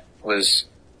firmament was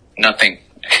nothing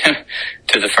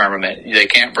to the firmament. They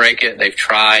can't break it. They've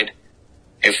tried.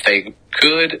 If they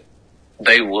could,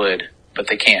 they would, but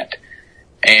they can't.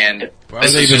 And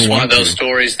this is just one of those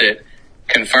stories that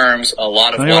confirms a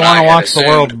lot of what I had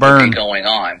assumed would be going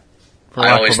on. I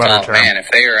always thought, man,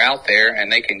 if they are out there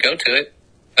and they can go to it,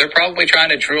 they're probably trying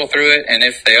to drill through it, and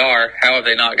if they are, how have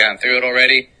they not gotten through it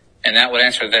already? And that would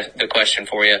answer the question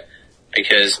for you,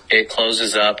 because it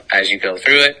closes up as you go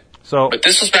through it. So, but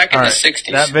this was back in the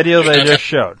 60s. That video they just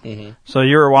showed. Mm-hmm. So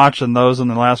you were watching those, and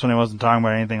the last one he wasn't talking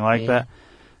about anything like that.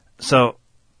 So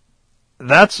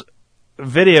that's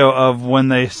video of when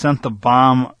they sent the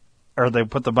bomb, or they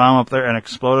put the bomb up there and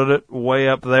exploded it way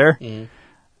up there.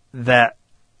 That,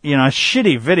 a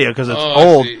shitty video because it's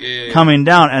old coming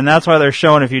down, and that's why they're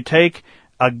showing if you take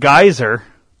a geyser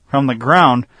from the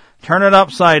ground, turn it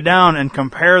upside down, and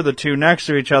compare the two next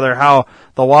to each other, how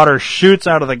the water shoots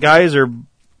out of the geyser.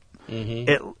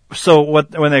 So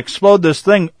when they explode this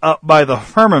thing up by the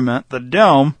firmament, the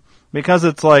dome, because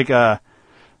it's like a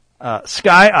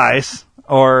sky ice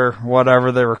or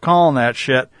whatever they were calling that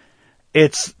shit,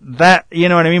 it's that, you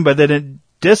know what I mean? But then it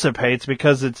dissipates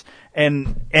because it's,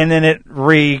 and then it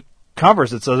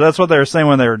recovers it. So that's what they were saying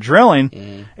when they were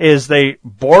drilling, is they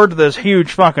bored this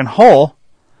huge fucking hole,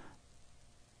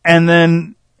 and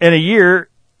then in a year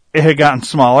it had gotten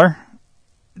smaller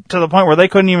to the point where they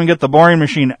couldn't even get the boring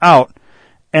machine out.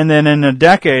 And then in a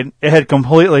decade, it had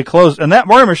completely closed. And that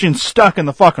boring machine's stuck in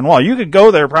the fucking wall. You could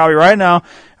go there probably right now,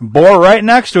 bore right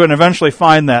next to it, and eventually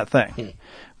find that thing.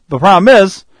 The problem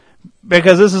is,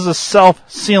 because this is a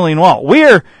self-sealing wall, we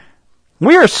are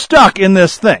stuck in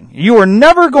this thing. You are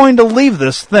never going to leave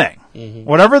this thing.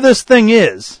 Whatever this thing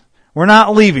is, we're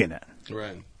not leaving it.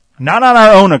 Right. Not on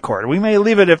our own accord. We may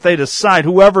leave it if they decide,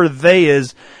 whoever they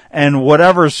is, and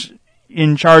whatever's,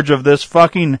 in charge of this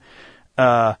fucking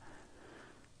ball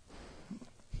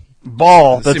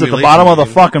that's at the bottom of the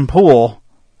fucking pool.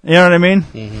 You know what I mean?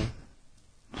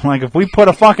 Mm-hmm. Like, if we put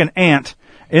a fucking ant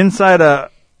inside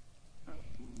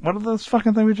what are those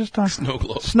fucking thing we just talked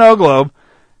about? Snow globe.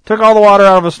 Took all the water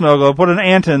out of a snow globe, put an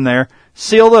ant in there,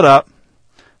 sealed it up,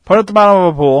 put it at the bottom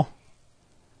of a pool,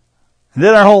 and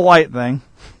did our whole light thing.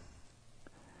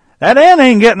 That ant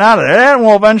ain't getting out of there. That ant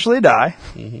will eventually die.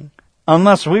 Mm-hmm.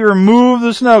 Unless we remove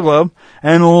the snow globe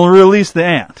and we'll release the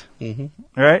ant. Mm-hmm.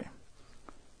 Right?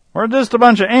 We're just a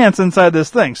bunch of ants inside this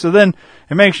thing. So then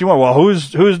it makes you wonder, well,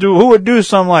 who would do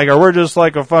something like, or we're just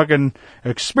like a fucking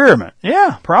experiment?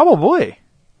 Yeah, probably.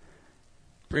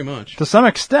 Pretty much. To some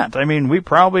extent. I mean, we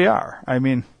probably are. I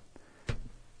mean,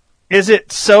 is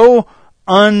it so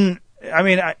to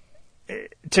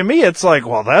me it's like,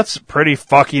 well, that's pretty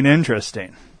fucking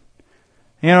interesting.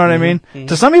 You know what I mean? Mm-hmm.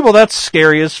 To some people, that's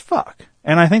scary as fuck.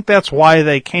 And I think that's why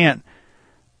they can't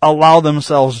allow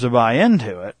themselves to buy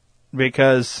into it.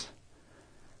 Because,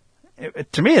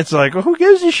 to me, it's like, well, who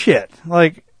gives a shit?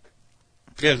 Like,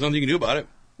 yeah, there's nothing you can do about it.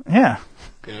 Yeah.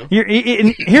 You know?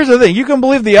 Here's the thing. You can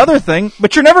believe the other thing,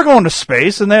 but you're never going to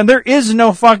space, and then there is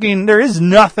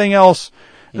nothing else.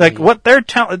 Like, what they're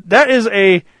telling,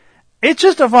 it's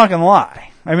just a fucking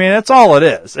lie. I mean, that's all it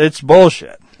is. It's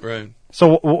bullshit. Right.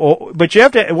 So, but you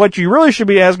have to, what you really should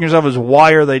be asking yourself is,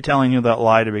 why are they telling you that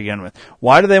lie to begin with?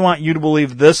 Why do they want you to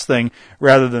believe this thing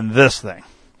rather than this thing?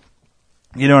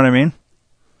 You know what I mean?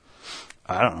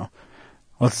 I don't know.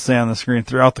 What's it say on the screen?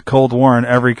 Throughout the Cold War and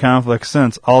every conflict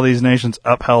since, all these nations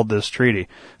upheld this treaty.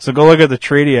 So go look at the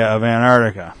Treaty of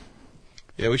Antarctica.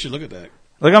 Yeah, we should look at that.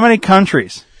 Look how many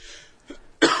countries.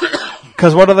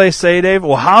 Because what do they say, Dave?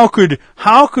 Well, how could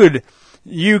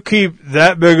you keep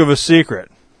that big of a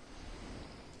secret?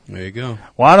 There you go.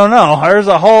 Well, I don't know. There's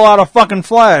a whole lot of fucking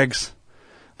flags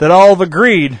that all have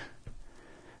agreed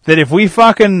that if we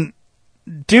fucking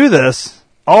do this,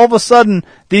 all of a sudden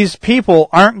these people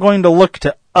aren't going to look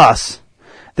to us.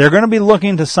 They're going to be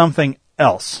looking to something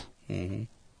else. Mm-hmm.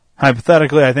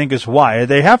 Hypothetically, I think is why.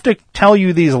 They have to tell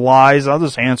you these lies. I'll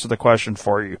just answer the question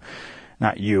for you.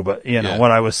 Not you, but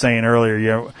what I was saying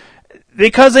earlier.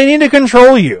 Because they need to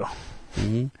control you.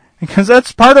 Mm-hmm. Because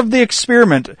that's part of the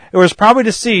experiment. It was probably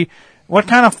to see what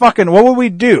would we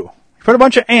do? You put a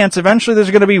bunch of ants, eventually there's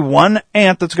going to be one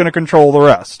ant that's going to control the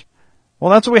rest.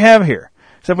 Well, that's what we have here.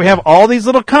 Except we have all these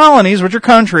little colonies, which are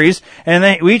countries,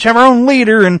 and we each have our own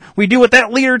leader, and we do what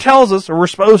that leader tells us, or we're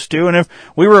supposed to, and if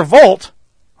we revolt,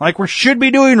 like we should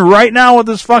be doing right now with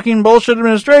this fucking bullshit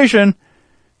administration,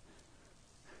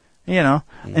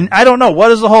 and I don't know,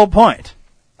 what is the whole point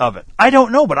of it? I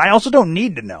don't know, but I also don't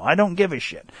need to know. I don't give a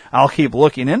shit. I'll keep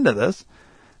looking into this.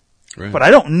 Right. But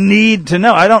I don't need to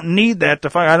know. I don't need that to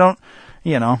find. I don't,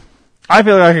 I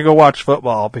feel like I could go watch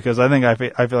football because I think I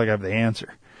feel like I have the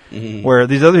answer. Mm-hmm. Where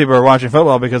these other people are watching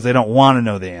football because they don't want to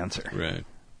know the answer. Right.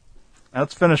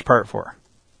 Let's finish part 4.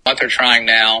 What they're trying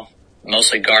now,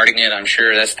 mostly guarding it, I'm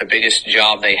sure that's the biggest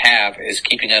job they have, is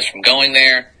keeping us from going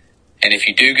there. And if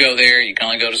you do go there, you can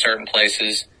only go to certain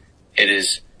places. It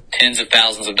is tens of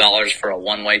thousands of dollars for a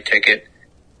one-way ticket.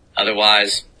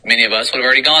 Otherwise, many of us would have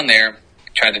already gone there,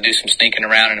 tried to do some sneaking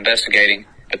around and investigating.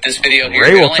 But this video here,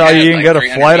 Ray will tell you can get a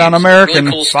flight on American,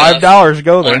 really cool $5 to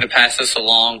go there. I wanted to pass this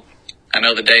along. I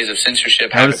know the days of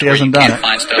censorship haven't where you can't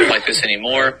find stuff like this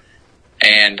anymore.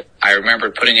 And I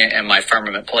remember putting it in my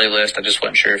Firmament playlist. I just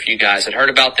wasn't sure if you guys had heard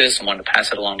about this and wanted to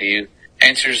pass it along to you.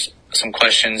 Answers some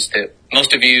questions that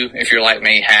most of you, if you're like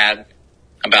me, had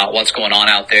about what's going on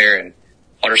out there and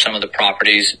what are some of the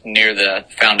properties near the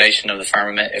foundation of the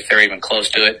firmament, if they're even close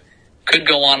to it. Could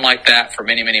go on like that for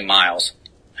many, many miles.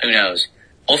 Who knows?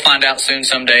 We'll find out soon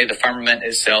someday. The firmament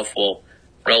itself will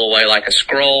roll away like a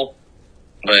scroll.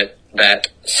 But that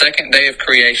second day of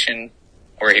creation,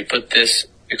 where he put this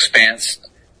expanse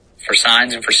for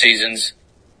signs and for seasons,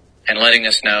 and letting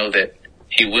us know that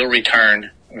he will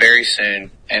return very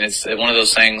soon. And it's one of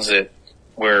those things that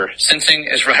we're sensing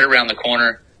is right around the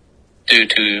corner due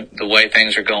to the way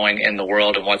things are going in the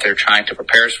world and what they're trying to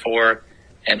prepare us for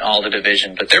and all the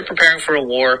division. But they're preparing for a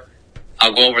war.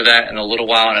 I'll go over that in a little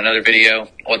while in another video,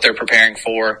 what they're preparing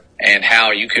for and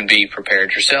how you can be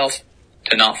prepared yourself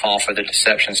to not fall for the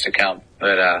deceptions to come.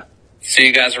 But see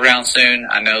you guys around soon.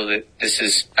 I know that this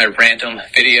is a random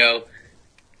video.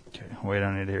 Okay, we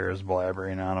don't need to hear us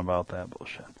blabbering on about that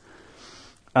bullshit.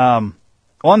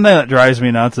 One thing that drives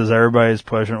me nuts is everybody's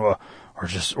pushing, well,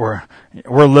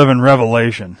 we're living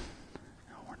Revelation.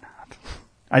 No, we're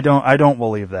not. I don't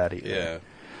believe that either. Yeah.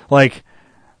 Like,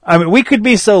 I mean, we could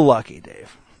be so lucky,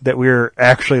 Dave, that we're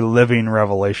actually living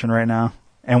Revelation right now,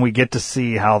 and we get to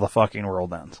see how the fucking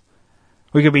world ends.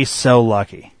 We could be so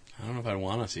lucky. I don't know if I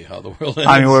want to see how the world ends.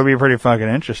 I mean, it would be pretty fucking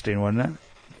interesting, wouldn't it?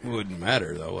 It wouldn't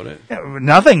matter, though, would it? Yeah,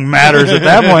 nothing matters at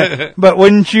that point. But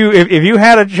wouldn't you, if you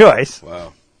had a choice?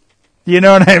 Wow. You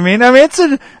know what I mean? I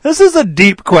mean, this is a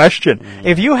deep question.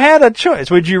 If you had a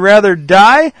choice, would you rather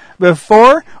die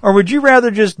before, or would you rather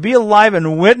just be alive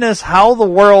and witness how the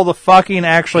world fucking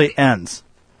actually ends?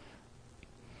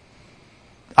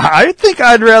 I didn't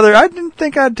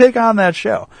think I'd take on that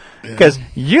show. Because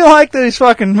you like these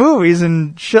fucking movies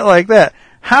and shit like that.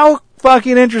 How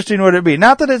fucking interesting would it be?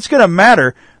 Not that it's gonna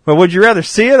matter, but would you rather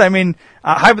see it? I mean,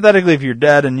 hypothetically, if you're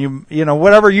dead and you know,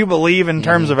 whatever you believe in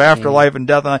terms of afterlife and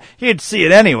death, you'd see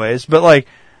it anyways. But like,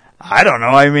 I don't know.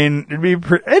 I mean, it'd be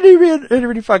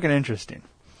pretty fucking interesting.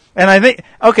 And I think,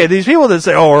 okay, these people that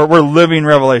say, "Oh, we're living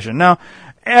Revelation." Now,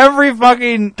 every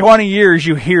fucking 20 years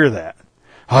you hear that.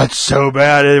 Oh, it's so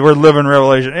bad. We're living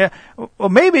Revelation. Yeah. Well,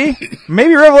 maybe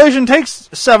Revelation takes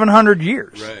 700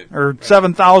 years, or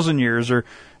 7,000 years, or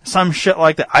some shit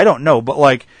like that. I don't know, but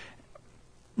like,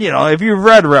 you know, if you've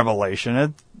read Revelation,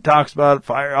 it talks about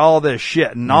fire, all this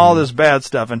shit and all this bad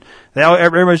stuff, and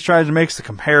everybody tries to make the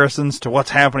comparisons to what's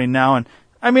happening now. And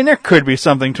I mean, there could be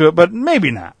something to it, but maybe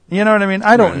not. You know what I mean?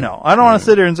 I don't know. I don't want to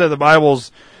sit here and say the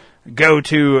Bible's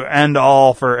go-to end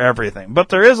all for everything, but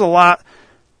there is a lot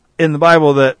in the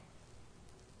Bible that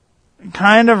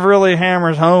kind of really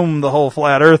hammers home the whole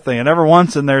flat Earth thing. And every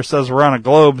once in there says we're on a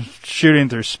globe shooting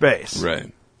through space.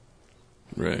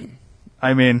 Right.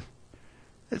 I mean,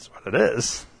 it's what it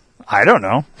is. I don't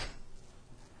know.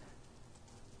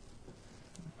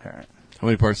 All right. How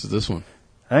many parts is this one?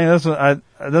 I think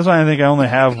this one I think I only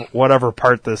have whatever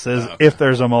part this is, if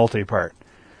there's a multi-part.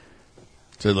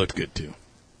 So it looked good too.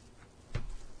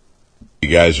 You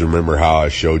guys remember how I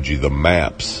showed you the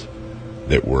maps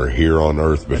that were here on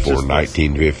Earth before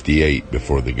 1958,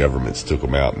 before the governments took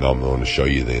them out? And I'm going to show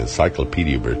you the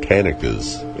Encyclopedia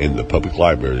Britannicas in the public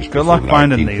libraries. Good luck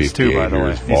finding these too, by the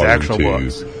way. These actual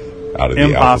books. Out of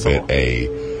the alphabet A.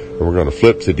 And we're going to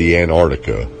flip to the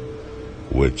Antarctica,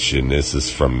 and this is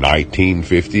from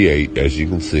 1958, as you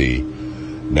can see.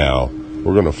 Now,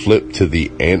 we're going to flip to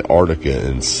the Antarctica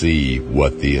and see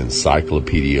what the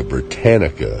Encyclopedia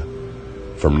Britannica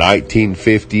from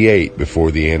 1958,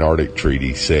 before the Antarctic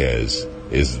Treaty, says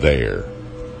is there.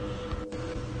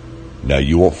 Now,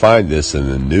 you won't find this in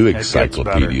the new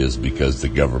encyclopedias because the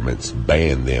government's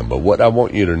banned them. But what I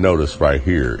want you to notice right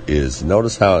here is,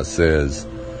 notice how it says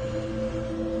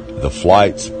the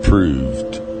flights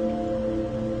proved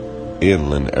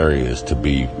inland areas to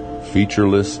be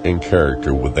featureless in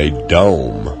character, with a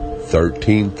dome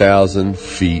 13,000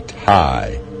 feet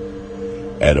high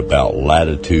at about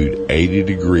latitude 80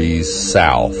 degrees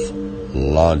south,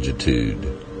 longitude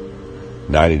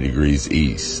 90 degrees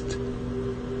east.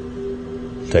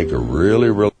 Take a really...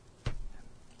 All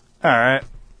right.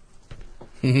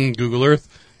 Google Earth.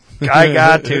 I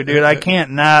got to, dude. I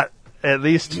can't not at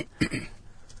least...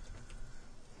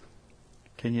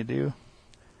 Can you do?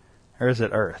 Or is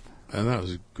it Earth? I thought it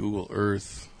was Google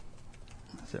Earth.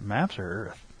 Is it maps or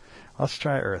Earth? Let's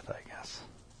try Earth, I guess.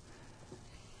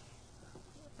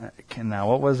 Now,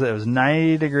 what was it? It was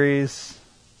 90 degrees.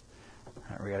 All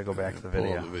right, we got to go back to the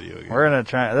video. We're gonna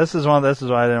try. This is why I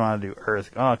didn't want to do Earth.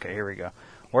 Oh, okay, here we go.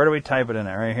 Where do we type it in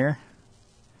there? Right here.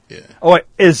 Yeah. Oh wait,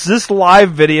 is this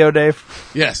live video,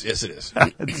 Dave? Yes, it is.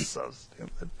 It's so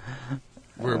stupid.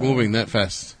 We're moving that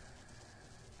fast.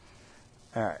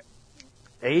 All right.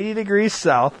 80 degrees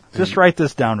south. Just write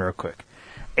this down real quick.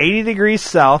 80 degrees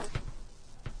south.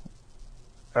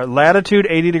 Latitude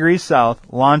 80 degrees south.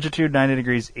 Longitude 90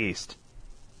 degrees east.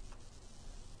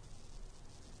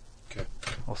 Okay.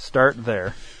 We'll start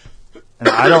there. And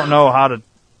I don't know how to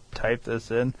type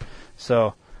this in.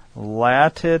 So,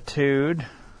 latitude.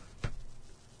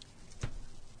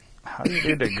 How do you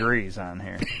do degrees on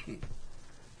here?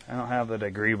 I don't have the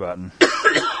degree button.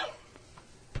 I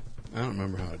don't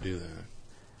remember how to do that.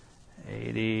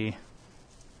 80.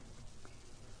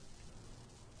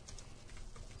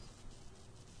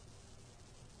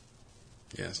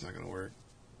 Yeah, it's not going to work.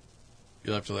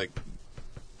 You'll have to,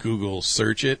 Google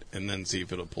search it and then see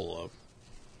if it'll pull up.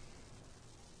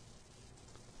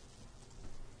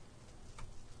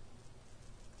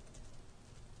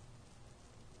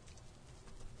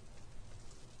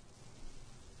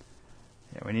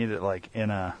 Yeah, we need it, in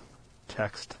a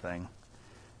text thing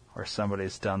where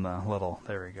somebody's done the little...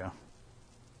 There we go.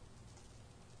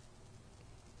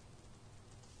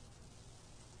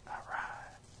 All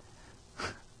right.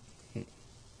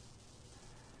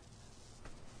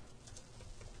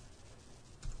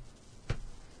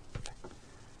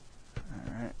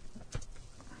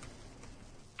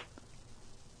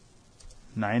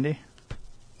 90?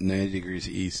 90 degrees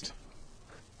east.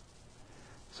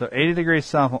 So 80 degrees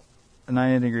south,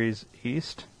 90 degrees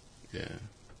east. Yeah.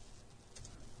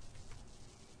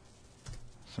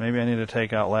 So maybe I need to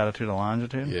take out latitude and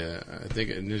longitude? Yeah, I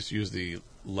think I just use the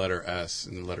letter S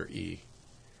and the letter E.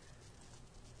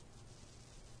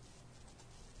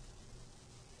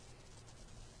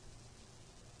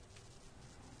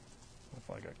 With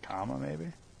like a comma,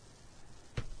 maybe?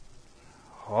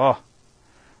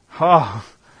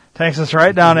 Takes us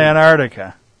right down to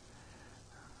Antarctica.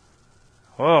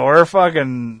 Whoa, we're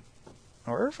fucking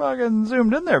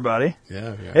zoomed in there, buddy.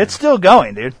 Yeah. It's still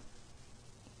going, dude.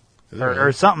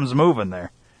 Or something's moving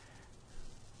there.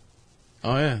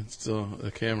 Oh yeah, it's still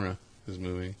the camera is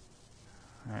moving.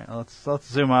 All right, let's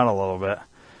zoom out a little bit.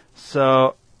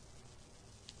 So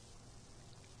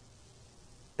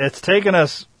it's taken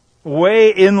us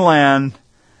way inland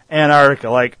Antarctica,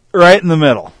 like right in the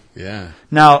middle. Yeah.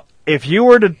 Now, if you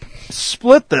were to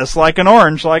split this like an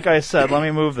orange, like I said, let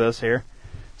me move this here.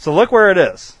 So look where it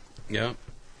is. Yep.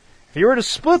 If you were to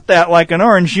split that like an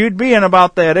orange, you'd be in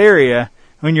about that area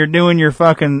when you're doing your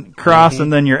fucking cross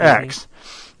and then your X.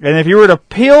 And if you were to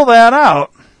peel that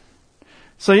out,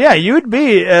 so yeah, you'd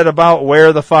be at about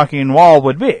where the fucking wall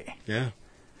would be. Yeah.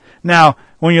 Now,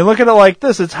 when you look at it like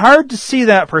this, it's hard to see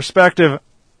that perspective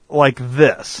like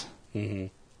this. Mm-hmm.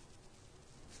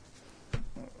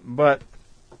 But,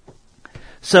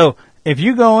 so, if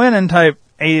you go in and type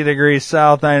 80 degrees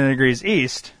south, 90 degrees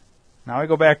east, now we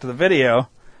go back to the video,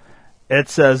 it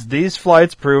says these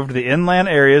flights proved the inland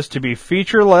areas to be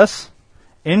featureless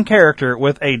in character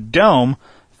with a dome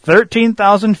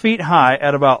 13,000 feet high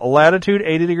at about latitude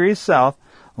 80 degrees south,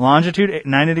 longitude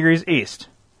 90 degrees east.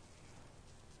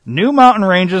 New mountain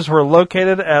ranges were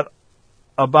located at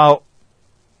about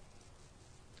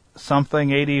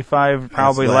something 85,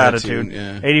 probably latitude,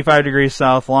 yeah. 85 degrees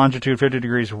south, longitude 50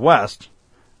 degrees west.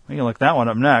 We can look that one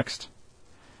up next.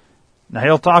 Now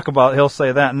he'll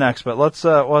say that next, but let's,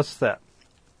 what's that?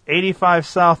 85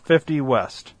 south, 50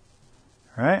 west.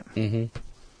 Right? Mm-hmm.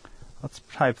 Let's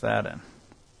type that in.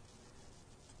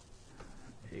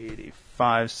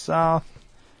 85 south.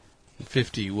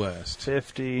 50 west.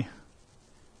 50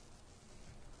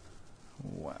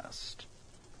 west.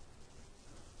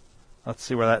 Let's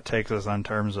see where that takes us in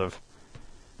terms of...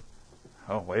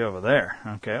 Oh, way over there.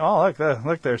 Okay. Oh,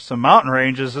 look, there's some mountain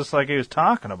ranges just like he was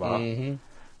talking about. Mm-hmm.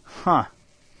 Huh.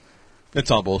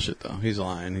 It's all bullshit, though. He's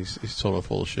lying. He's totally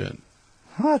full of shit.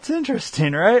 Well, that's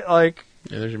interesting, right? Like...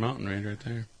 Yeah, there's your mountain range right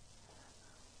there.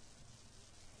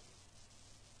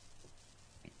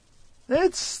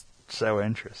 It's so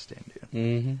interesting, dude.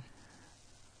 Mm-hmm.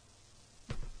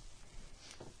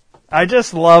 I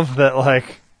just love that,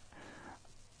 like...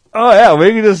 Oh, yeah,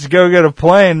 we can just go get a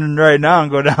plane right now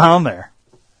and go down there.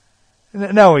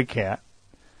 No, we can't.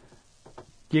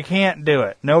 You can't do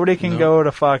it. Nobody can go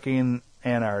to fucking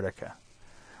Antarctica.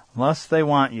 Unless they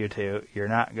want you to, you're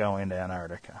not going to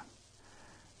Antarctica.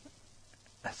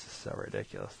 This is so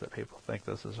ridiculous that people think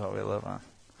this is what we live on.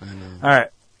 I know. All right.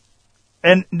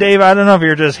 And, Dave, I don't know if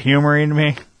you're just humoring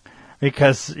me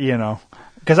because,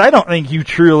 because I don't think you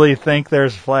truly think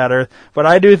there's flat Earth, but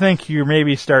I do think you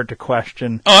maybe start to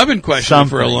question. Oh, I've been questioning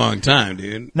for a long time,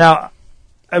 dude. Now,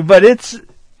 but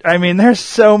there's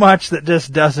so much that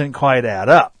just doesn't quite add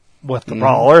up with the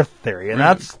all Earth theory, and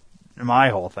that's my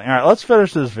whole thing. All right, let's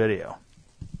finish this video.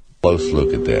 Close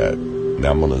look at that.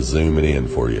 Now I'm going to zoom it in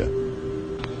for you.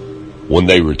 When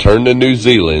they returned to New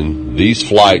Zealand, these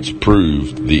flights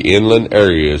proved the inland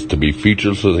areas to be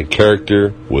featureless in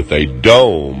character with a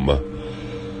dome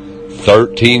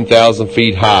 13,000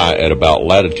 feet high at about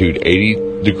latitude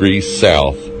 80 degrees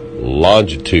south,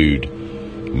 longitude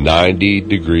 90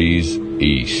 degrees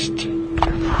east.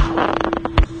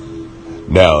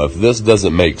 Now, if this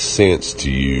doesn't make sense to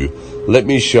you, let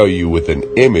me show you with an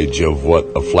image of what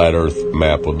a flat Earth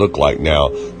map would look like. Now,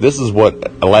 this is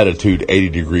what latitude 80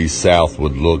 degrees south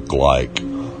would look like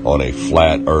on a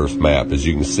flat Earth map. As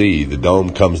you can see, the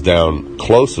dome comes down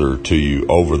closer to you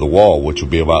over the wall, which will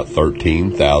be about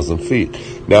 13,000 feet.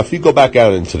 Now, if you go back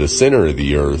out into the center of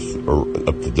the Earth, or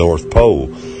up the North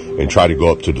Pole, and try to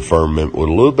go up to the firmament with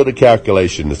a little bit of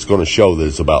calculation, it's going to show that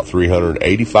it's about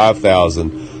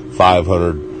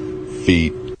 385,500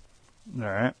 feet. All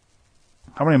right.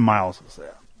 How many miles is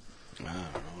that? I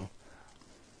don't know.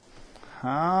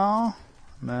 How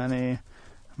many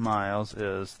miles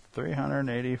is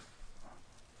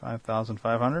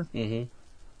 385,500? Mm-hmm.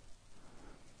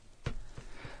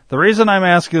 The reason I'm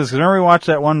asking is because remember we watched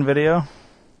that one video?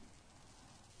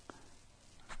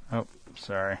 Oh,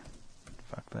 sorry.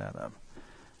 Fuck that up.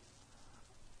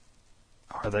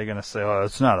 Are they going to say, oh,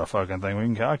 it's not a fucking thing we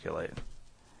can calculate?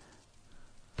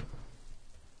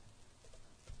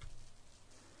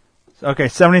 Okay,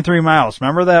 73 miles.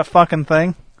 Remember that fucking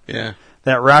thing? Yeah.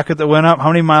 That rocket that went up? How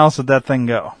many miles did that thing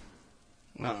go?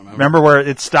 I don't remember. Remember where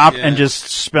it stopped and just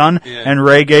spun? Yeah. And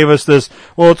Ray gave us this,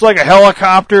 well, it's like a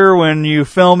helicopter when you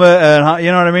film it, and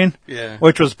you know what I mean? Yeah.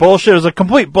 Which was bullshit. It was a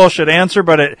complete bullshit answer,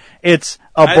 but it's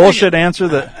a bullshit answer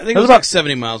that... I think it was like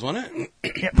 70 miles, wasn't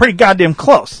it? Yeah, pretty goddamn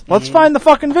close. Let's find the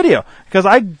fucking video. Because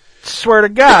I swear to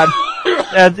God,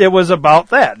 that it was about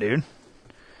that, dude.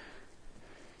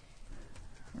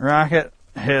 Rocket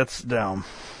hits dome.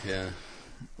 Yeah.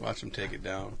 Watch him take it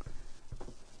down.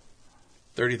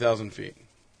 30,000 feet.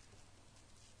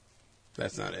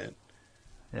 That's not it.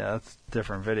 Yeah, that's a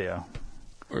different video.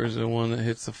 Where's the one that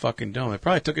hits the fucking dome? They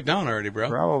probably took it down already, bro.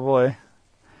 Probably.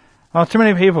 Well, too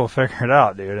many people figure it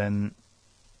out, dude. And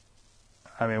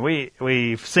I mean,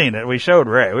 we've seen it. We showed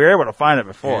Ray. We were able to find it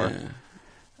before.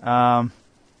 Yeah.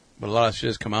 But a lot of shit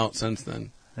has come out since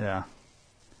then. Yeah.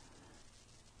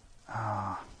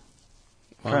 I'm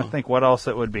trying to think what else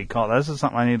it would be called. This is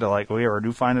something I need to, like, if we ever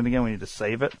do find it again, we need to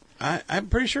save it. I'm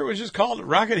pretty sure it was just called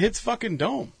Rocket Hits Fucking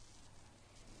Dome.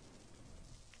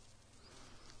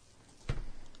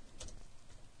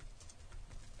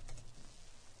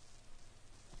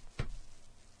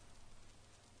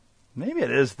 Maybe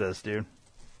it is this, dude.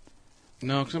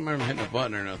 No, because I don't remember hitting a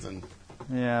button or nothing.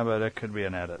 Yeah, but it could be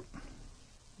an edit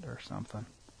or something.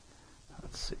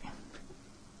 Let's see.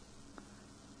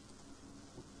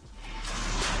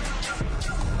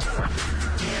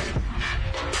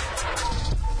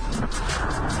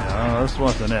 No, this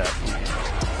wasn't it.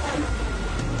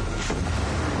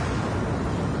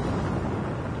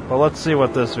 But let's see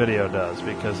what this video does,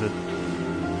 because it...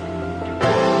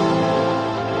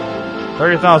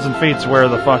 30,000 feet's where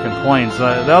the fucking planes... the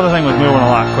other thing was moving a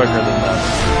lot quicker than this.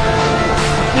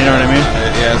 You know what I mean?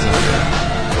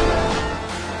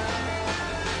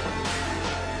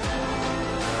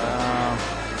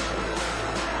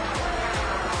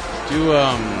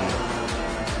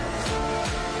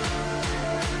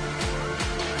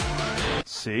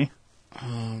 Let's see.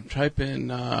 Type in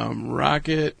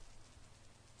rocket...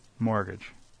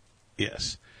 Mortgage.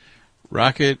 Yes.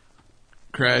 Rocket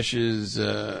crashes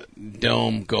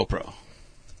dome GoPro.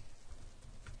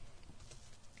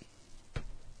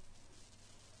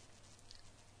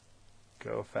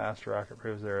 Go fast, rocket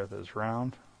proves the Earth is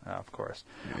round. Oh, of course.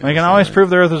 Yeah, we can always prove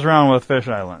the Earth is round with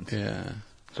fisheye lens. Yeah.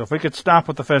 So if we could stop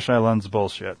with the fisheye lens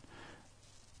bullshit.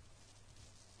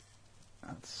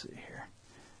 Let's see here.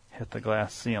 Hit the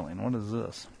glass ceiling. What is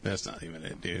this? That's not even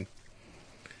it, dude.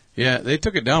 Yeah, they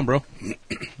took it down, bro.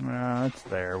 No, it's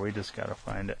there. We just gotta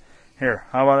find it. Here,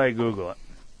 how about I Google it?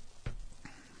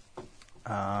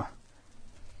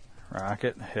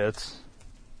 Rocket hits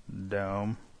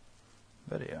dome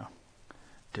video.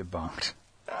 Debunked.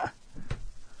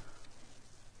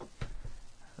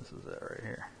 This is it right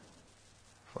here.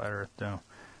 Flat Earth dome.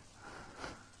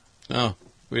 Oh,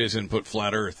 we just didn't put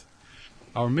flat Earth.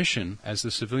 Our mission as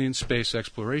the Civilian Space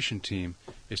Exploration Team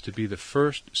is to be the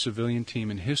first civilian team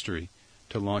in history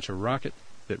to launch a rocket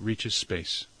that reaches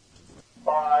space.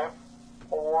 5,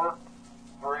 4,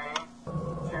 3, 2,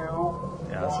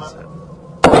 yeah, this is it.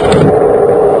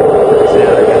 See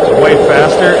how it gets way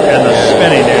faster and the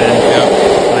spinning,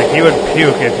 dude. Like, he would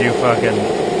puke if you fucking...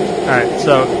 Alright,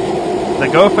 so the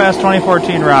Go Fast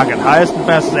 2014 rocket, highest and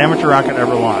fastest amateur rocket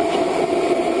ever launched.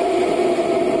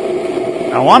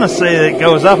 I want to say it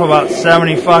goes up about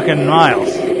 70 fucking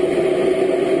miles.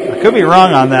 I could be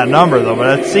wrong on that number, though,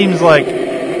 but it seems like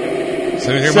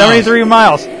 73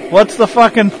 miles. What's the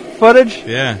fucking footage?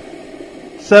 Yeah.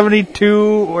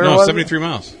 72... Where no, was 73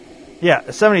 miles.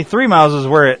 Yeah, 73 miles is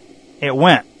where it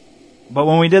went. But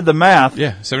when we did the math...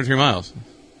 Yeah, 73 miles.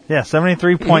 Yeah,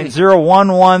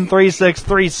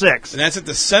 73.0113636. And that's at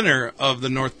the center of the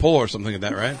North Pole or something like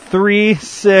that, right?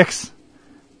 36.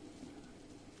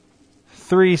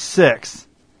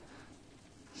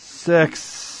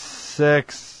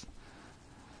 6.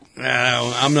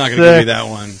 No, I'm not going to give you that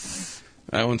one.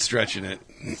 That one's stretching it.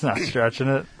 It's not stretching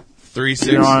it. 3, 6.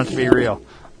 You don't want it to be real.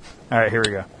 All right, here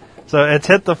we go. So it's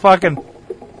hit the fucking...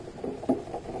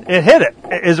 It hit it,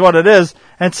 is what it is.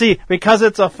 And see, because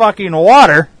it's a fucking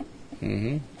water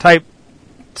type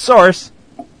source,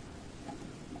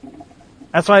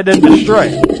 that's why it didn't destroy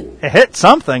it. It hit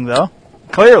something, though.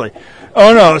 Clearly.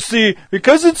 Oh, no, see,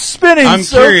 because it's spinning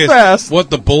so curious fast. What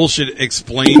the bullshit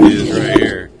explained is right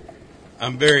here.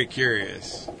 I'm very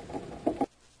curious.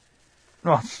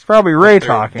 Well, it's probably Ray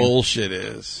talking. Bullshit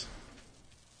is.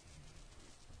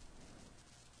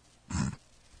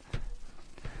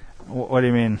 What do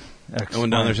you mean? That one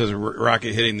down there says a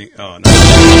rocket hitting the... Oh,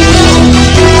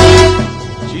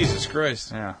 no. Jesus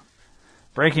Christ. Yeah.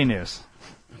 Breaking news.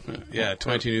 Yeah,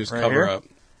 22 News Right cover here? up.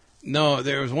 No,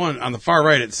 there was one on the far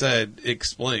right. It said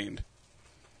explained.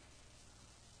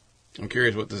 I'm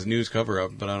curious what this news cover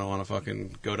up, but I don't want to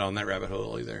fucking go down that rabbit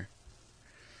hole either.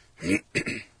 Do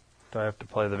I have to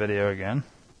play the video again?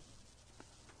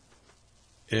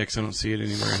 Yeah, because I don't see it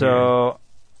anywhere. So,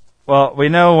 well, we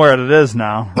know where it is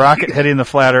now. Rocket hitting the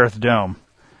flat Earth dome.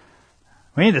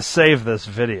 We need to save this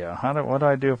video. What do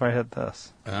I do if I hit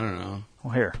this? I don't know.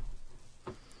 Well, here.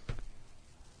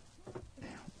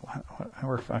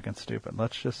 We're fucking stupid.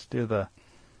 Let's just do the...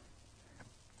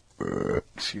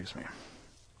 Excuse me.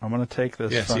 I'm going to take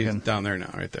this Yeah, see, fucking... it's down there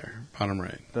now, right there. Bottom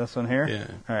right. This one here? Yeah.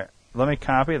 All right. Let me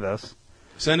copy this.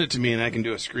 Send it to me and I can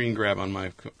do a screen grab on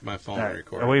my phone All and right.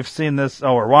 record. We've seen this...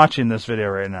 Oh, we're watching this video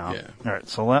right now. Yeah. All right,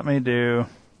 so let me do...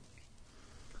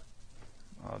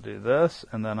 I'll do this,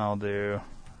 and then I'll do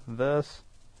this.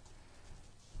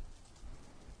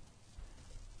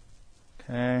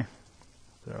 Okay.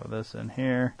 Throw this in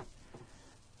here.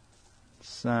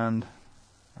 Send.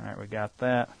 All right, we got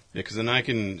that. Yeah, because then I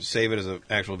can save it as an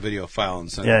actual video file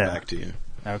and send Yeah, it yeah. back to you.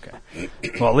 Okay.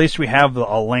 Well, at least we have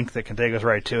a link that can take us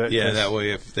right to it. Yeah, 'cause- that way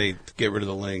if they get rid of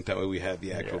the link, that way we have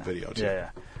the actual video too.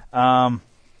 Yeah, yeah.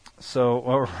 So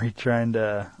what were we trying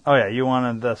to... Oh, yeah, you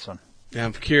wanted this one. Yeah,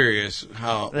 I'm curious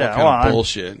what Yeah, kind well, of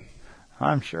bullshit.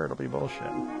 I'm sure it'll be bullshit.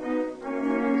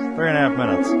 It's 3.5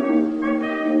 minutes.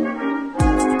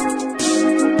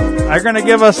 They're going to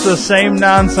give us the same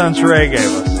nonsense Ray gave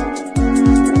us.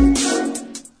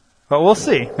 But we'll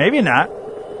see. Maybe not.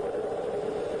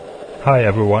 Hi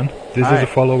everyone, this Hi. is a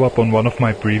follow-up on one of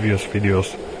my previous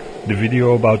videos, the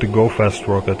video about the GoFast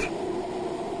rocket.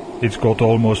 It's got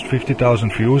almost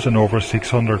 50,000 views and over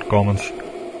 600 comments.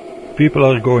 People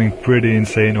are going pretty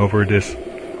insane over this.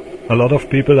 A lot of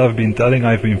people have been telling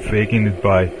I've been faking it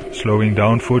by slowing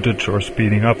down footage or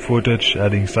speeding up footage,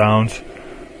 adding sounds,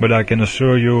 but I can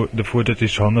assure you the footage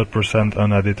is 100%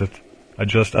 unedited. I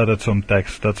just added some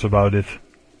text, that's about it.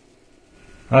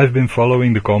 I've been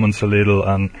following the comments a little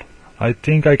and I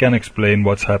think I can explain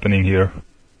what's happening here.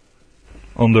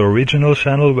 On the original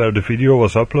channel where the video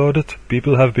was uploaded,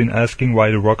 people have been asking why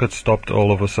the rocket stopped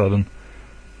all of a sudden.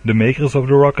 The makers of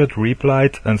the rocket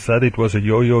replied and said it was a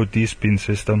yo-yo D-spin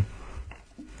system.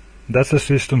 That's a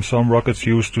system some rockets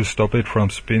use to stop it from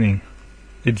spinning.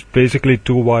 It's basically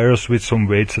two wires with some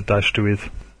weights attached to it.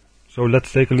 So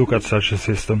let's take a look at such a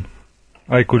system.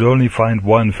 I could only find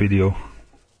one video.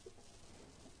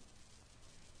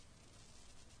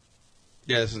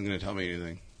 Yeah, this isn't going to tell me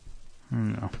anything.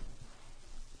 No.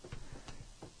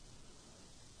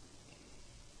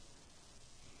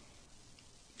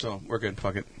 So, we're good.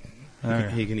 Fuck it. Okay.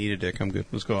 He can eat a dick. I'm good.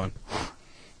 Let's go on.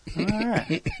 All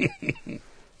right.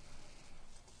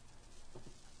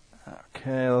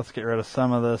 Okay, let's get rid of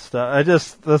some of this stuff.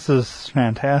 This is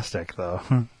fantastic, though.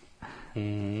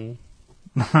 Anyways,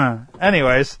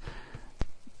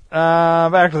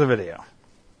 back to the video.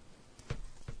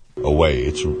 Away.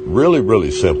 It's really,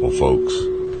 really simple, folks.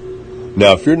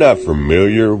 Now, if you're not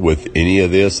familiar with any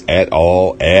of this at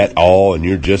all, and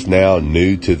you're just now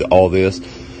new to all this,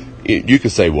 you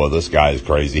could say, well, this guy is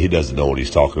crazy. He doesn't know what he's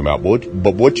talking about.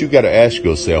 But what you got to ask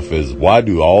yourself is, why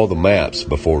do all the maps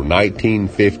before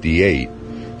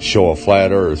 1958 show a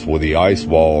flat Earth with the ice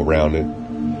wall around it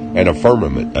and a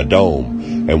firmament, a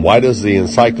dome? And why does the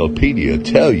encyclopedia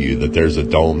tell you that there's a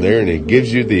dome there and it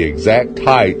gives you the exact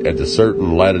height at a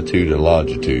certain latitude and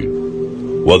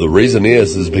longitude? Well, the reason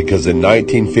is because in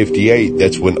 1958,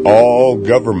 that's when all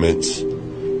governments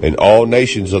and all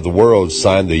nations of the world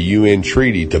signed the UN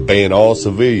treaty to ban all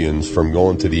civilians from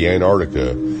going to the Antarctica,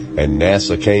 and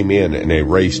NASA came in and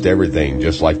erased everything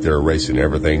just like they're erasing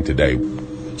everything today.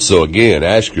 So again,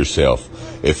 ask yourself,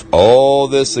 if all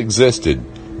this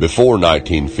existed before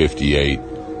 1958,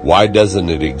 why doesn't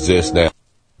it exist now?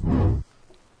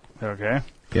 Okay.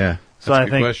 Yeah. So I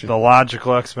think the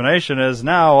logical explanation is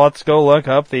now let's go look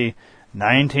up the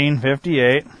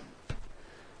 1958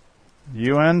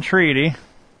 UN treaty.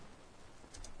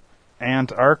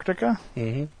 Antarctica?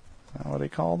 Mm-hmm. Is that what he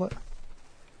called it?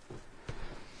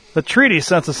 The treaty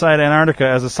sets aside Antarctica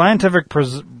as a scientific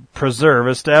preserve,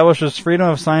 establishes freedom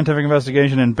of scientific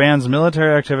investigation, and bans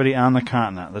military activity on the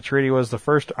continent. The treaty was the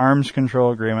first arms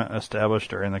control agreement established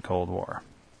during the Cold War.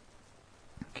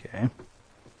 Okay.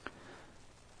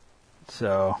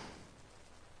 So,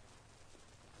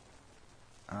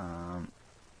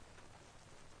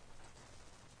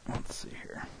 let's see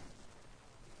here.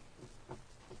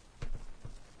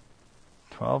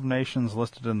 12 nations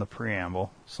listed in the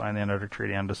preamble signed the Antarctic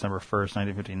Treaty on December 1st,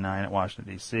 1959 at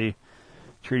Washington, D.C.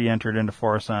 Treaty entered into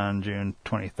force on June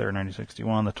 23rd,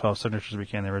 1961. The 12 signatures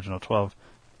became the original 12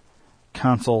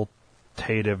 consultative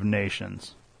facultative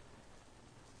nations.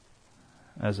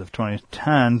 As of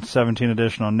 2010, 17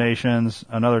 additional nations,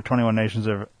 another 21 nations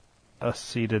have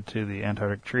acceded to the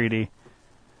Antarctic Treaty.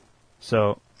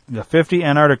 So, the 50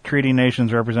 Antarctic Treaty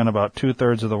nations represent about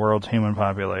 2/3 of the world's human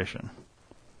population.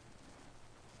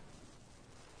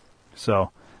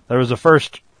 So, there was the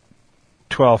first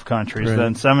 12 countries, Right.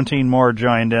 then 17 more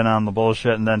joined in on the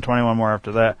bullshit, and then 21 more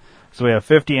after that. So we have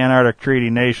 50 Antarctic Treaty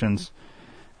nations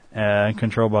and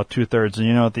control about 2/3. And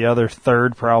you know what? The other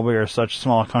third probably are such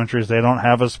small countries. They don't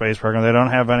have a space program. They don't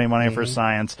have any money for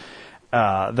science.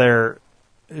 They're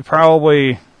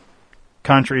probably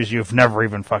countries you've never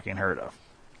even fucking heard of.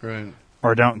 Right.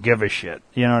 Or don't give a shit.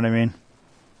 You know what I mean?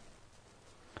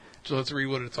 So let's read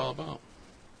what it's all about.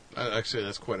 Actually,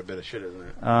 that's quite a bit of shit, isn't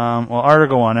it? Well,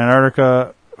 Article 1,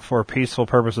 Antarctica for peaceful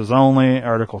purposes only.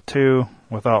 Article 2,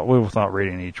 without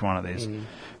reading each one of these.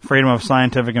 Freedom of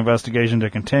scientific investigation to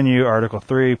continue. Article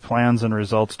 3, plans and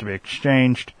results to be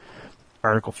exchanged.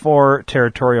 Article 4,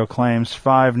 territorial claims.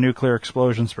 5, nuclear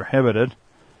explosions prohibited.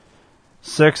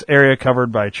 6, area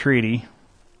covered by treaty.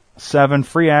 7,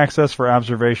 free access for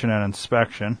observation and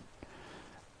inspection.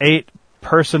 8,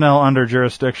 personnel under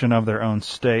jurisdiction of their own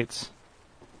states.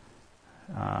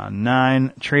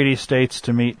 9, treaty states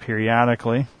to meet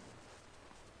periodically.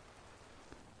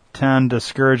 10,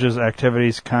 discourages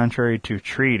activities contrary to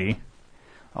treaty.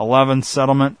 11,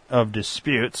 settlement of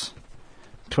disputes.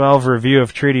 12, review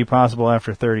of treaty possible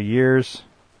after 30 years.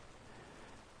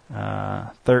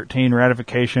 13,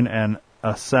 ratification and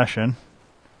accession.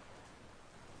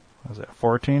 What was that,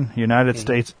 14? United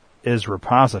States is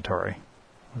repository.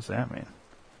 What does that mean?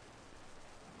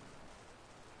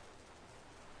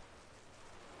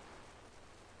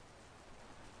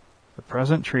 The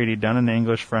present treaty, done in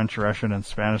English, French, Russian, and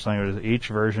Spanish languages, each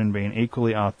version being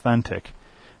equally authentic,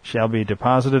 shall be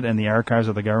deposited in the archives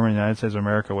of the government of the United States of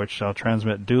America, which shall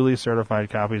transmit duly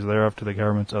certified copies thereof to the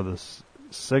governments of the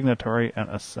signatory and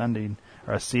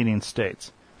acceding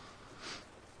states.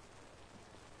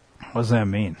 What does that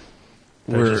mean?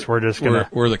 We're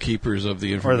the keepers of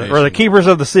the information. We're the keepers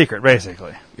of the secret,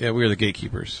 basically. Yeah, we're the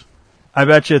gatekeepers. I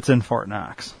bet you it's in Fort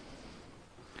Knox.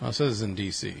 Well, it says it's in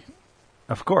D.C.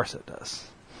 Of course it does.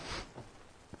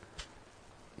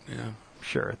 Yeah.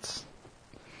 Sure, it's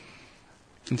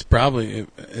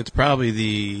probably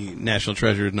the National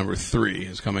Treasure number 3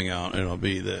 is coming out, and it'll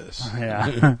be this.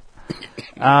 Yeah.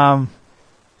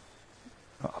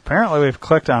 Apparently we've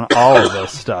clicked on all of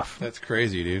this stuff. That's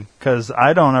crazy, dude. Because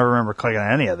I don't ever remember clicking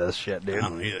on any of this shit, dude. I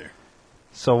don't either.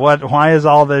 So why has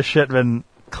all this shit been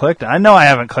clicked on? I know I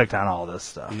haven't clicked on all this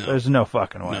stuff. No. There's no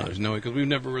fucking way. No, there's no way, because we've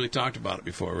never really talked about it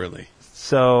before, really.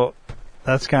 So,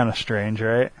 that's kind of strange,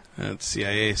 right? That's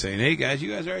CIA saying, hey guys,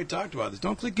 you guys already talked about this.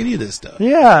 Don't click any of this stuff.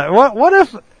 Yeah, what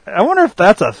if, I wonder if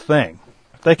that's a thing.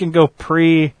 If they can go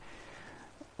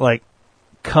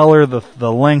color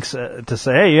the links to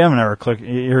say, hey, you haven't ever clicked,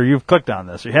 or you've clicked on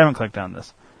this, or you haven't clicked on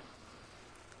this.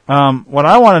 What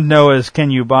I want to know is, can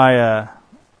you buy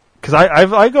because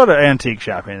I go to antique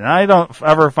shopping, and I don't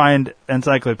ever find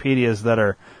encyclopedias that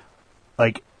are,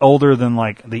 older than,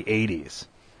 the 80s.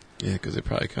 Yeah, because they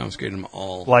probably confiscated them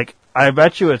all. I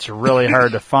bet you it's really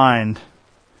hard to find.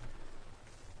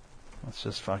 Let's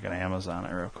just fucking Amazon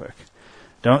it real quick.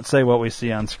 Don't say what we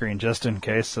see on screen, just in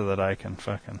case, so that I can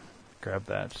fucking grab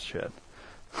that shit.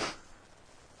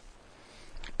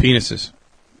 Penises.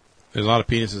 There's a lot of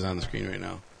penises on the screen right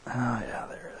now. Oh, yeah,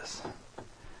 there it is.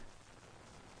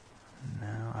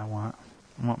 Now I want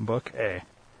book A.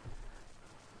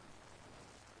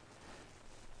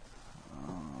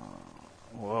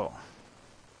 Whoa.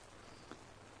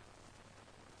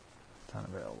 It's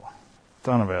unavailable. It's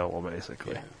unavailable,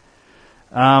 basically.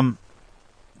 Yeah.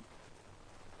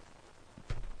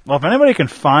 Well, if anybody can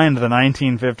find the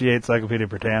 1958 Encyclopedia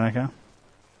Britannica.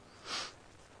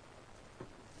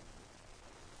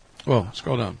 Whoa,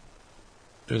 scroll down.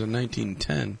 There's a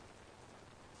 1910.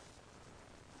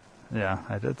 Yeah,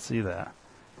 I did see that.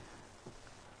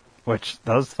 Which,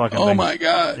 those fucking Oh things, my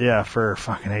god. Yeah, for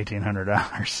fucking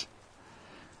 $1,800.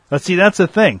 Let's see, that's the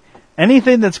thing.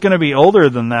 Anything that's going to be older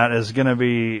than that is going to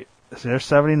be, there's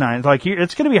 79.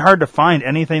 It's going to be hard to find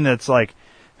anything that's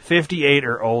 58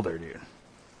 or older, dude.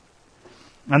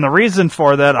 And the reason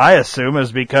for that, I assume,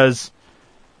 is because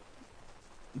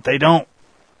they don't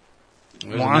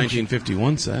There's a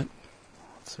 1951 set.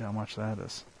 Let's see how much that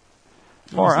is.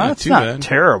 That's not bad.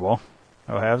 terrible.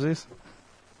 Oh, halvesies?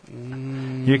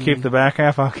 You keep the back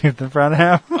half, I'll keep the front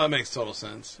half. Well, that makes total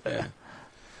sense. Yeah.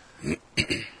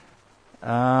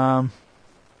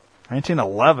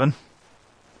 1911.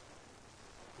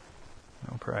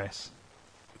 No price.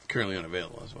 Currently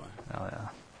unavailable, that's why. Oh, yeah.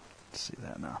 Let's see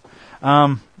that now.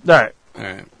 All right. All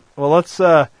right. Well, that's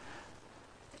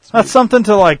something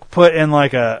to like put in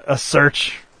like a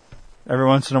search every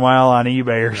once in a while on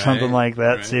eBay or something like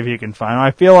that. Right. See if you can find it.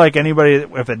 I feel like anybody,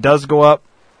 if it does go up,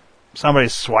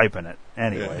 somebody's swiping it.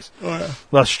 Anyways,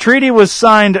 the treaty was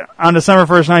signed on December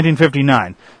 1st,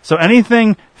 1959. So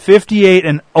anything 58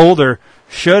 and older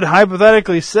should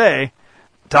hypothetically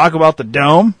talk about the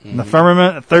dome, the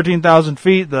firmament at 13,000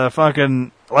 feet, the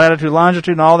fucking latitude,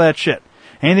 longitude, and all that shit.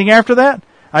 Anything after that,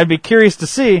 I'd be curious to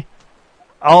see.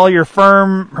 All your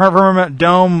firmament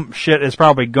dome shit is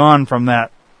probably gone from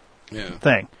that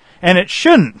thing. And it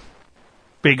shouldn't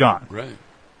be gone. Right.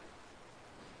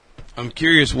 I'm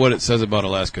curious what it says about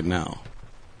Alaska now.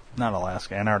 Not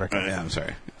Alaska, Antarctica. Yeah, I'm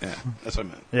sorry. Yeah, that's what I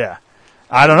meant. Yeah.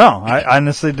 I don't know. I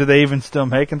honestly, do they even still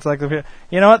make encyclopedia?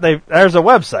 You know what? There's a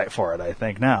website for it, I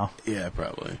think, now. Yeah,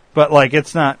 probably. But, like,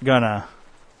 it's not gonna...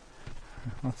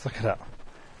 Let's look it up.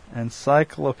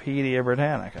 Encyclopedia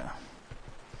Britannica.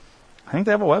 I think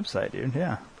they have a website, dude.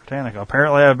 Yeah, Britannica.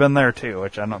 Apparently I've been there, too,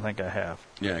 which I don't think I have.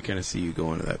 Yeah, I kind of see you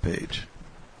going to that page.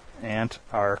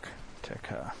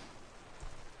 Antarctica.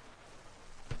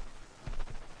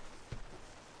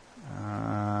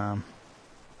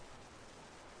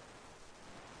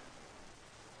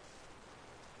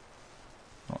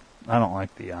 Well, I don't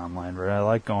like the online, but I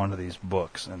like going to these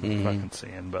books and fucking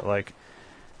seeing. But, like,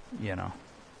 you know,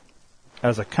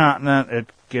 as a continent, it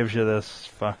gives you this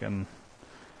fucking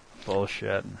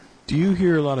bullshit. Do you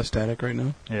hear a lot of static right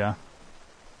now? Yeah.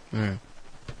 All right.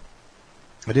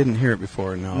 I didn't hear it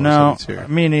before. No, no, it's here.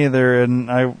 Me neither. And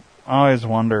I always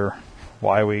wonder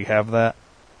why we have that.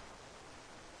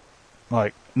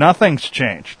 Like, nothing's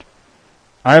changed.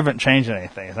 I haven't changed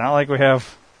anything. It's not like we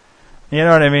have... You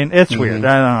know what I mean? It's weird.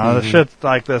 I don't know. The shit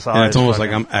like this always... Yeah, it's almost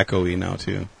like I'm echoey now,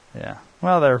 too. Yeah.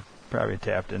 Well, they're probably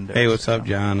tapped into Hey, it, what's up,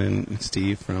 John and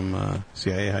Steve from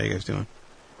CIA? How you guys doing?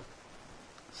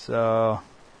 So,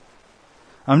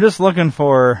 I'm just looking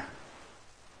for...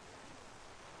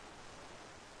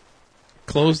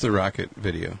 Close the rocket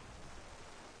video.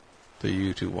 The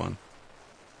YouTube one.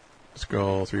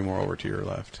 Scroll 3 more over to your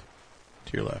left.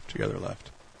 To your left, to your other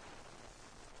left.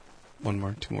 1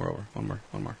 more, 2 more over. 1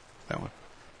 more. That one.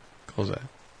 Close that.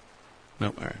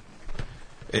 Nope, alright.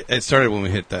 It started when we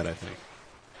hit that, I think.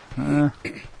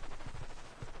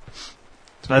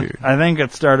 I think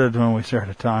it started when we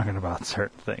started talking about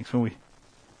certain things. When we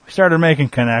started making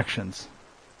connections.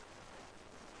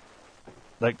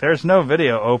 Like, there's no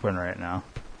video open right now.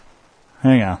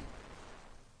 Hang on.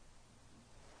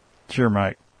 It's your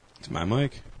mic. It's my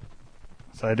mic.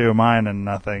 So I do mine and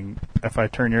nothing. If I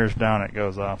turn yours down, it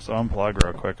goes off. So unplug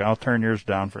real quick. I'll turn yours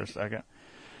down for a second.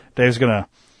 Dave's going to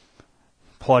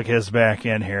plug his back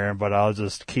in here, but I'll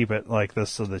just keep it like this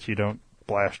so that you don't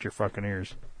blast your fucking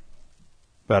ears.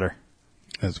 Better.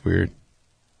 That's weird.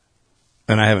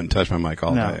 And I haven't touched my mic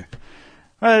all day.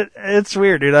 But it's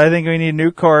weird, dude. I think we need new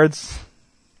cords.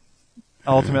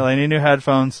 Ultimately, I need new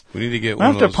headphones. We need to get I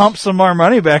have to pump some more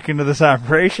money back into this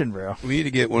operation, bro. We need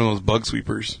to get one of those bug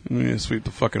sweepers. We need to sweep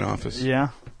the fucking office. Yeah.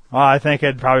 Well, I think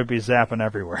it'd probably be zapping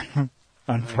everywhere.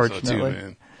 Unfortunately. I think so too,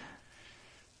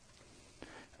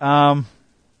 man.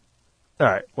 All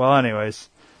right. Well, anyways,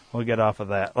 we'll get off of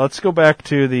that. Let's go back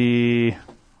to the...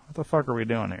 What the fuck are we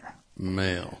doing here?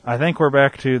 Mail. I think we're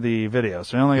back to the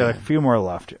videos. We only got a few more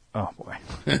left. Oh, boy.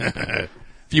 A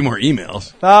few more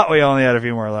emails. Thought we only had a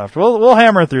few more left. We'll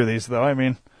hammer through these, though. I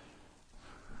mean...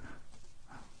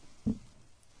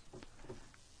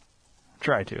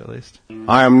 Try to, at least.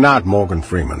 I am not Morgan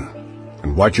Freeman,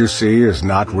 and what you see is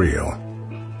not real.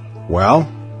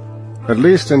 Well, at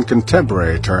least in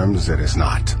contemporary terms, it is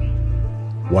not.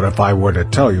 What if I were to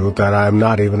tell you that I am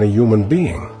not even a human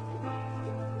being?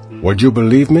 Would you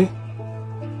believe me?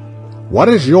 What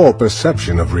is your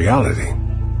perception of reality?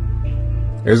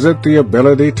 Is it the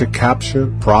ability to capture,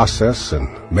 process,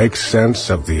 and make sense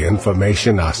of the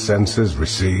information our senses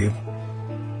receive?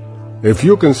 If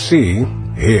you can see,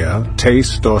 hear,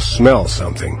 taste, or smell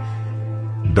something,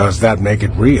 does that make it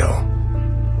real?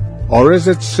 Or is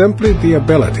it simply the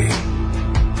ability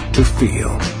to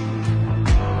feel?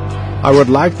 I would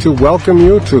like to welcome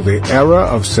you to the era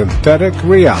of synthetic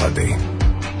reality.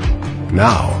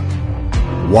 Now,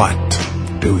 what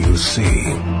do you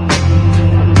see?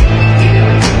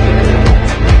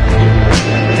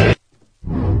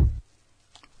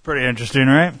 Pretty interesting,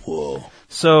 right? Whoa.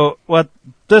 So what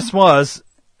this was,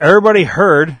 everybody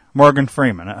heard Morgan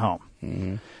Freeman at home.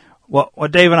 Mm-hmm.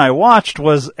 What Dave and I watched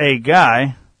was a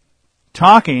guy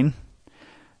talking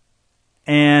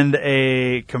and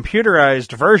a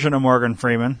computerized version of Morgan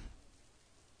Freeman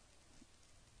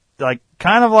like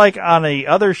kind of like on a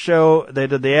other show they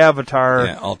did the Avatar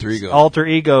alter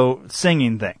ego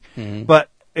singing thing. Mhm. But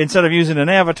instead of using an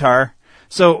avatar,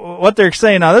 so what they're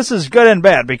saying now, this is good and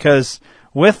bad, because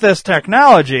with this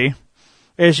technology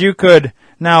is you could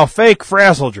now fake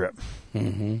frazzle drip.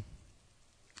 Mm-hmm.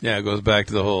 Yeah, it goes back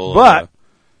to the whole But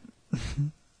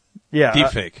yeah, deep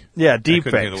fake. Yeah, deep I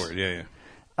couldn't fakes. think of the word.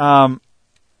 Yeah.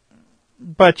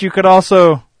 But you could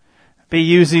also be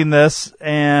using this,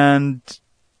 and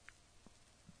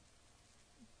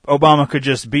Obama could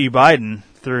just be Biden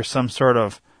through some sort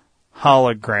of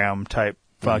hologram type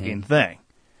fucking thing.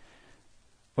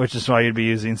 Which is why you'd be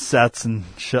using sets and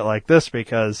shit like this,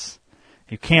 because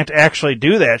you can't actually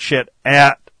do that shit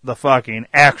at the fucking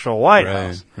actual White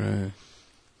House. Right.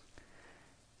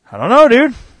 I don't know,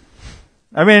 dude.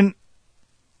 I mean,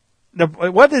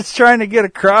 what it's trying to get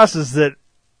across is that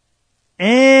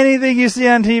anything you see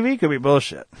on TV could be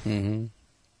bullshit. Mm-hmm.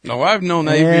 No, I've known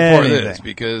that even before this,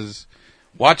 because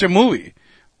watch a movie,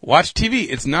 watch TV.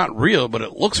 It's not real, but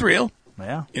it looks real.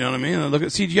 Yeah. You know what I mean? Look at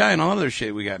CGI and all other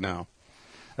shit we got now.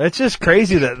 It's just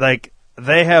crazy that, like,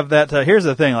 they have that. Here's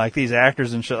the thing, like, these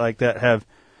actors and shit like that have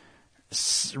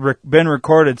been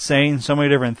recorded saying so many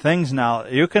different things now.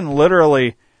 You can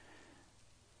literally,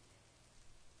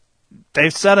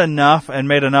 they've said enough and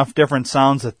made enough different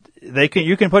sounds that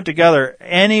you can put together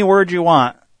any word you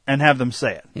want and have them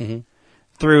say it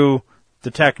through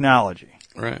the technology.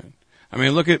 Right. I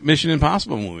mean, look at Mission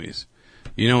Impossible movies.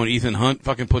 You know, when Ethan Hunt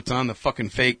fucking puts on the fucking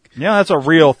fake. Yeah, that's a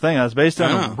real thing. That's based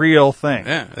on a real thing.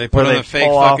 Yeah, they put on the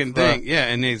fake fucking thing. Yeah,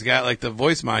 and he's got like the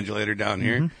voice modulator down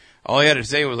here. All he had to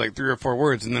say was like 3 or 4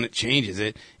 words, and then it changes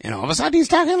it, and all of a sudden he's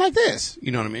talking like this.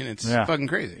 You know what I mean? It's fucking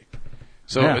crazy.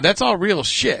 So that's all real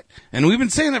shit. And we've been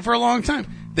saying that for a long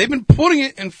time. They've been putting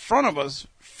it in front of us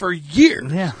for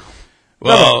years. Yeah.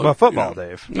 Well, but football,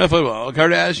 Dave. Football,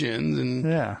 Kardashians, and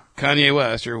Kanye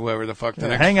West, or whoever the fuck the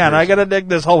next hang on, I gotta dig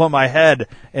this hole in my head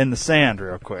in the sand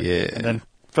real quick. Yeah. And then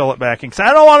fill it back in, because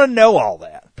I don't want to know all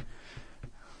that.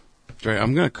 Right,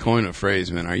 I'm gonna coin a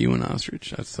phrase, man. Are you an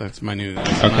ostrich? That's my new.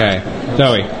 Okay,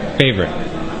 Zoe, favorite.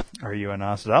 Are you an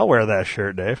ostrich? I'll wear that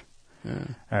shirt, Dave. Yeah.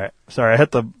 All right. Sorry, I hit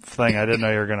the thing. I didn't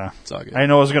know you were gonna. It's all good. I didn't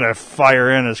know it was gonna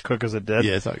fire in as quick as it did.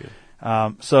 Yeah, it's all good.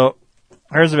 So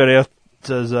here's the video. It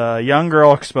says, young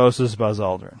girl exposes Buzz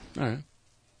Aldrin. All right.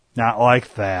 Not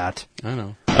like that. I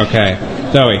know. Okay,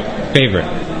 Zoe, favorite.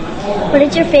 What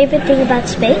is your favorite thing about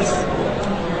space?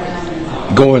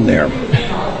 Going there.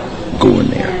 Going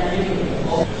there.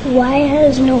 Why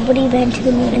has nobody been to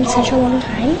the moon in such a long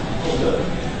time?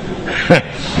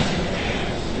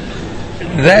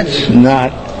 That's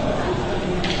not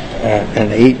an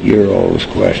 8-year-old's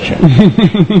question.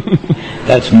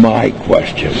 That's my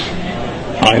question.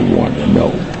 I want to know,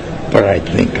 but I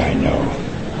think I know.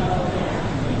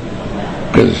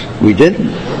 Because we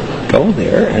didn't go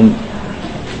there, and...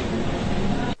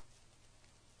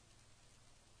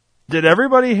 Did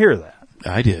everybody hear that?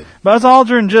 I did. Buzz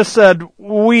Aldrin just said,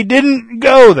 we didn't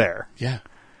go there. Yeah.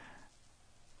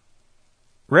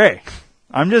 Ray,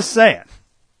 I'm just saying.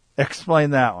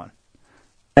 Explain that one.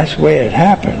 That's the way it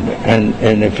happened,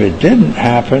 and if it didn't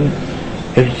happen,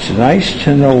 it's nice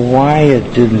to know why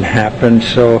it didn't happen,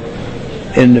 so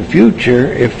in the future,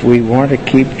 if we want to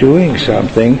keep doing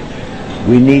something,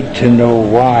 we need to know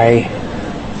why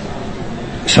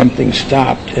something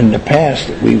stopped in the past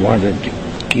that we wanted to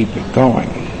keep it going.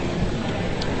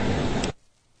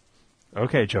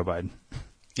 Okay, Joe Biden.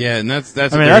 Yeah, and that's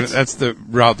the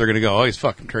route they're going to go. Oh, he's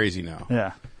fucking crazy now.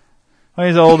 Yeah. Well,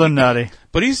 he's old and nutty.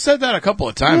 But he's said that a couple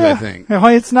of times, I think. Well,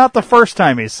 it's not the first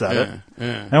time he said it.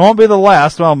 Yeah. It won't be the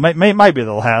last. Well, might be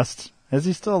the last. Is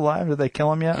he still alive? Did they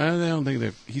kill him yet? I don't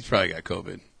think he's probably got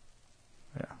COVID.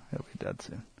 Yeah, he'll be dead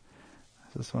soon.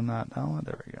 Is this one not download?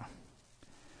 There we go.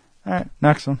 All right,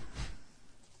 next one.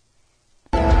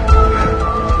 What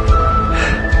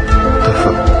the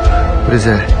fuck? What is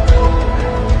that?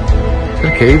 Is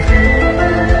that a cave?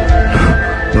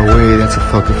 No way, that's a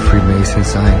fucking Freemason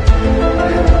sign.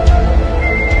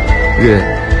 Look at it.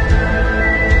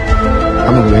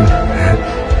 I'm moving.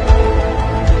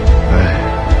 Alright.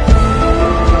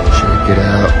 Check it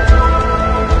out.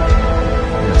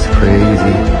 That's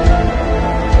crazy.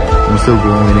 I'm still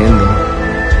going in though.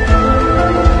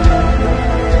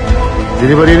 Is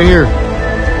anybody in here?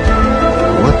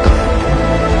 What the fuck?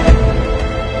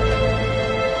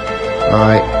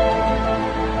 Alright.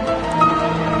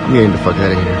 I'm getting the fuck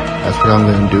out of here. That's what I'm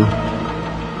gonna do.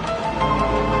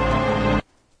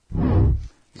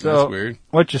 So, that's weird.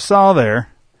 What you saw there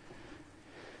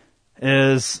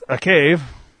is a cave,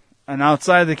 and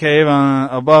outside the cave,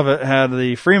 above it, had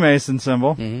the Freemason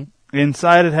symbol. Mm-hmm.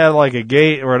 Inside it had like a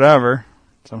gate or whatever,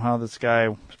 Somehow this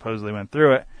guy supposedly went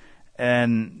through it,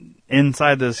 and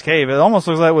inside this cave, it almost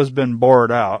looks like it was been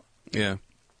bored out. Yeah.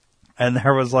 And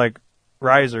there was like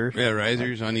risers. Yeah,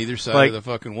 risers on either side Like- of the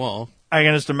fucking wall. I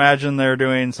can just imagine they're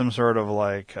doing some sort of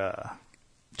like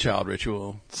Child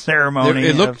ritual. ceremony.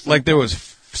 It of looked some- like there was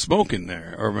smoke in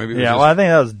there, or maybe it was Yeah, just, well, I think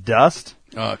that was dust.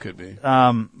 Oh, it could be.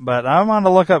 But I want to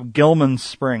look up Gilman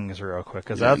Springs real quick,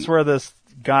 because Yeah. that's where this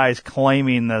guy's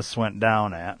claiming this went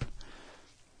down at.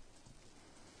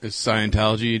 Is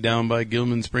Scientology down by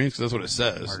Gilman Springs? 'Cause that's what it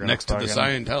says. We're gonna Next to the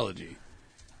fucking- Scientology.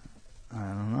 I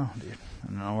don't know, dude. I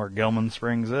don't know where Gilman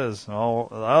Springs is. Oh,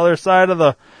 the other side of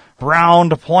the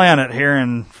round planet here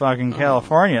in fucking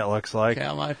California, it looks like.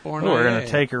 California. Ooh, we're going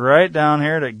to take it right down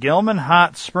here to Gilman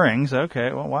Hot Springs.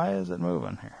 Okay, well, why is it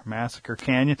moving here? Massacre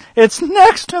Canyon. It's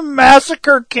next to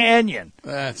Massacre Canyon.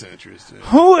 That's interesting.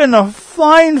 Who in the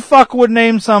flying fuck would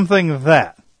name something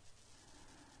that?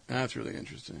 That's really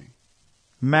interesting.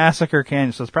 Massacre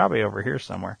Canyon. So it's probably over here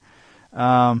somewhere.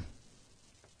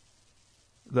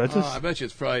 That's I bet you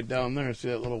it's probably down there. See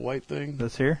that little white thing?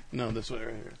 This here? No, this way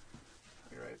right here.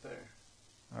 Right there.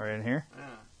 All right in here? Yeah.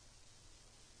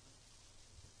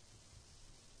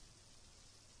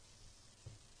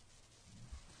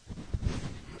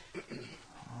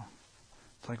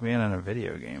 It's like being in a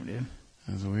video game, dude.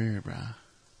 That's weird, brah.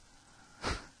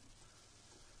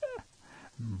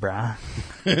 Brah.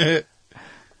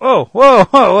 Whoa, whoa,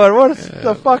 whoa, what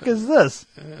the fuck is this?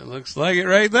 It looks like it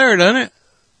right there, doesn't it?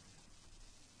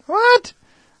 What?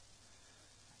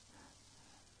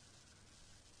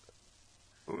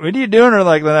 What are you doing for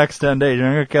like the next 10 days? You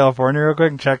want to go to California real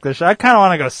quick and check this shit? I kind of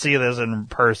want to go see this in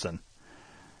person.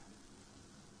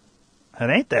 It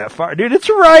ain't that far. Dude, it's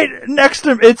right next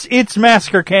to, it's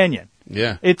Massacre Canyon.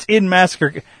 Yeah. It's in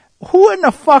Massacre. Who in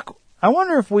the fuck? I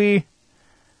wonder if we,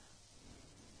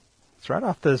 it's right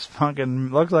off this fucking,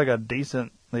 looks like a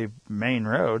decently main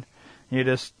road.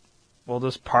 We'll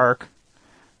just park,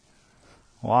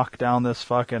 walk down this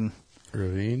fucking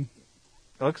ravine.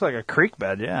 It looks like a creek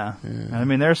bed, yeah. I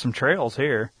mean, there's some trails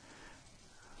here.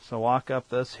 So walk up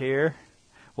this here.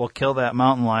 We'll kill that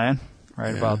mountain lion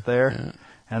right about there. Yeah.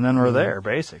 And then we're there,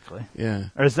 basically. Yeah.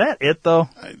 Or is that it, though?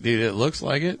 Dude, it looks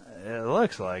like it. It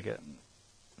looks like it.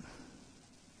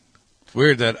 It's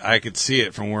weird that I could see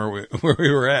it from where we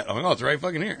were at. I'm like, oh, it's right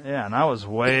fucking here. Yeah, and I was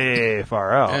way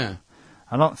far out. Yeah.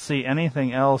 I don't see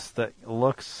anything else that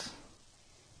looks...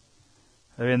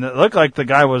 I mean, it looked like the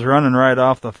guy was running right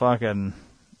off the fucking...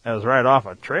 It was right off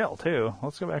a trail, too.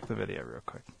 Let's go back to the video real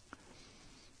quick.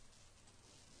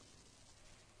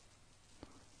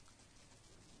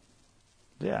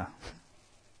 Yeah.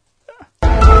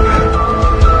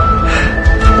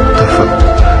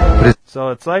 So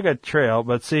it's like a trail,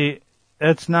 but see,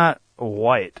 it's not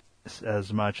white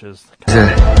as much as... Is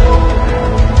that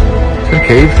a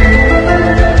cave?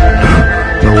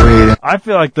 No way. I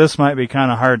feel like this might be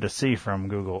kind of hard to see from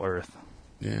Google Earth.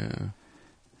 Yeah.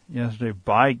 Yesterday,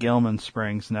 by Gilman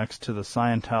Springs, next to the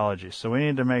Scientology. So we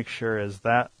need to make sure, is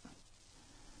that...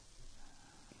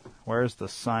 Where's the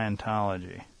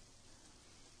Scientology?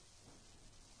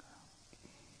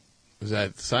 Is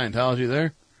that Scientology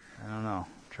there? I don't know.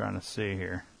 I'm trying to see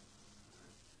here.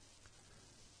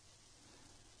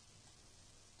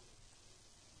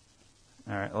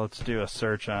 Alright, let's do a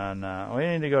search on... we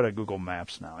need to go to Google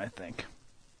Maps now, I think.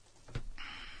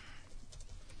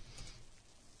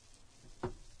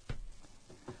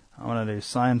 I want to do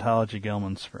Scientology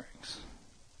Gilman Springs.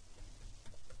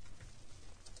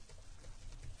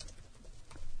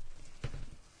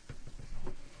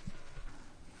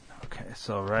 Okay,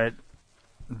 so right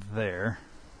there.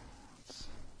 Let's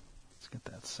get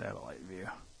that satellite view.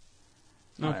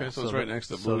 Okay, Alright, so it's right next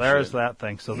to the So blue there's shit. that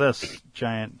thing. So this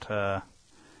giant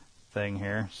thing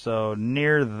here. So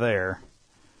near there.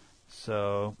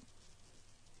 So,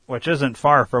 which isn't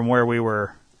far from where we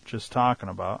were just talking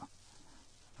about.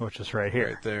 Which is right here.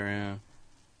 Right there, yeah.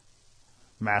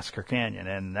 Massacre Canyon.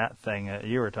 And that thing that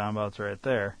you were talking about is right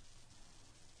there.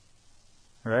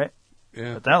 Right?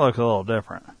 Yeah. But that looks a little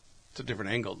different. It's a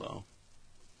different angle, though.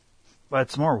 But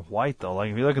it's more white, though. Like,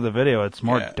 if you look at the video, it's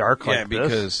more dark like this. Yeah,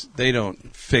 because they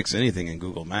don't fix anything in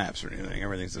Google Maps or anything.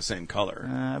 Everything's the same color.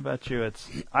 I bet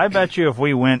you if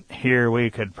we went here,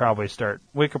 we could probably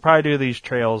do these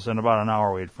trails in about an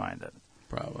hour, we'd find it.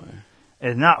 Probably.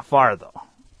 It's not far, though.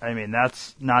 I mean,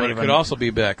 that's not But even... it could also be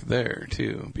back there,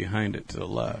 too, behind it to the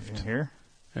left. Here?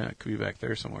 Yeah, it could be back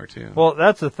there somewhere, too. Well,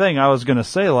 that's the thing. I was going to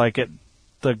say, like, in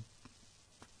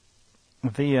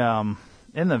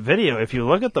the video, if you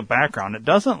look at the background, it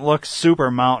doesn't look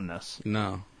super mountainous.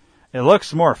 No. It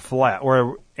looks more flat.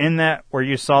 Where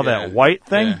you saw that white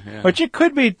thing, yeah. which it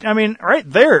could be. I mean, right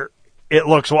there, it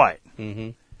looks white. Mm-hmm.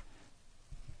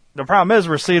 The problem is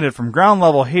we're seeing it from ground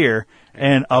level here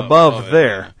and above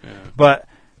there. Yeah. But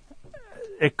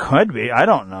it could be. I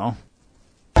don't know.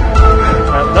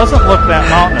 It doesn't look that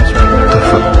mountainous right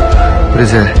there. What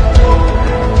is that?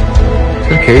 Is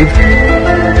that a cave?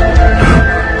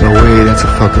 No way, that's a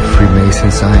fucking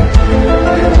Freemason sign.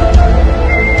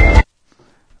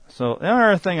 So the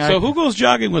other thing So who goes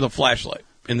jogging with a flashlight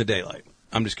in the daylight?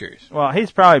 I'm just curious. Well, he's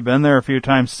probably been there a few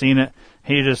times, seen it.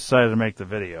 He just decided to make the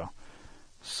video.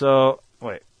 So,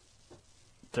 wait.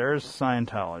 There's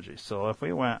Scientology. So if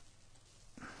we went...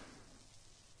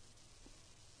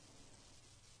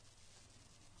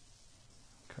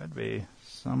 Could be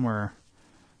somewhere.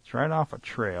 It's right off a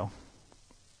trail.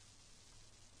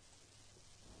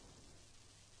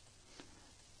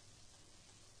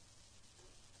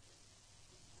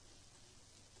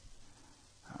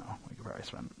 Oh, we could probably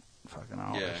spend fucking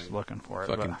hours looking for it.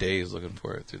 Fucking days looking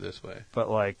for it through this way. But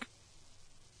like,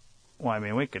 well, I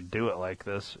mean, we could do it like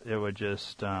this. It would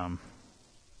just, nope.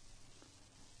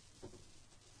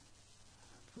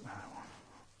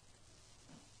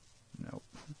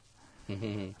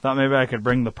 Thought maybe I could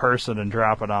bring the person and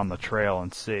drop it on the trail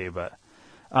and see, but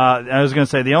I was going to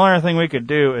say the only other thing we could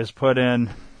do is put in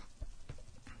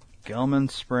Gilman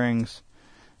Springs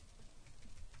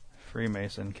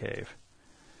Freemason Cave.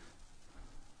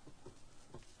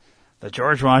 The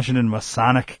George Washington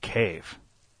Masonic Cave.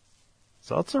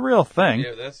 So it's a real thing.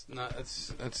 Yeah, that's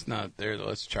not there though.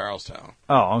 That's Charlestown.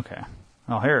 Oh, okay.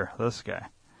 Oh, here, this guy.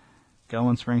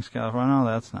 Gilman Springs, California. No,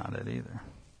 that's not it either.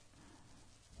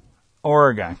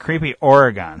 Oregon. Creepy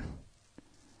Oregon.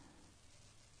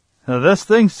 Now, this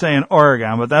thing's saying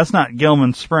Oregon, but that's not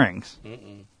Gilman Springs.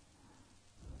 Mm-mm.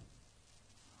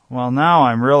 Well, now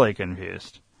I'm really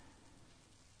confused.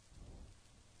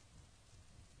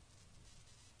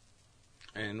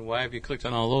 And why have you clicked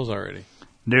on all those already?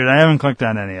 Dude, I haven't clicked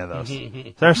on any of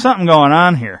those. There's something going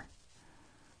on here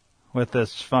with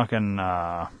this fucking,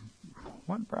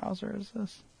 what browser is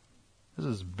this? This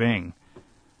is Bing.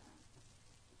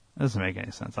 This doesn't make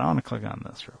any sense. I want to click on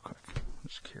this real quick. I'm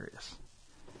just curious.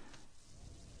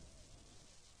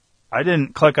 I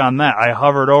didn't click on that. I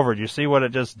hovered over. Do you see what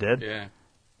it just did? Yeah.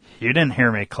 You didn't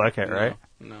hear me click it, right?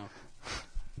 No.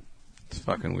 It's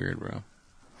fucking weird, bro.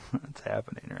 What's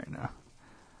happening right now?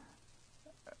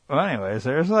 Well, anyways,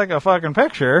 there's like a fucking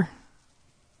picture.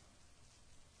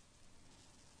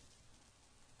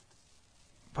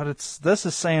 But this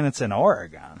is saying it's in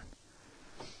Oregon.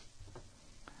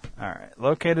 Alright.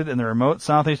 Located in the remote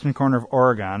southeastern corner of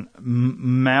Oregon,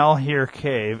 Malheur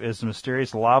Cave is a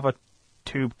mysterious lava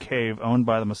tube cave owned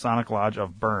by the Masonic Lodge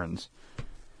of Burns.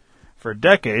 For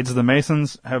decades, the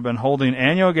Masons have been holding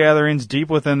annual gatherings deep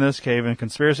within this cave, and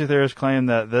conspiracy theorists claim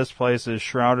that this place is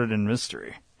shrouded in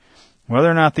mystery. Whether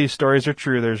or not these stories are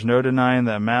true, there's no denying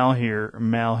that Malheur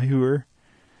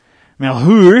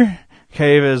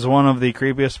Cave is one of the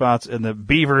creepiest spots in the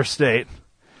Beaver State.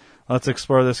 Let's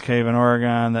explore this cave in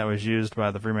Oregon that was used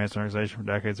by the Freemason organization for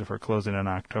decades before closing in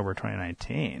October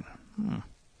 2019.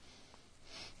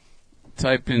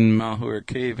 Type in Malheur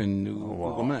Cave in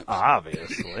Google Maps.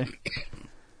 Obviously.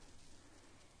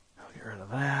 I'll get rid of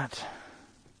that.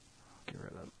 Get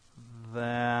rid of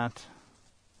that.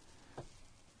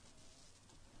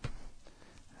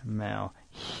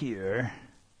 Malheur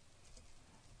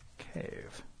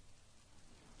Cave.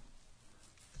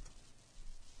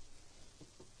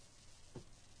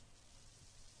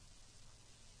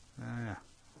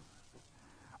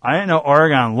 I didn't know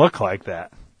Oregon looked like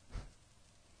that.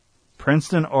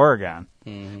 Princeton, Oregon.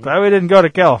 Mm-hmm. Glad we didn't go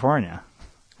to California.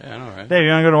 Yeah, I know, right? Dave, you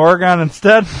want to go to Oregon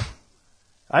instead?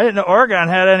 I didn't know Oregon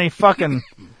had any fucking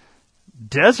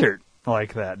desert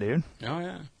like that, dude. Oh,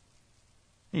 yeah.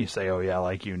 You say, oh, yeah,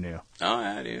 like you knew. Oh,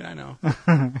 yeah, dude, I know.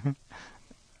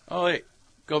 Oh, wait.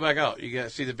 Go back out. You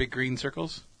guys see the big green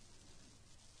circles?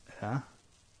 Yeah.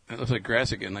 It looks like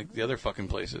grass again, like the other fucking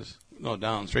places. No,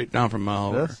 down, straight down from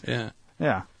over. This? Yeah.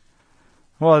 Yeah.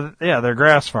 Well, yeah, they're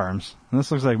grass farms. And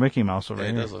this looks like Mickey Mouse over Yeah,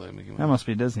 here. it does look like Mickey Mouse. That must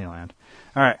be Disneyland.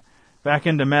 All right. Back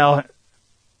into Malheur.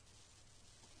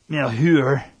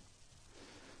 I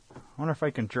wonder if I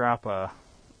can drop a...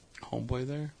 Homeboy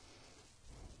there?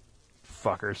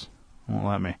 Fuckers. Won't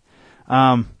let me.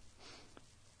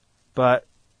 But...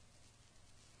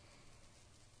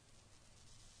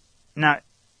 Now,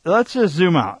 let's just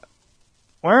zoom out.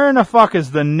 Where in the fuck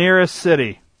is the nearest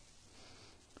city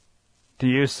do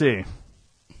you see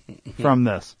from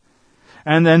this?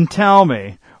 And then tell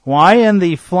me, why in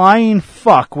the flying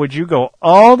fuck would you go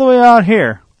all the way out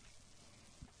here?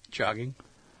 Jogging?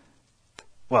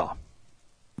 Well,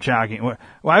 jogging.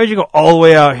 Why would you go all the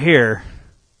way out here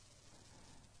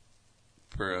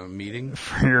for a meeting?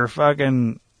 For your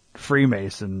fucking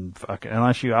Freemason fucking,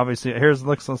 unless you obviously,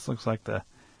 looks like the,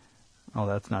 oh,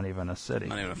 that's not even a city.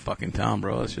 Not even a fucking town,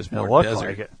 bro. It's just more It looked desert.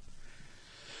 like it.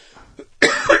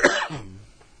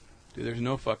 Dude, there's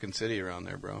no fucking city around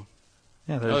there, bro.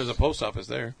 Yeah, there's a post office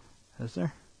there. Is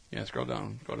there? Yeah, scroll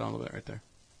down. Go down a little bit right there.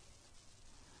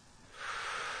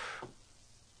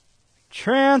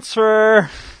 Transfer.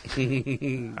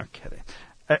 I'm kidding.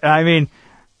 I mean,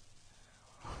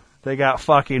 they got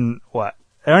fucking, what?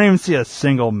 I don't even see a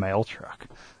single mail truck.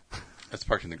 That's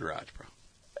parked in the garage, bro.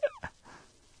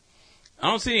 I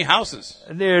don't see any houses.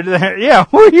 Dude, yeah,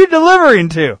 who are you delivering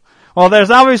to? Well,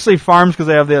 there's obviously farms because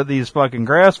they have these fucking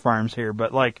grass farms here,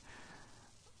 but like...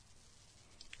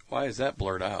 Why is that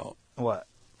blurred out? What?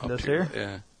 Up This here?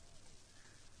 Yeah.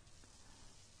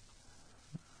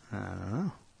 I don't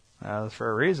know. That's for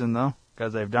a reason, though,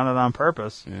 because they've done it on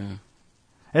purpose. Yeah.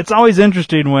 It's always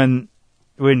interesting when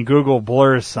Google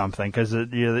blurs something, because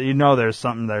you know there's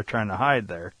something they're trying to hide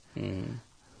there. Mm.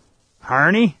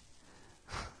 Harney?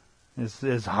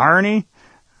 Is Harney?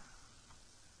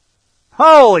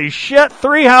 Holy shit,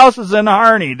 3 houses in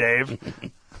Harney, Dave.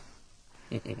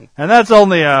 And that's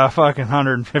only fucking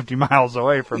 150 miles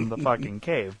away from the fucking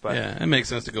cave. But yeah, it makes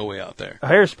sense to go way out there.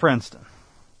 Here's Princeton.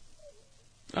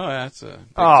 Oh, that's a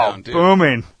big town, too.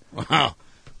 Booming. Wow.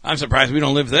 I'm surprised we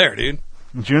don't live there, dude.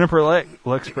 Juniper Lake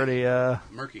looks pretty...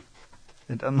 murky.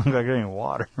 It doesn't look like any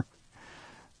water.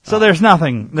 So there's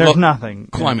nothing. There's nothing.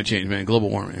 Climate change, man. Global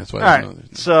warming. That's why. All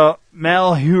right. So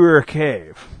Malheur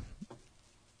Cave.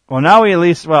 Well, now we at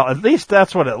least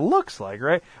that's what it looks like,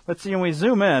 right? But see, when we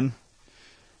zoom in,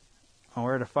 oh,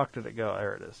 where the fuck did it go?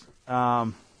 There it is.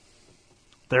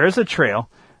 There is a trail,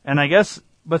 and I guess,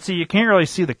 but see, you can't really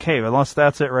see the cave unless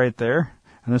that's it right there.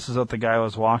 And this is what the guy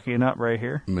was walking up right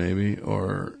here. Maybe,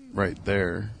 or right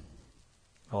there.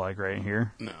 Oh, like right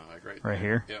here? No, like right there.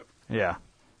 Here? Yep. Yeah.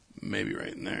 Maybe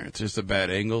right in there. It's just a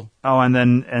bad angle. Oh, and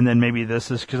then maybe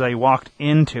this is because I walked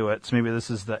into it, so maybe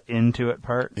this is the into it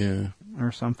part. Yeah.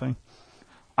 Or something.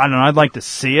 I don't know. I'd like to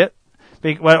see it.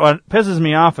 What pisses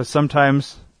me off is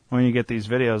sometimes when you get these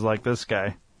videos like this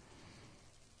guy,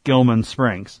 Gilman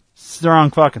Springs. It's the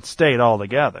wrong fucking state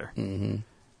altogether. Mm-hmm.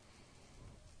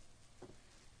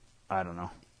 I don't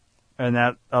know. And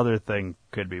that other thing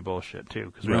could be bullshit, too,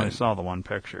 because we Right. only saw the one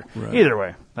picture. Right. Either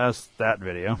way, that's that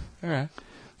video. All right.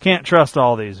 Can't trust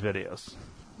all these videos.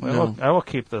 No. I will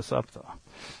keep this up, though.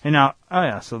 And now, oh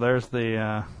yeah, so there's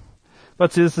the...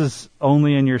 but see, this is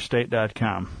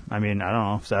onlyinyourstate.com. I mean, I don't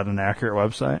know. Is that an accurate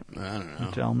website? I don't know.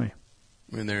 You tell me.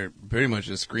 I mean, they're pretty much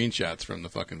just screenshots from the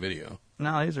fucking video.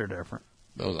 No, these are different.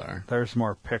 Those are. There's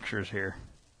more pictures here.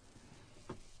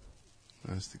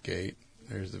 That's the gate.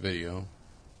 There's the video.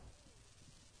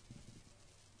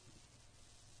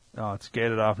 Oh, it's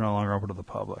gated off, no longer open to the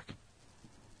public.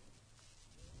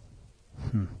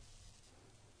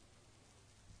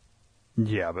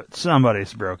 Yeah, but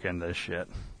somebody's broke into this shit.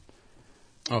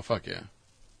 Oh, fuck yeah.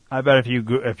 I bet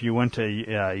if you went to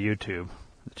YouTube,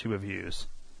 the Tube of Views,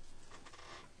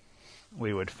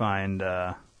 we would find...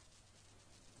 All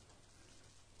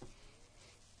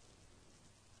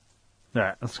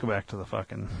right, let's go back to the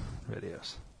fucking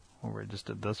videos. Well, we just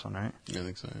did this one, right? Yeah, I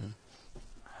think so, yeah.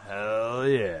 Hell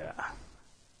yeah.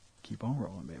 Keep on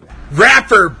rolling, baby.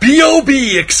 Rapper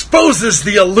B.O.B. exposes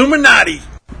the Illuminati.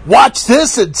 Watch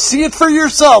this and see it for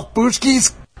yourself,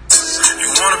 Boochkies. You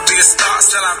wanna be a star,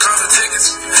 sell out concert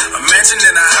tickets. A mansion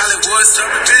in a Hollywood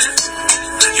subdivision.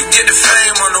 You get the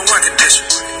fame on the one condition.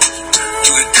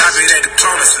 You get copied at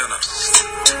Diploma Center.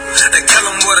 They kill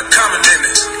them with a comment in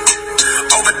it.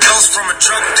 Overdose from a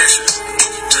drug addiction.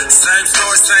 Same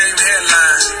story, same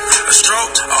headline. A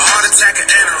stroke, a heart attack, an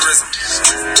aneurysm.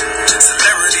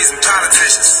 Celebrities and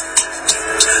politicians.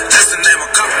 Just to name a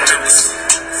couple members.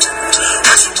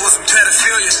 Rituals and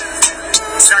pedophilia.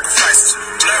 Sacrifices,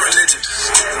 blood religion.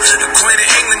 The Queen of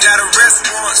England got arrest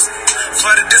warrants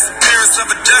for the disappearance of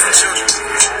a dozen children.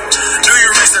 Do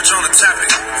your research on the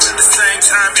topic. At the same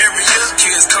time, every year,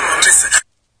 kids come up missing.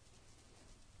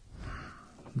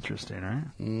 Interesting, right?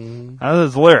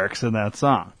 There's lyrics in that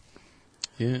song.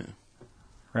 Yeah.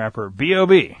 Rapper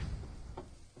B.O.B.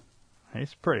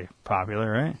 He's pretty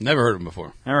popular, right? Never heard of him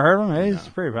before. Never heard of him? He's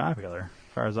pretty popular,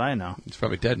 as far as I know. He's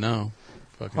probably dead now.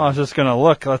 Fucking. Well, I was just going to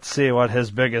look. Let's see what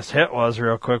his biggest hit was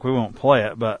real quick. We won't play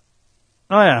it, but...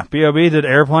 Oh, yeah. B.O.B. did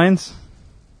Airplanes.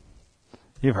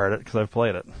 You've heard it, because I've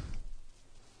played it.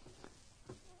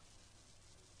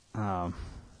 No.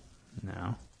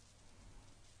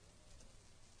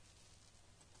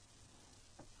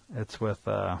 It's with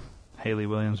Hayley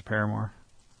Williams Paramore.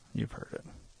 You've heard it.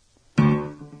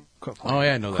 Oh,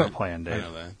 yeah, I know that. Quit playing, Dave. I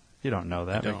know that. You don't know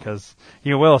that I don't. because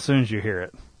you will as soon as you hear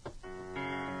it.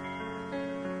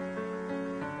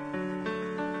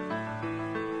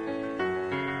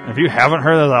 If you haven't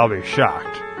heard this, I'll be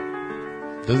shocked.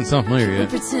 Doesn't sound familiar yet.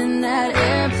 Pretend that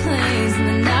airplanes in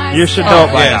the night You should know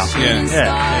it by yes, now. yes.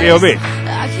 Yeah, B.O.B.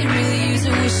 I could really use a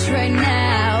wish right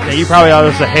now. Yeah, you probably ought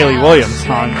to say a Haley Williams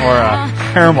song or a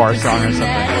Paramore song or something.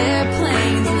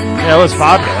 Yeah, it was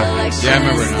popular. Yeah, I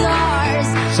remember it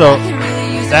now. So,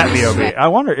 that B.O.B. I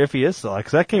wonder if he is still,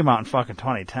 because that came out in fucking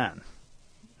 2010.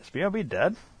 Is B.O.B.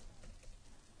 dead?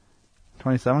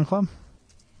 27 Club?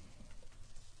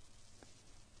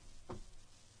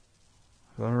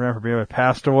 The rapper B.O.B.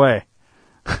 passed away.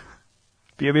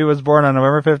 B.O.B. was born on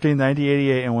November 15,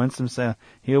 1988 in Winston-Salem.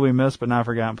 He'll be missed but not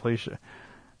forgotten. Please.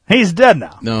 He's dead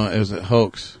now. No, it was a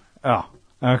hoax. Oh,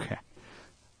 okay.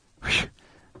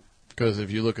 Because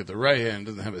if you look at the right hand, it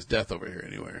doesn't have his death over here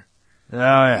anywhere. Oh,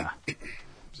 yeah.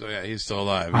 So, yeah, he's still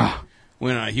alive. He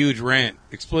went on a huge rant,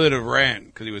 expletive rant,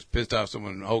 because he was pissed off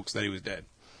someone hoaxed that he was dead.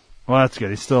 Well, that's good.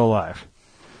 He's still alive.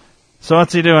 So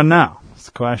what's he doing now? That's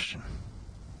the question.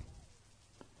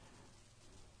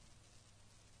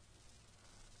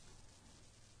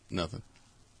 Nothing.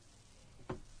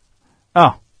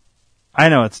 Oh, I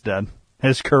know it's dead.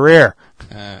 His career.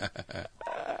 Yeah.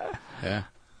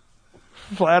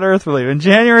 Flat Earth belief. In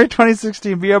January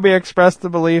 2016, B.O.B. expressed the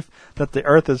belief that the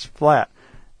Earth is flat.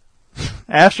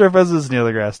 Astrophysicist Neil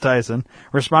deGrasse Tyson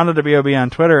responded to B.O.B. on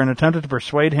Twitter and attempted to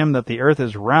persuade him that the Earth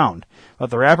is round, but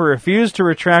the rapper refused to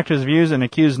retract his views and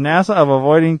accused NASA of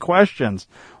avoiding questions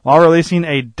while releasing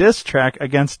a diss track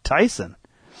against Tyson.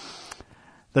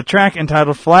 The track,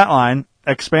 entitled Flatline,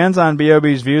 expands on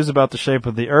B.O.B.'s views about the shape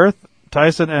of the Earth.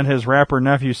 Tyson and his rapper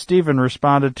nephew Steven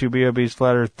responded to B.O.B.'s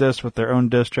Flat Earth diss with their own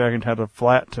diss track entitled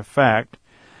Flat to Fact.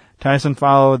 Tyson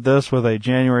followed this with a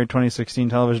January 2016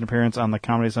 television appearance on the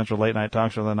Comedy Central late night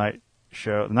talk show, The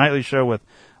Nightly Show with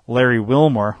Larry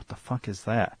Wilmore. What the fuck is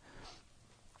that?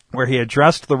 Where he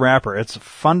addressed the rapper. It's a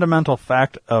fundamental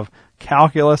fact of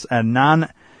calculus and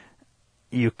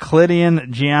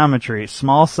non-Euclidean geometry.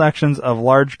 Small sections of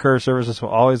large curved surfaces will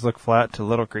always look flat to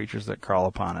little creatures that crawl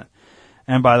upon it.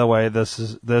 And by the way, this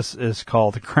is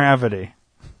called gravity,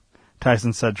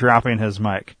 Tyson said, dropping his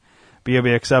mic.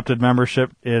 B.O.B. accepted membership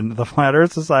in the Flat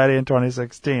Earth Society in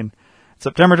 2016.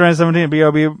 September 2017,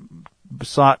 B.O.B.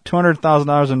 sought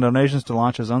 $200,000 in donations to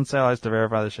launch his own satellites to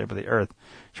verify the shape of the Earth.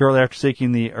 Shortly after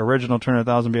seeking the original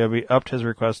 $200,000, B.O.B. upped his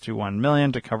request to $1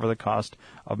 million to cover the cost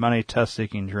of many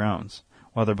test-seeking drones,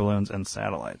 weather balloons, and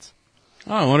satellites.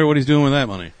 Oh, I wonder what he's doing with that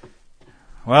money.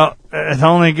 Well, it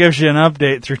only gives you an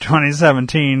update through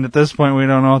 2017. At this point, we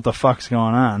don't know what the fuck's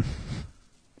going on.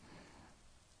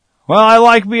 Well, I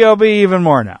like B.O.B. even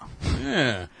more now.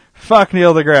 Yeah. Fuck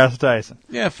Neil deGrasse Tyson.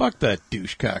 Yeah, fuck that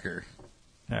douche-cocker.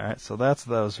 Alright, so that's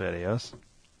those videos.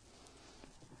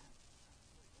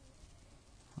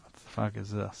 What the fuck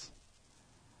is this?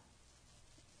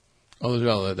 Oh, there's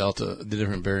all the Delta, the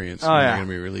different variants Oh, yeah. are going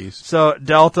to be released. So,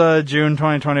 Delta, June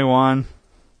 2021.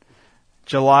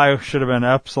 July should have been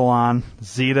Epsilon.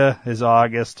 Zeta is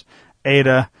August.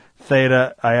 Eta,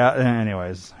 Theta, Iota.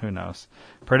 Anyways, who knows?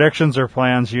 Predictions or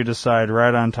plans, you decide,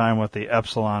 right on time with the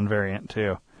Epsilon variant,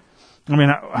 too. I mean,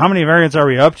 how many variants are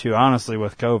we up to, honestly,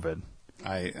 with COVID?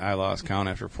 I lost count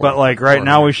after 4. But, like, right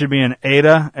now we should be in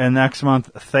Eta, and next month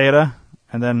Theta,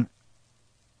 and then,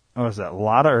 what was that,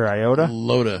 Lota or Iota?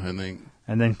 Lota, I think.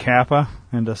 And then Kappa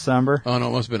in December. Oh, no,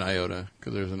 it must have been Iota,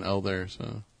 because there's an L there,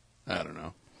 so I don't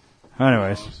know.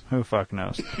 Anyways, who fuck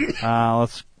knows?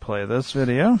 Let's play this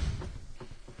video.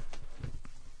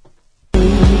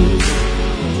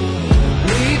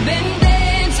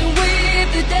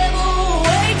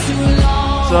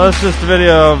 So it's just a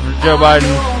video of Joe Biden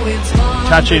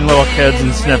touching little kids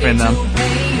and sniffing them.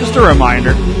 Just a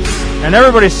reminder. And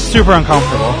everybody's super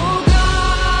uncomfortable.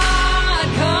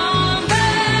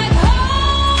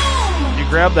 You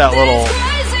grab that little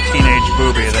teenage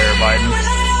boobie there, Biden.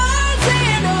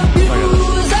 Look at this.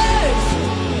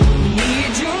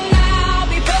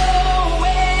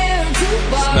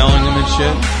 Smelling them and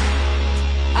shit.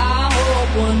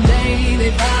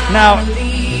 Now,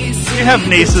 you have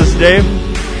nieces, Dave.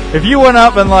 If you went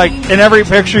up and, like, in every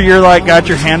picture you're, like, got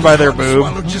your hand by their boob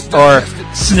or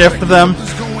sniffed them,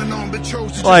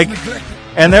 like,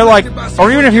 and they're like, or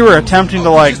even if you were attempting to,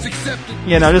 like,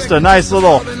 you know, just a nice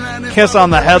little kiss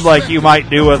on the head like you might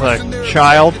do with a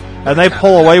child, and they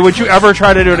pull away, would you ever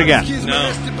try to do it again?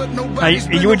 No. Now,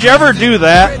 would you ever do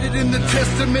that?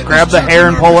 Grab the hair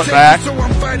and pull it back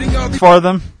for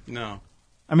them? No.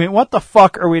 I mean, what the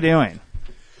fuck are we doing?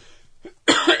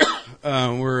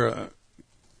 We're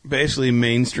basically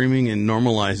mainstreaming and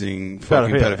normalizing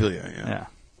fucking pedophilia. Yeah.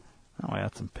 Oh, we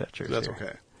had some pictures. That's here.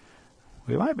 okay.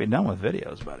 We might be done with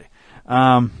videos, buddy.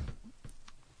 All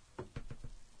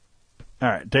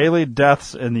right, daily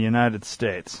deaths in the United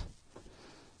States.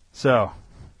 So,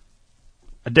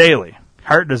 a daily.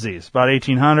 Heart disease, about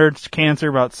 1,800. Cancer,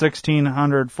 about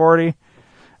 1,640.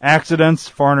 Accidents,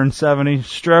 470.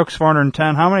 Strokes,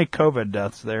 410. How many COVID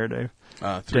deaths there, Dave?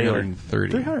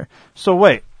 330. 300. So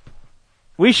wait.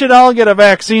 We should all get a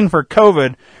vaccine for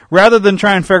COVID rather than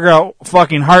try and figure out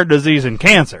fucking heart disease and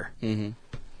cancer. Mm-hmm.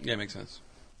 Yeah, it makes sense.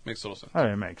 Makes total sense. Oh,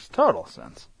 it makes total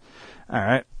sense. All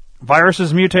right.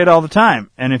 Viruses mutate all the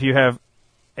time, and if you have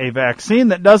a vaccine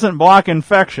that doesn't block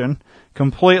infection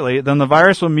completely, then the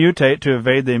virus will mutate to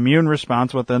evade the immune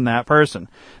response within that person.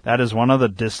 That is one of the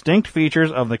distinct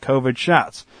features of the COVID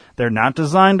shots. They're not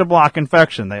designed to block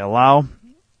infection. They allow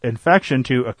infection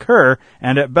to occur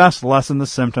and at best lessen the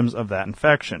symptoms of that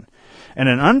infection. In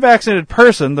an unvaccinated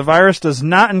person, the virus does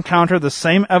not encounter the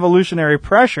same evolutionary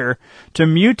pressure to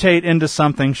mutate into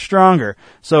something stronger.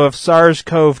 So if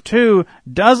SARS-CoV-2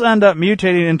 does end up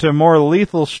mutating into more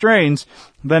lethal strains,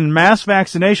 then mass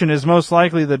vaccination is most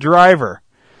likely the driver.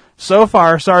 So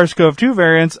far, SARS-CoV-2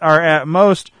 variants are at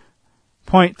most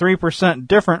 0.3%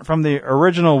 different from the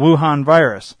original Wuhan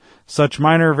virus. Such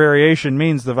minor variation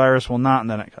means the virus will not, and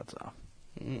then it cuts off.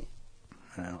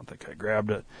 I don't think I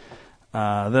grabbed it.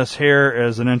 This here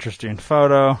is an interesting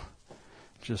photo,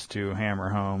 just to hammer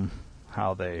home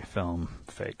how they film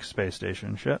fake space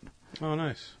station shit. Oh,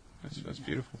 nice. That's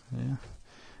beautiful.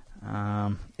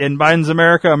 Yeah. In Biden's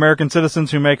America, American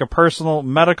citizens who make a personal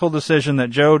medical decision that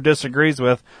Joe disagrees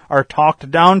with are talked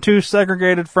down to,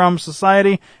 segregated from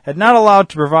society, and not allowed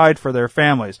to provide for their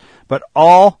families. But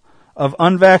all of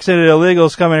unvaccinated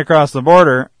illegals coming across the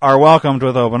border are welcomed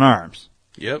with open arms.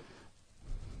 Yep.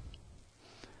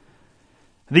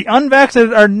 The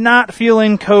unvaccinated are not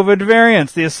feeling COVID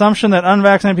variants. The assumption that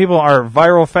unvaccinated people are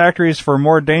viral factories for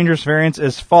more dangerous variants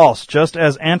is false. Just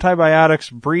as antibiotics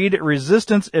breed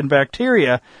resistance in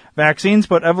bacteria, vaccines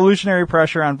put evolutionary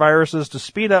pressure on viruses to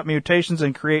speed up mutations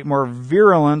and create more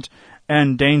virulent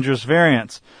and dangerous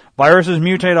variants. Viruses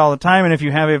mutate all the time, and if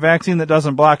you have a vaccine that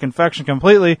doesn't block infection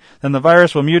completely, then the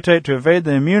virus will mutate to evade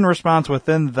the immune response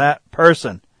within that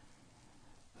person.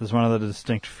 This is one of the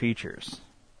distinct features.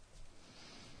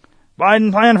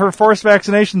 Biden plan for forced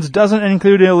vaccinations doesn't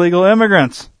include illegal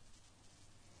immigrants.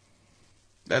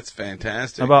 That's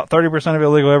fantastic. About 30% of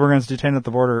illegal immigrants detained at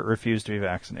the border refuse to be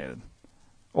vaccinated.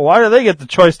 Well, why do they get the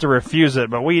choice to refuse it,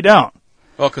 but we don't?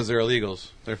 Well, because they're illegals.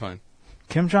 They're fine.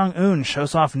 Kim Jong-un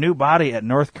shows off new body at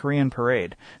North Korean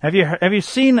parade. Have you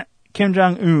seen Kim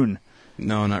Jong-un?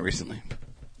 No, not recently.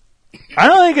 I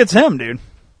don't think it's him, dude.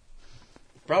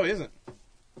 Probably isn't.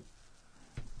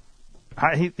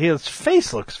 His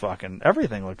face looks fucking...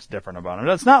 Everything looks different about him.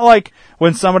 It's not like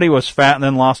when somebody was fat and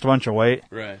then lost a bunch of weight.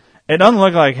 Right. It doesn't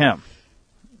look like him.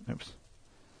 Oops.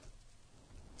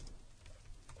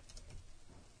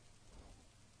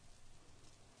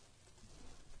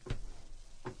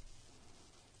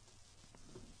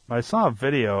 I saw a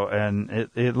video and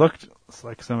it looked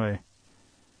like somebody...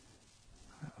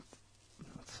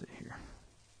 Let's see here.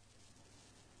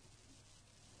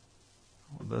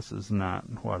 Well, this is not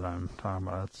what I'm talking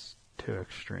about. It's too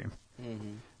extreme.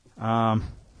 Mm-hmm.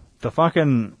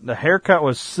 The haircut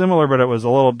was similar, but it was a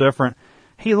little different.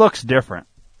 He looks different.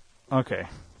 Okay.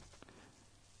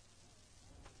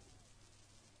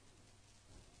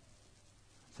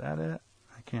 Is that it?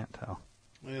 I can't tell.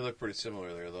 They look pretty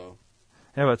similar there, though.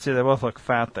 Yeah, but see, they both look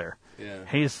fat there. Yeah.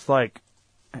 He's like,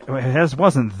 his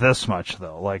wasn't this much,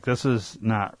 though. Like, this is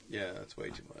not. Yeah, that's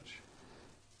way too much.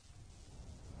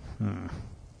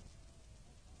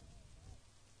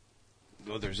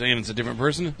 Well, they're saying it's a different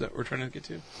person that we're trying to get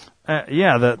to?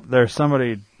 Yeah, that there's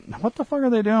somebody... What the fuck are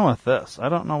they doing with this? I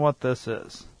don't know what this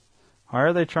is. Why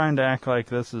are they trying to act like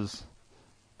this is...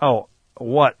 Oh,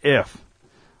 what if?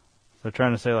 They're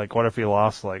trying to say, like, what if he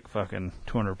lost, like, fucking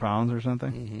 200 pounds or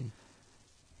something? Mm-hmm.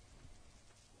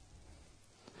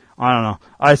 I don't know.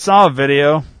 I saw a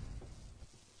video,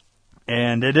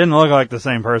 and it didn't look like the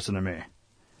same person to me.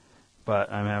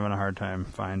 But I'm having a hard time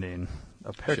finding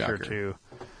a picture Shocker. to...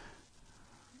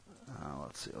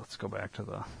 let's see. Let's go back to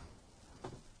the...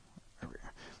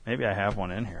 Maybe I have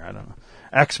one in here. I don't know.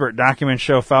 Expert documents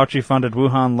show Fauci-funded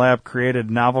Wuhan lab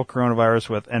created novel coronavirus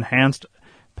with enhanced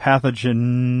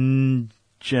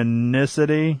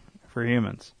pathogenicity for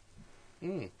humans.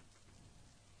 Well,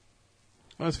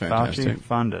 that's fantastic. Fauci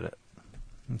funded it.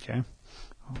 Okay.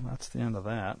 Well, that's the end of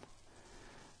that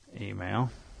email.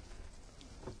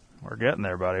 We're getting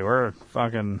there, buddy. We're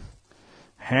fucking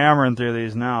hammering through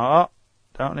these now. Oh,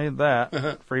 don't need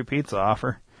that. Free pizza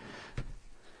offer.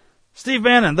 Steve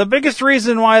Bannon, the biggest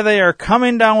reason why they are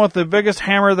coming down with the biggest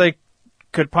hammer they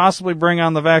could possibly bring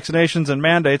on the vaccinations and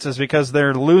mandates is because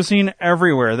they're losing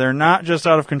everywhere. They're not just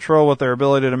out of control with their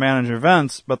ability to manage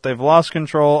events, but they've lost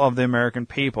control of the American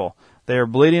people. They are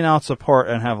bleeding out support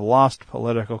and have lost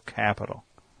political capital.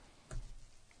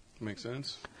 Makes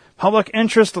sense. Public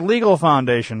Interest Legal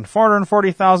Foundation,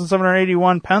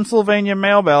 440,781 Pennsylvania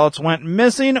mail ballots went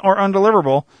missing or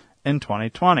undeliverable in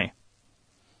 2020.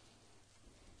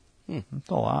 That's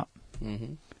a lot.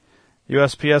 Mm-hmm.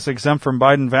 USPS exempt from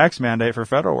Biden vax mandate for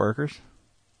federal workers.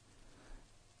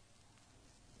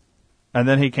 And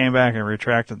then he came back and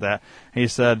retracted that. He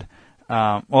said,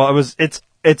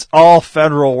 it's all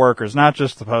federal workers, not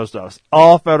just the post office.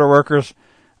 All federal workers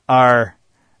are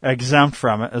exempt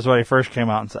from it, is what he first came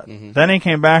out and said. Mm-hmm. Then he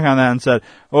came back on that and said,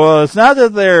 well, it's not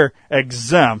that they're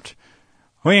exempt.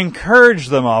 We encourage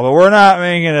them all, but we're not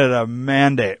making it a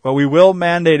mandate. But we will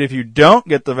mandate if you don't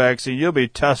get the vaccine, you'll be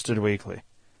tested weekly.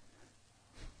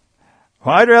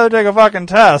 Well, I'd rather take a fucking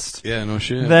test Yeah, no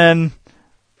shit. than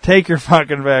take your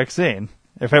fucking vaccine,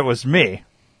 if it was me.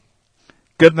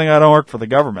 Good thing I don't work for the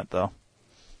government, though.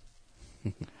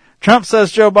 Trump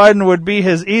says Joe Biden would be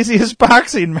his easiest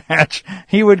boxing match.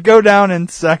 He would go down in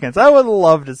seconds. I would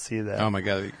love to see that. Oh my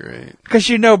God, that'd be great. Because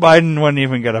Biden wouldn't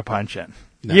even get a punch in.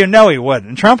 No. You know he wouldn't.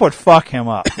 And Trump would fuck him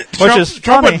up. Which is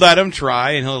Trump funny. would let him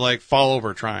try, and he'll like fall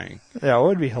over trying. Yeah, it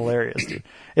would be hilarious, dude.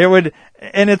 It would,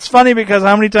 and it's funny because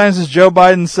how many times has Joe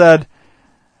Biden said,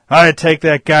 I'd take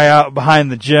that guy out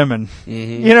behind the gym and,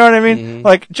 you know what I mean? Mm-hmm.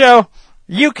 Like, Joe,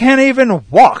 you can't even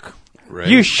walk. Right.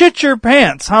 You shit your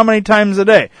pants how many times a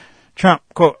day? Trump,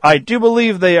 quote, I do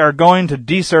believe they are going to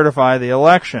decertify the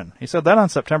election. He said that on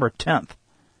September 10th.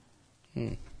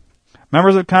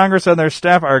 Members of Congress and their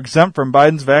staff are exempt from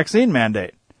Biden's vaccine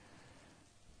mandate.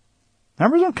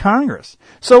 Members of Congress.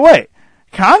 So wait,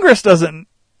 Congress doesn't,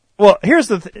 well, here's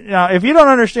the now, if you don't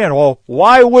understand, well,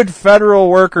 why would federal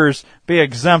workers be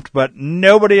exempt but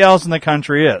nobody else in the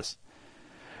country is?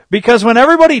 Because when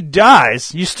everybody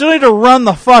dies, you still need to run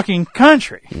the fucking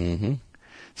country. Mm-hmm.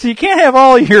 So you can't have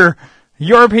all your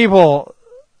people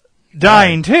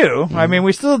dying too. I mean,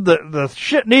 we still, the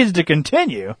shit needs to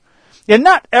continue. And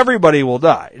not everybody will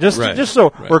die. Just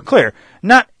so we're clear.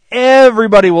 Not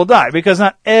everybody will die because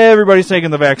not everybody's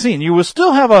taking the vaccine. You will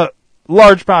still have a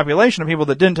large population of people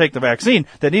that didn't take the vaccine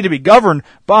that need to be governed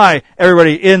by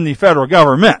everybody in the federal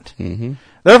government. Mm-hmm.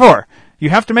 Therefore, you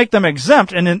have to make them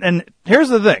exempt. And here's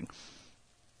the thing.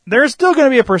 There's still going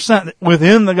to be a percent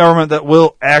within the government that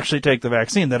will actually take the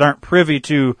vaccine that aren't privy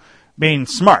to being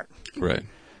smart. Right.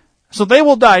 So they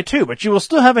will die too, but you will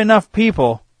still have enough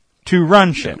people to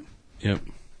run shit. Yep.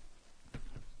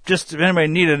 Just if anybody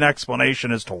needed an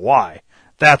explanation as to why,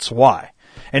 that's why.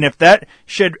 And if that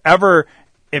should ever,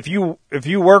 if you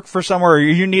work for somewhere,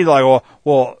 you need like,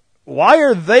 well, why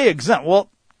are they exempt?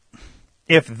 Well,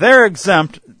 if they're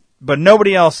exempt, but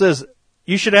nobody else is,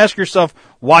 you should ask yourself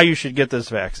why you should get this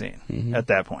vaccine at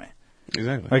that point.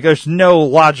 Exactly. Like there's no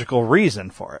logical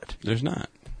reason for it. There's not.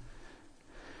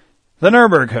 The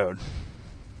Nuremberg Code.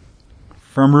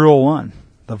 From Rule 1.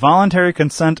 The voluntary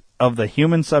consent of the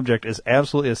human subject is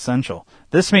absolutely essential.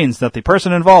 This means that the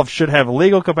person involved should have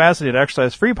legal capacity to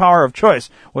exercise free power of choice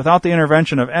without the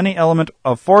intervention of any element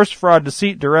of force, fraud,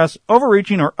 deceit, duress,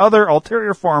 overreaching, or other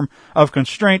ulterior form of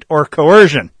constraint or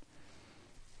coercion.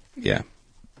 Yeah.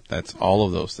 That's all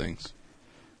of those things.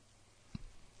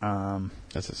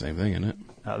 That's the same thing, isn't it?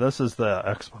 This is the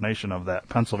explanation of that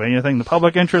Pennsylvania thing. The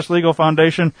Public Interest Legal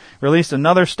Foundation released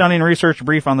another stunning research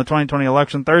brief on the 2020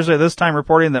 election Thursday, this time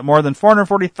reporting that more than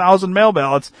 440,000 mail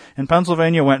ballots in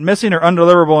Pennsylvania went missing or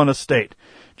undeliverable in a state.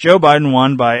 Joe Biden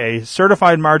won by a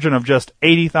certified margin of just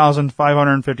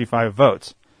 80,555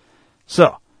 votes.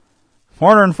 So,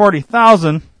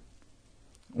 440,000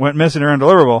 went missing or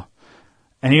undeliverable,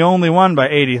 and he only won by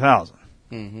 80,000.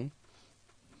 Mm-hmm.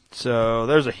 So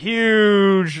there's a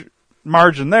huge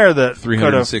margin there that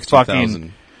could have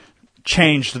fucking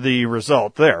changed the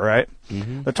result there, right?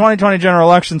 Mm-hmm. The 2020 general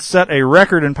election set a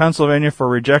record in Pennsylvania for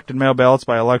rejected mail ballots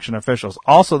by election officials.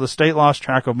 Also, the state lost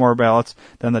track of more ballots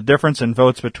than the difference in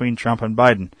votes between Trump and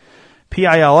Biden.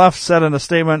 PILF said in a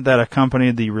statement that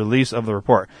accompanied the release of the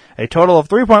report. A total of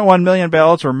 3.1 million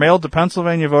ballots were mailed to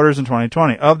Pennsylvania voters in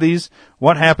 2020. Of these,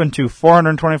 what happened to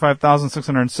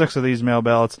 425,606 of these mail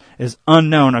ballots is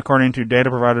unknown, according to data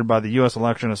provided by the U.S.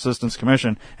 Election Assistance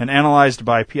Commission and analyzed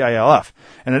by PILF.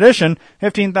 In addition,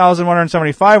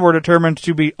 15,175 were determined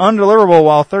to be undeliverable,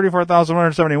 while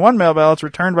 34,171 mail ballots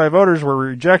returned by voters were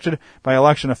rejected by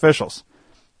election officials.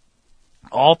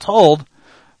 All told,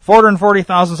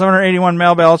 440,781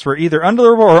 mail ballots were either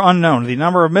undeliverable or unknown. The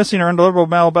number of missing or undeliverable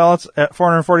mail ballots at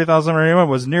 440,781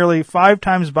 was nearly 5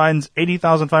 times Biden's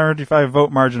 80,555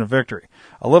 vote margin of victory.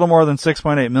 A little more than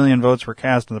 6.8 million votes were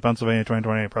cast in the Pennsylvania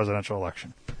 2020 presidential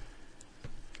election.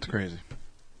 It's crazy.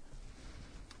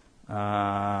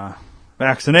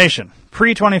 Vaccination.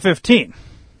 Pre-2015.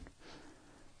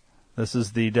 This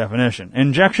is the definition.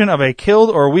 Injection of a killed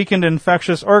or weakened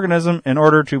infectious organism in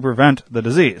order to prevent the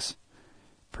disease.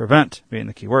 Prevent being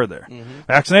the key word there.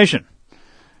 Vaccination.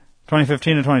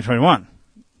 2015 to 2021.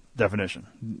 Definition.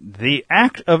 The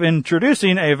act of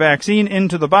introducing a vaccine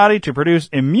into the body to produce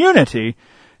immunity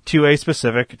to a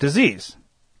specific disease.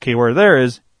 Key word there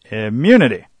is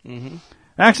immunity.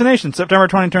 Vaccination. September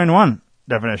 2021.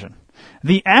 Definition.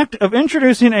 The act of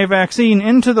introducing a vaccine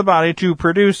into the body to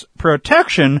produce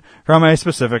protection from a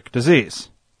specific disease.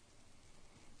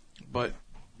 But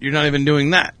you're not even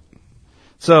doing that.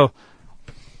 So,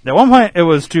 at one point it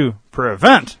was to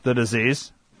prevent the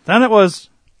disease. Then it was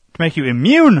to make you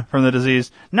immune from the disease.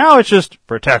 Now it's just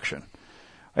protection.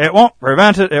 It won't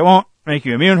prevent it. It won't make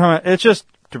you immune from it. It's just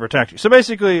to protect you. So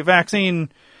basically,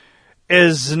 vaccine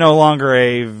is no longer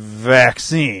a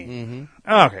vaccine.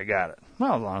 Okay, got it.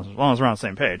 Well, as long as we're on the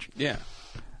same page. Yeah.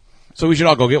 So we should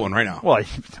all go get one right now. Well,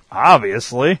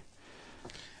 obviously.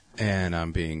 And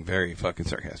I'm being very fucking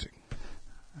sarcastic.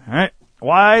 All right.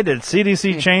 Why did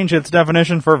CDC change its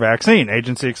definition for vaccine?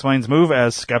 Agency explains move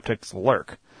as skeptics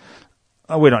lurk.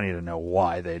 We don't need to know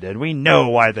why they did. We know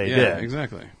why they did. Yeah,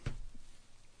 exactly.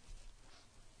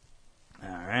 All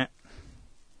right.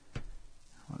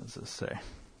 What does this say?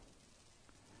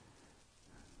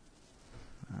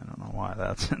 I don't know why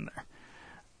that's in there.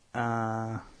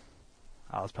 I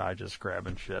was probably just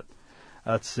grabbing shit.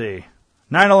 Let's see.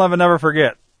 9/11 never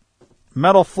forget.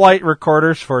 Metal flight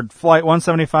recorders for Flight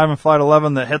 175 and Flight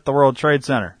 11 that hit the World Trade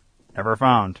Center. Never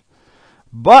found.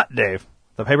 But, Dave,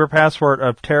 the paper passport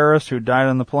of terrorists who died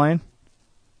on the plane?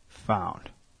 Found.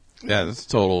 Yeah, that's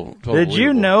total Did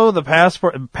you know the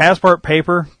passport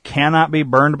paper cannot be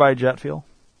burned by jet fuel?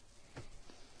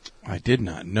 I did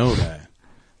not know that.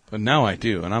 But now I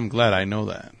do, and I'm glad I know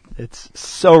that. It's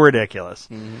so ridiculous.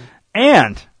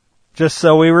 And, just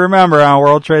so we remember, on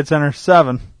World Trade Center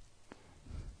 7...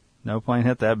 no plane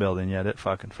hit that building yet. It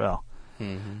fucking fell.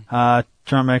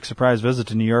 Trump makes a surprise visit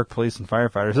to New York police and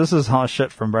firefighters. This is all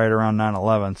shit from right around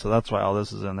 9/11, so that's why all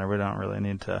this is in there. We don't really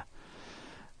need to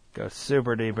go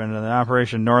super deep into the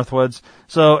Operation Northwoods.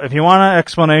 So if you want an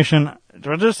explanation,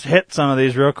 we'll just hit some of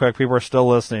these real quick. People are still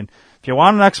listening. If you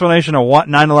want an explanation of what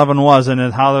 9/11 was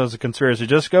and how there was a conspiracy,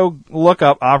 just go look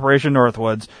up Operation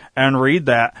Northwoods and read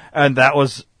that. And that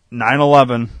was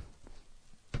 9/11.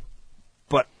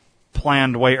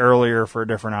 Planned way earlier for a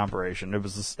different operation. It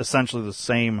was essentially the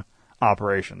same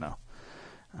operation, though.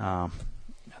 And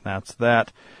that's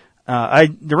that.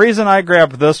 The reason I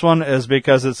grabbed this one is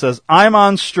because it says, I'm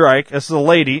on strike. This is a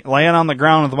lady laying on the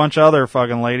ground with a bunch of other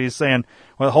fucking ladies saying,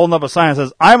 holding up a sign that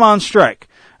says, I'm on strike.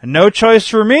 No choice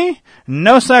for me,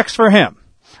 no sex for him.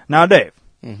 Now, Dave,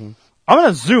 I'm going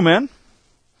to zoom in.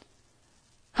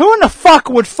 Who in the fuck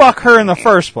would fuck her in the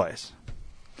first place?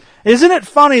 Isn't it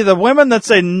funny, the women that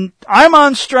say, I'm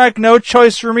on strike, no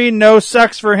choice for me, no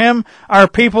sex for him, are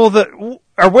people that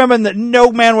are women that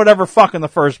no man would ever fuck in the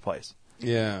first place.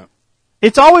 Yeah.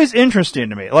 It's always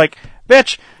interesting to me. Like,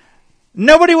 bitch,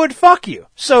 nobody would fuck you.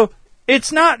 So,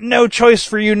 it's not no choice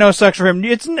for you, no sex for him.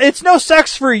 It's no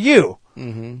sex for you.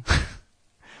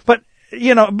 But,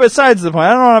 besides the point,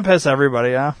 I don't want to piss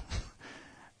everybody off.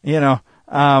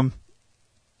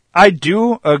 I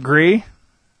do agree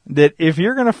that if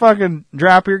you're going to fucking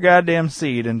drop your goddamn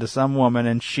seed into some woman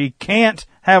and she can't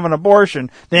have an abortion,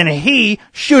 then he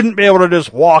shouldn't be able to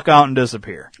just walk out and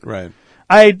disappear. Right.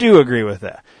 I do agree with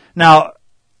that. Now,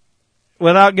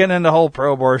 without getting into whole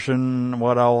pro-abortion,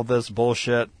 what all this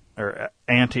bullshit, or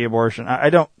anti-abortion, I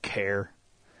don't care.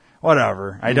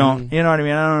 Whatever. I don't, you know what I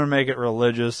mean? I don't want to make it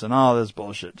religious and all this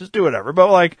bullshit. Just do whatever.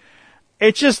 But,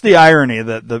 it's just the irony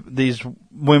that these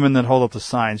women that hold up the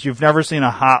signs, you've never seen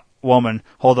a hot woman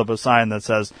hold up a sign that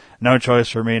says, no choice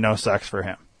for me, no sex for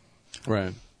him.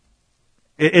 Right.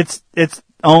 It's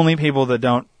only people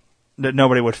that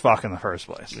nobody would fuck in the first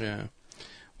place. Yeah.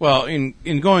 Well,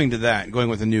 in going to that, going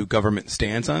with a new government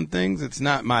stance on things, it's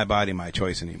not my body, my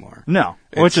choice anymore. No,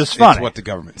 which is funny. It's what the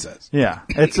government says. Yeah.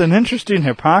 It's an interesting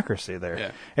hypocrisy there.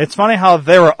 Yeah. It's funny how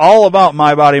they were all about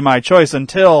my body, my choice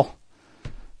until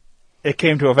it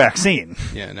came to a vaccine.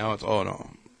 Yeah, now it's, oh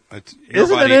no.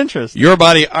 Isn't it interesting? Your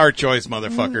body, our choice,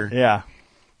 motherfucker. Yeah.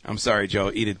 I'm sorry, Joe.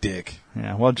 Eat a dick.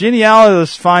 Yeah. Well,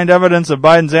 genealogists find evidence of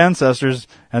Biden's ancestors,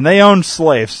 and they owned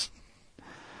slaves.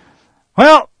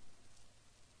 Well,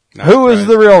 Who is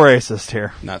the real racist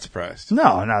here? Not surprised.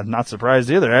 No, not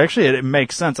surprised either. Actually, it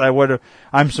makes sense.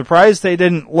 I'm surprised they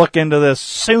didn't look into this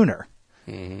sooner.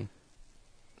 Mm-hmm.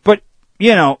 But,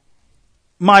 you know,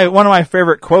 one of my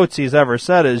favorite quotes he's ever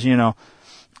said is, you know,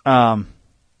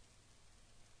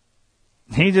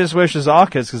 he just wishes all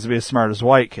kids could be as smart as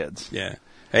white kids. Yeah.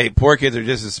 Hey, poor kids are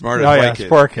just as smart as white kids.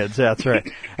 Poor kids. Yeah, that's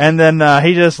right. And then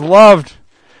he just loved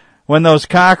when those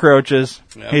cockroaches,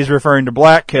 he's referring to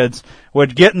black kids,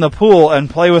 would get in the pool and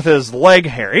play with his leg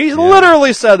hair. He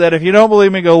literally said that. If you don't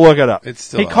believe me, go look it up. It's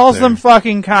still he out calls there. them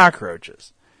fucking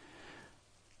cockroaches.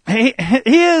 He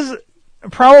is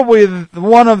probably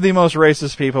one of the most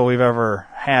racist people we've ever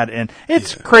had. And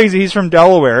it's crazy. He's from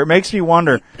Delaware. It makes me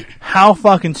wonder how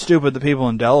fucking stupid the people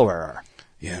in Delaware are.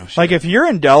 Yeah. Like, if you're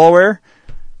in Delaware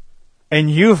and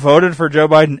you voted for Joe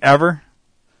Biden ever,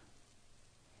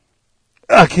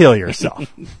 kill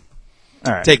yourself.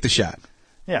 All right. Take the shot.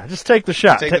 Yeah, just take the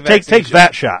shot. Take Take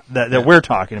that shot that we're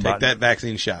talking about. Take that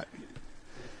vaccine shot.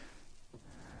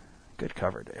 Good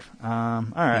cover, Dave. All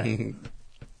right.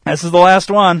 This is the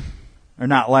last one. Or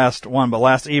not last one, but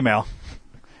last email.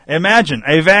 Imagine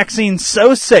a vaccine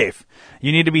so safe,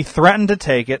 you need to be threatened to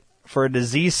take it. For a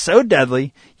disease so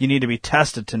deadly, you need to be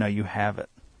tested to know you have it.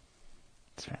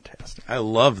 It's fantastic. I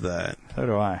love that. So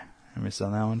do I. Let me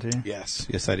send that one to you. Yes.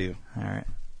 Yes, I do. All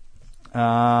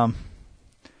right.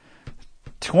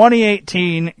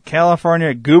 2018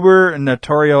 California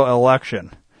gubernatorial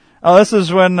election. Oh, this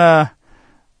is when,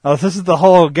 this is the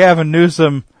whole Gavin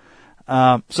Newsom.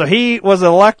 So he was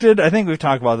elected, I think we've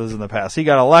talked about this in the past. He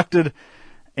got elected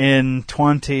in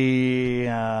He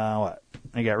got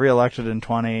reelected in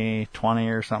 2020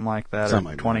 or something like that. Something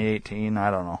or like 2018,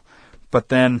 I don't know. But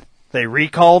then they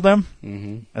recalled him.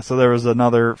 Mm-hmm. And so there was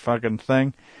another fucking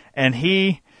thing. And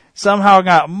he somehow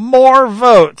got more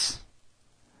votes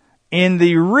in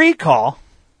the recall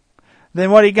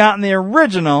than what he got in the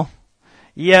original,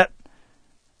 yet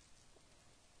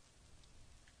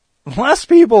less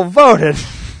people voted,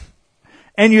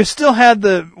 and you still had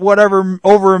the whatever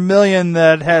over 1 million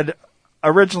that had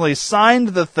originally signed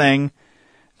the thing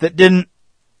that didn't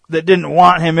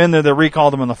want him in there that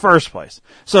recalled him in the first place.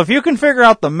 So if you can figure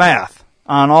out the math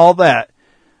on all that,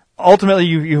 ultimately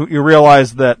you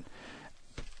realize that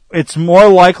it's more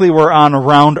likely we're on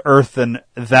round earth than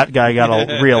that guy got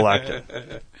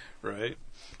reelected. Right.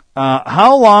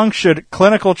 How long should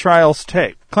clinical trials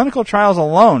take? Clinical trials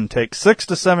alone take 6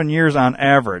 to 7 years on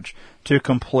average to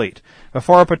complete.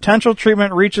 Before a potential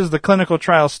treatment reaches the clinical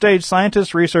trial stage,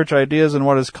 scientists research ideas in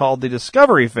what is called the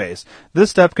discovery phase. This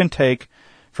step can take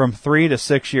from 3 to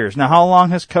 6 years. Now, how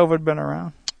long has COVID been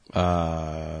around?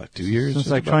 2 years. Since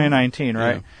like 2019,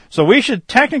 right? Yeah. So we should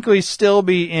technically still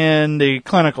be in the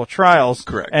clinical trials.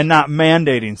 Correct. And not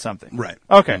mandating something. Right.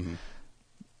 Okay. Mm-hmm.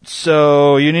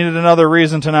 So you needed another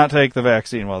reason to not take the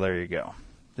vaccine. Well, there you go.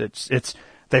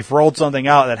 They've rolled something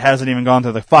out that hasn't even gone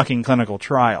through the fucking clinical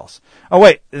trials. Oh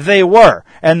wait, they were,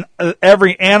 and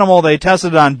every animal they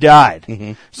tested on died.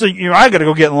 Mm-hmm. So I got to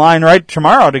go get in line right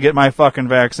tomorrow to get my fucking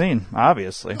vaccine.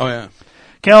 Obviously. Oh yeah.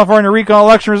 California recall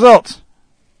election results.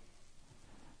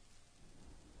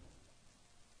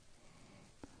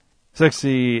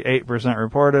 68%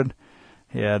 reported.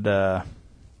 He had, I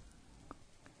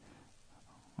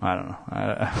don't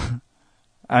know.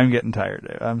 I'm getting tired,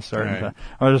 Dave. I'm starting to.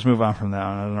 I'll just move on from that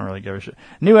one. I don't really give a shit.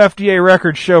 New FDA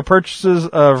records show purchases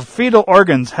of fetal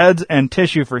organs, heads, and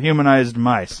tissue for humanized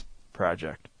mice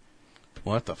project.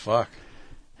 What the fuck?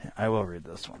 I will read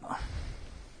this one, though.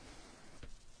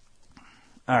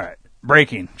 All right.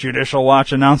 Breaking. Judicial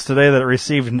Watch announced today that it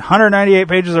received 198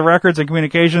 pages of records and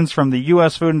communications from the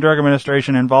U.S. Food and Drug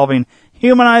Administration involving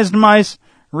humanized mice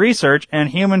research and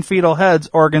human fetal heads,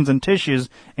 organs, and tissues,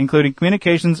 including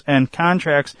communications and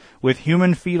contracts with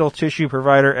human fetal tissue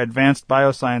provider Advanced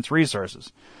Bioscience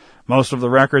Resources. Most of the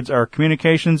records are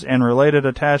communications and related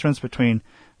attachments between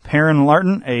Perrin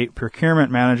Larton, a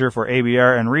procurement manager for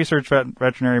ABR, and research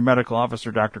veterinary medical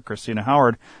officer Dr. Christina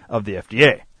Howard of the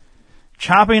FDA.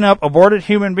 Chopping up aborted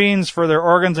human beings for their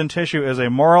organs and tissue is a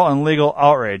moral and legal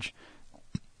outrage,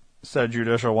 said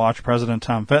Judicial Watch President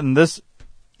Tom Fenton. This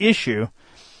issue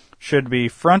should be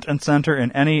front and center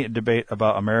in any debate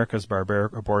about America's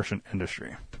barbaric abortion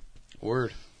industry.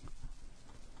 Word.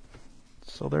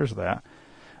 So there's that.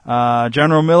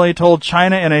 General Milley told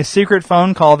China in a secret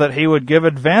phone call that he would give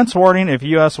advance warning if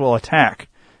U.S. will attack.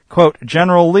 Quote,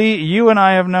 General Lee, you and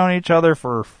I have known each other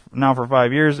for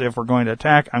 5 years. If we're going to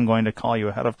attack, I'm going to call you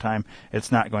ahead of time.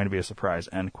 It's not going to be a surprise,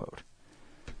 end quote.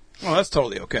 Well, that's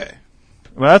totally okay.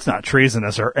 Well, that's not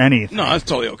treasonous or anything. No, that's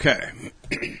totally okay.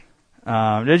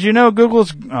 Did you know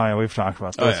Google's... Oh, yeah, we've talked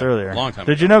about this earlier. Long time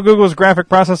Did ago. you know Google's graphic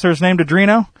processor is named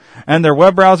Adreno? And their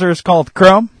web browser is called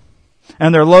Chrome?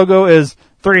 And their logo is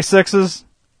 3 sixes,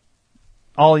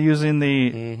 all using the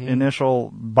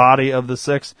initial body of the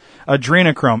 6.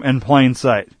 Adrenochrome in plain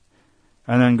sight.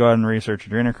 And then go ahead and research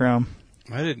Adrenochrome.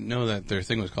 I didn't know that their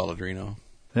thing was called Adreno.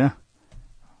 Yeah.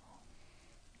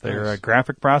 Their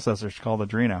graphic processor is called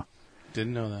Adreno.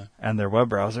 Didn't know that. And their web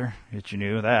browser, if you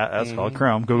knew that, that's called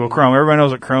Chrome. Google Chrome. Everybody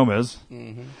knows what Chrome is.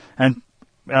 And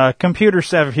computer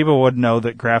savvy people would know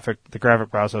that the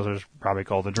graphic processor is probably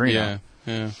called Adreno.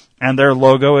 Yeah. And their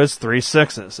logo is 3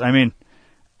 sixes. I mean,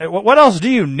 what else do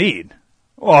you need?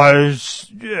 Oh,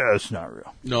 it's not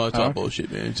real. No, it's all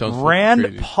bullshit, man. It sounds Rand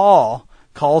crazy. Paul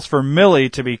calls for Milley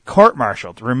to be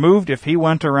court-martialed, removed if he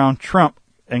went around Trump,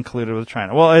 included with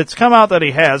China. Well, it's come out that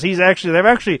he has. They've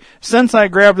actually, since I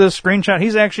grabbed this screenshot,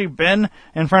 he's actually been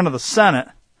in front of the Senate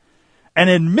and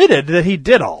admitted that he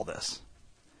did all this.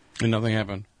 And nothing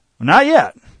happened. Not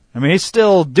yet. I mean, he's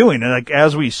still doing it, like,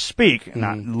 as we speak.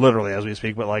 Not literally as we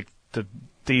speak, but, like,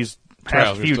 these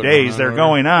past few days they're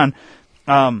going on.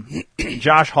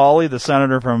 Josh Hawley, the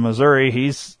senator from Missouri,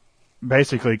 he's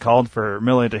basically called for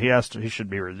Milley he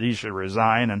should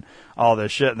resign and all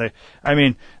this shit. I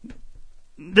mean,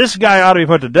 this guy ought to be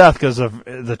put to death because of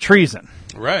the treason.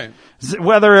 Right.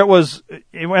 Whether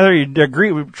you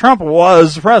agree, Trump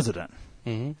was president.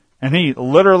 And he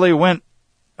literally went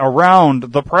around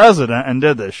the president and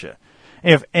did this shit.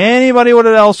 If anybody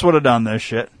else would have done this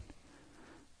shit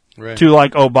to,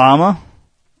 like, Obama,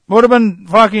 would have been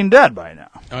fucking dead by now.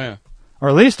 Oh, yeah. Or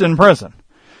at least in prison.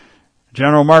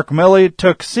 General Mark Milley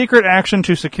took secret action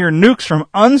to secure nukes from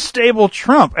unstable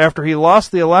Trump after he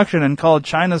lost the election and called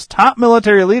China's top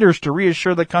military leaders to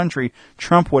reassure the country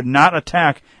Trump would not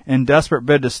attack in desperate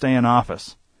bid to stay in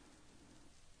office.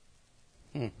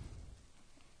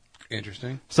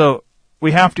 Interesting. So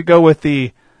we have to go with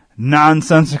the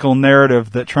nonsensical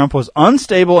narrative that Trump was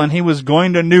unstable and he was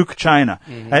going to nuke China.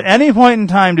 At any point in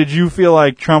time, did you feel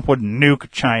like Trump would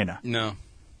nuke China? No.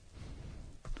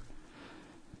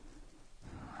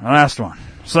 Last one.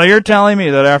 So you're telling me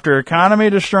that after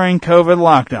economy-destroying COVID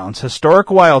lockdowns, historic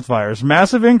wildfires,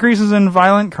 massive increases in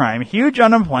violent crime, huge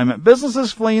unemployment,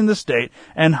 businesses fleeing the state,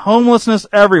 and homelessness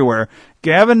everywhere,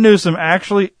 Gavin Newsom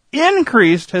actually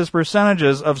increased his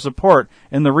percentages of support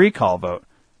in the recall vote.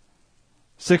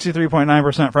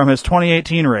 63.9% from his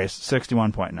 2018 race,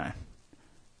 61.9%.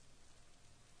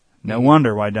 No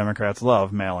wonder why Democrats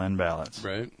love mail-in ballots.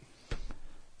 Right.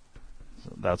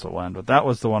 So that's what we'll end with. That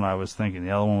was the one I was thinking. The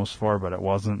other one was for, but it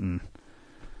wasn't. And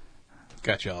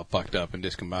got you all fucked up and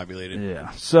discombobulated.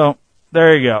 Yeah. So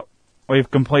there you go.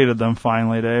 We've completed them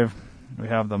finally, Dave. We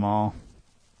have them all.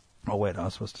 Oh, wait. I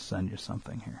was supposed to send you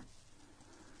something here.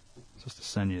 Supposed to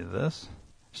send you this.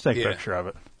 Just take a picture of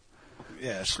it.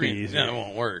 Yeah, screen. No, it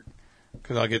won't work.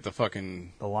 Because I'll get the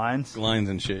fucking... The lines? Lines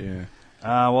and shit, yeah.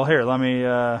 Well, here, let me...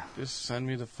 just send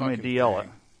me the fucking Let me DL thing.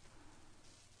 it.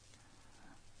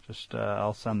 Just,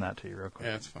 I'll send that to you real quick.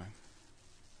 Yeah, that's fine.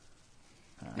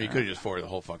 You could have just forwarded the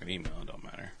whole fucking email. It don't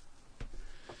matter.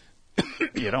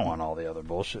 You don't want all the other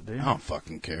bullshit, do you? I don't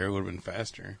fucking care. It would have been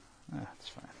faster. That's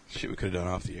fine. Shit we could have done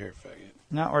off the air, faggot.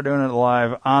 No, we're doing it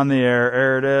live on the air.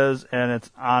 There it is, and it's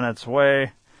on its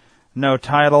way. No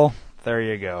title. There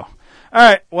you go. All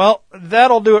right, well,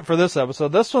 that'll do it for this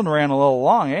episode. This one ran a little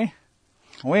long, eh?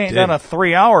 We ain't done a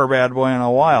 3-hour bad boy in a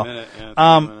while.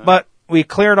 But we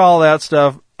cleared all that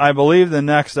stuff. I believe the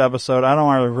next episode, I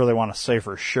don't really want to say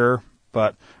for sure,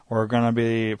 but we're going to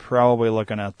be probably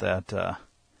looking at that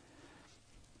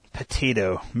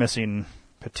missing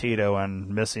Petito and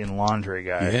missing laundry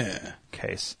guy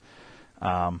case.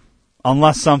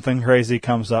 Unless something crazy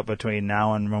comes up between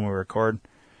now and when we record,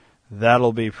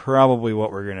 that'll be probably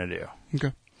what we're going to do.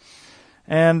 Okay.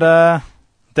 And then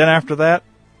after that,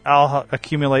 I'll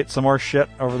accumulate some more shit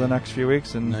over the next few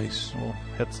weeks, and we'll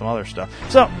hit some other stuff.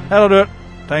 So, that'll do it.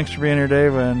 Thanks for being here,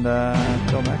 Dave, and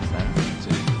until next time.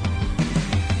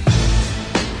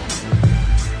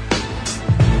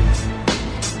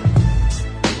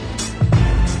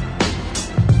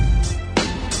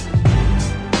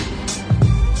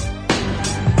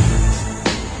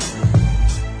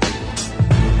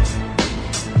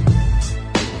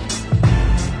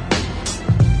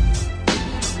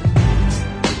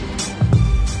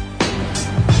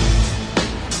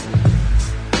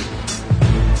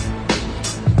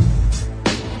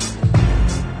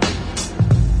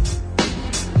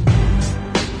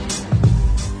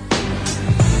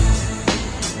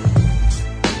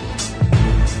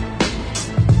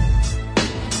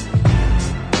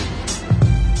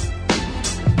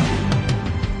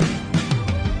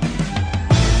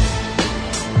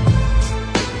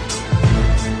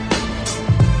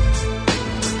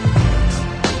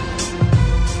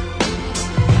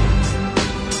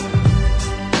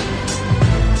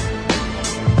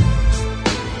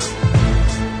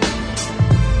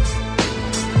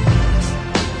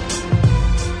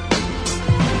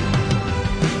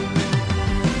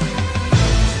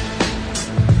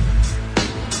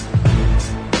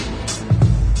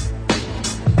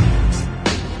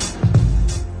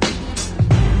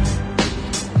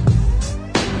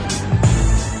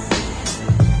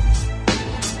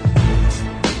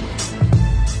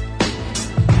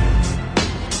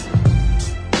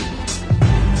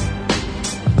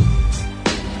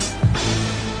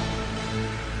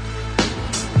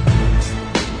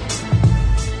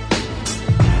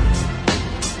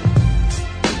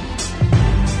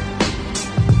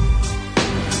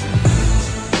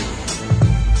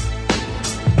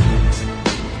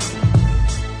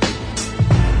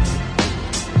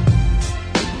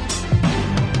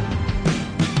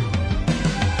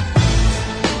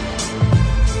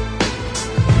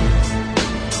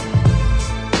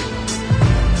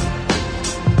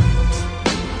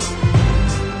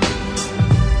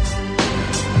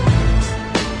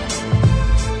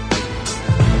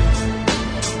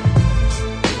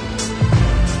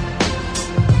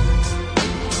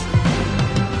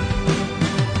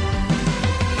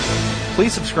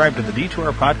 please subscribe to the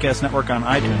D2R Podcast Network on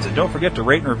iTunes, and don't forget to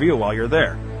rate and review while you're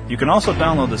there. You can also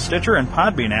download the Stitcher and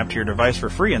Podbean app to your device for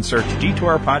free and search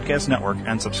D2R Podcast Network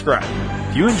and subscribe.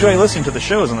 If you enjoy listening to the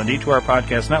shows on the D2R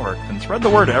Podcast Network, then spread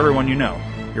the word to everyone you know.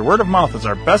 Your word of mouth is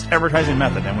our best advertising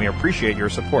method, and we appreciate your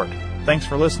support. Thanks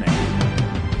for listening.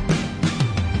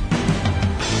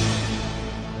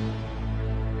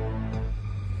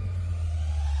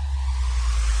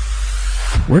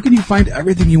 Where can you find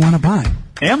everything you want to buy?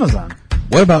 Amazon.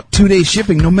 What about 2-day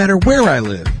shipping no matter where I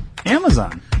live?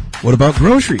 Amazon. What about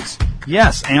groceries?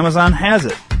 Yes, Amazon has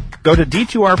it. Go to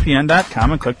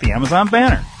d2rpn.com and click the Amazon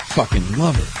banner. Fucking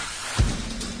love it.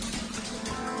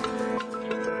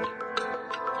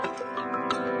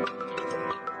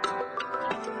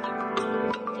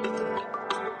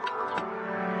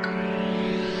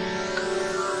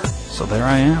 So there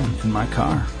I am in my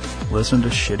car, listening to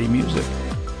shitty music.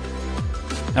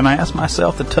 And I ask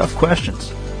myself the tough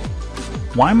questions.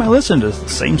 Why am I listening to the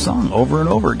same song over and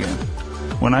over again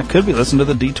when I could be listening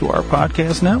to the D2R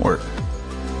Podcast Network?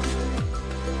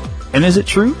 And is it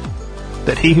true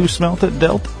that he who smelt it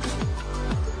dealt it?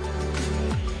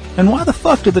 And why the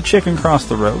fuck did the chicken cross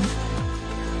the road?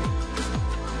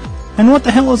 And what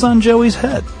the hell is on Joey's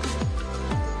head?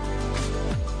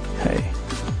 Hey,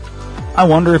 I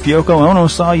wonder if Yoko Ono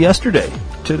saw yesterday,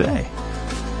 today.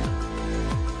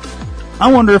 I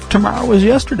wonder if tomorrow was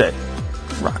yesterday.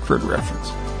 Rockford reference.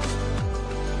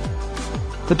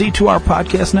 The D2R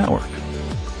Podcast Network.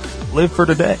 Live for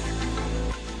today.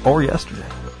 Or yesterday.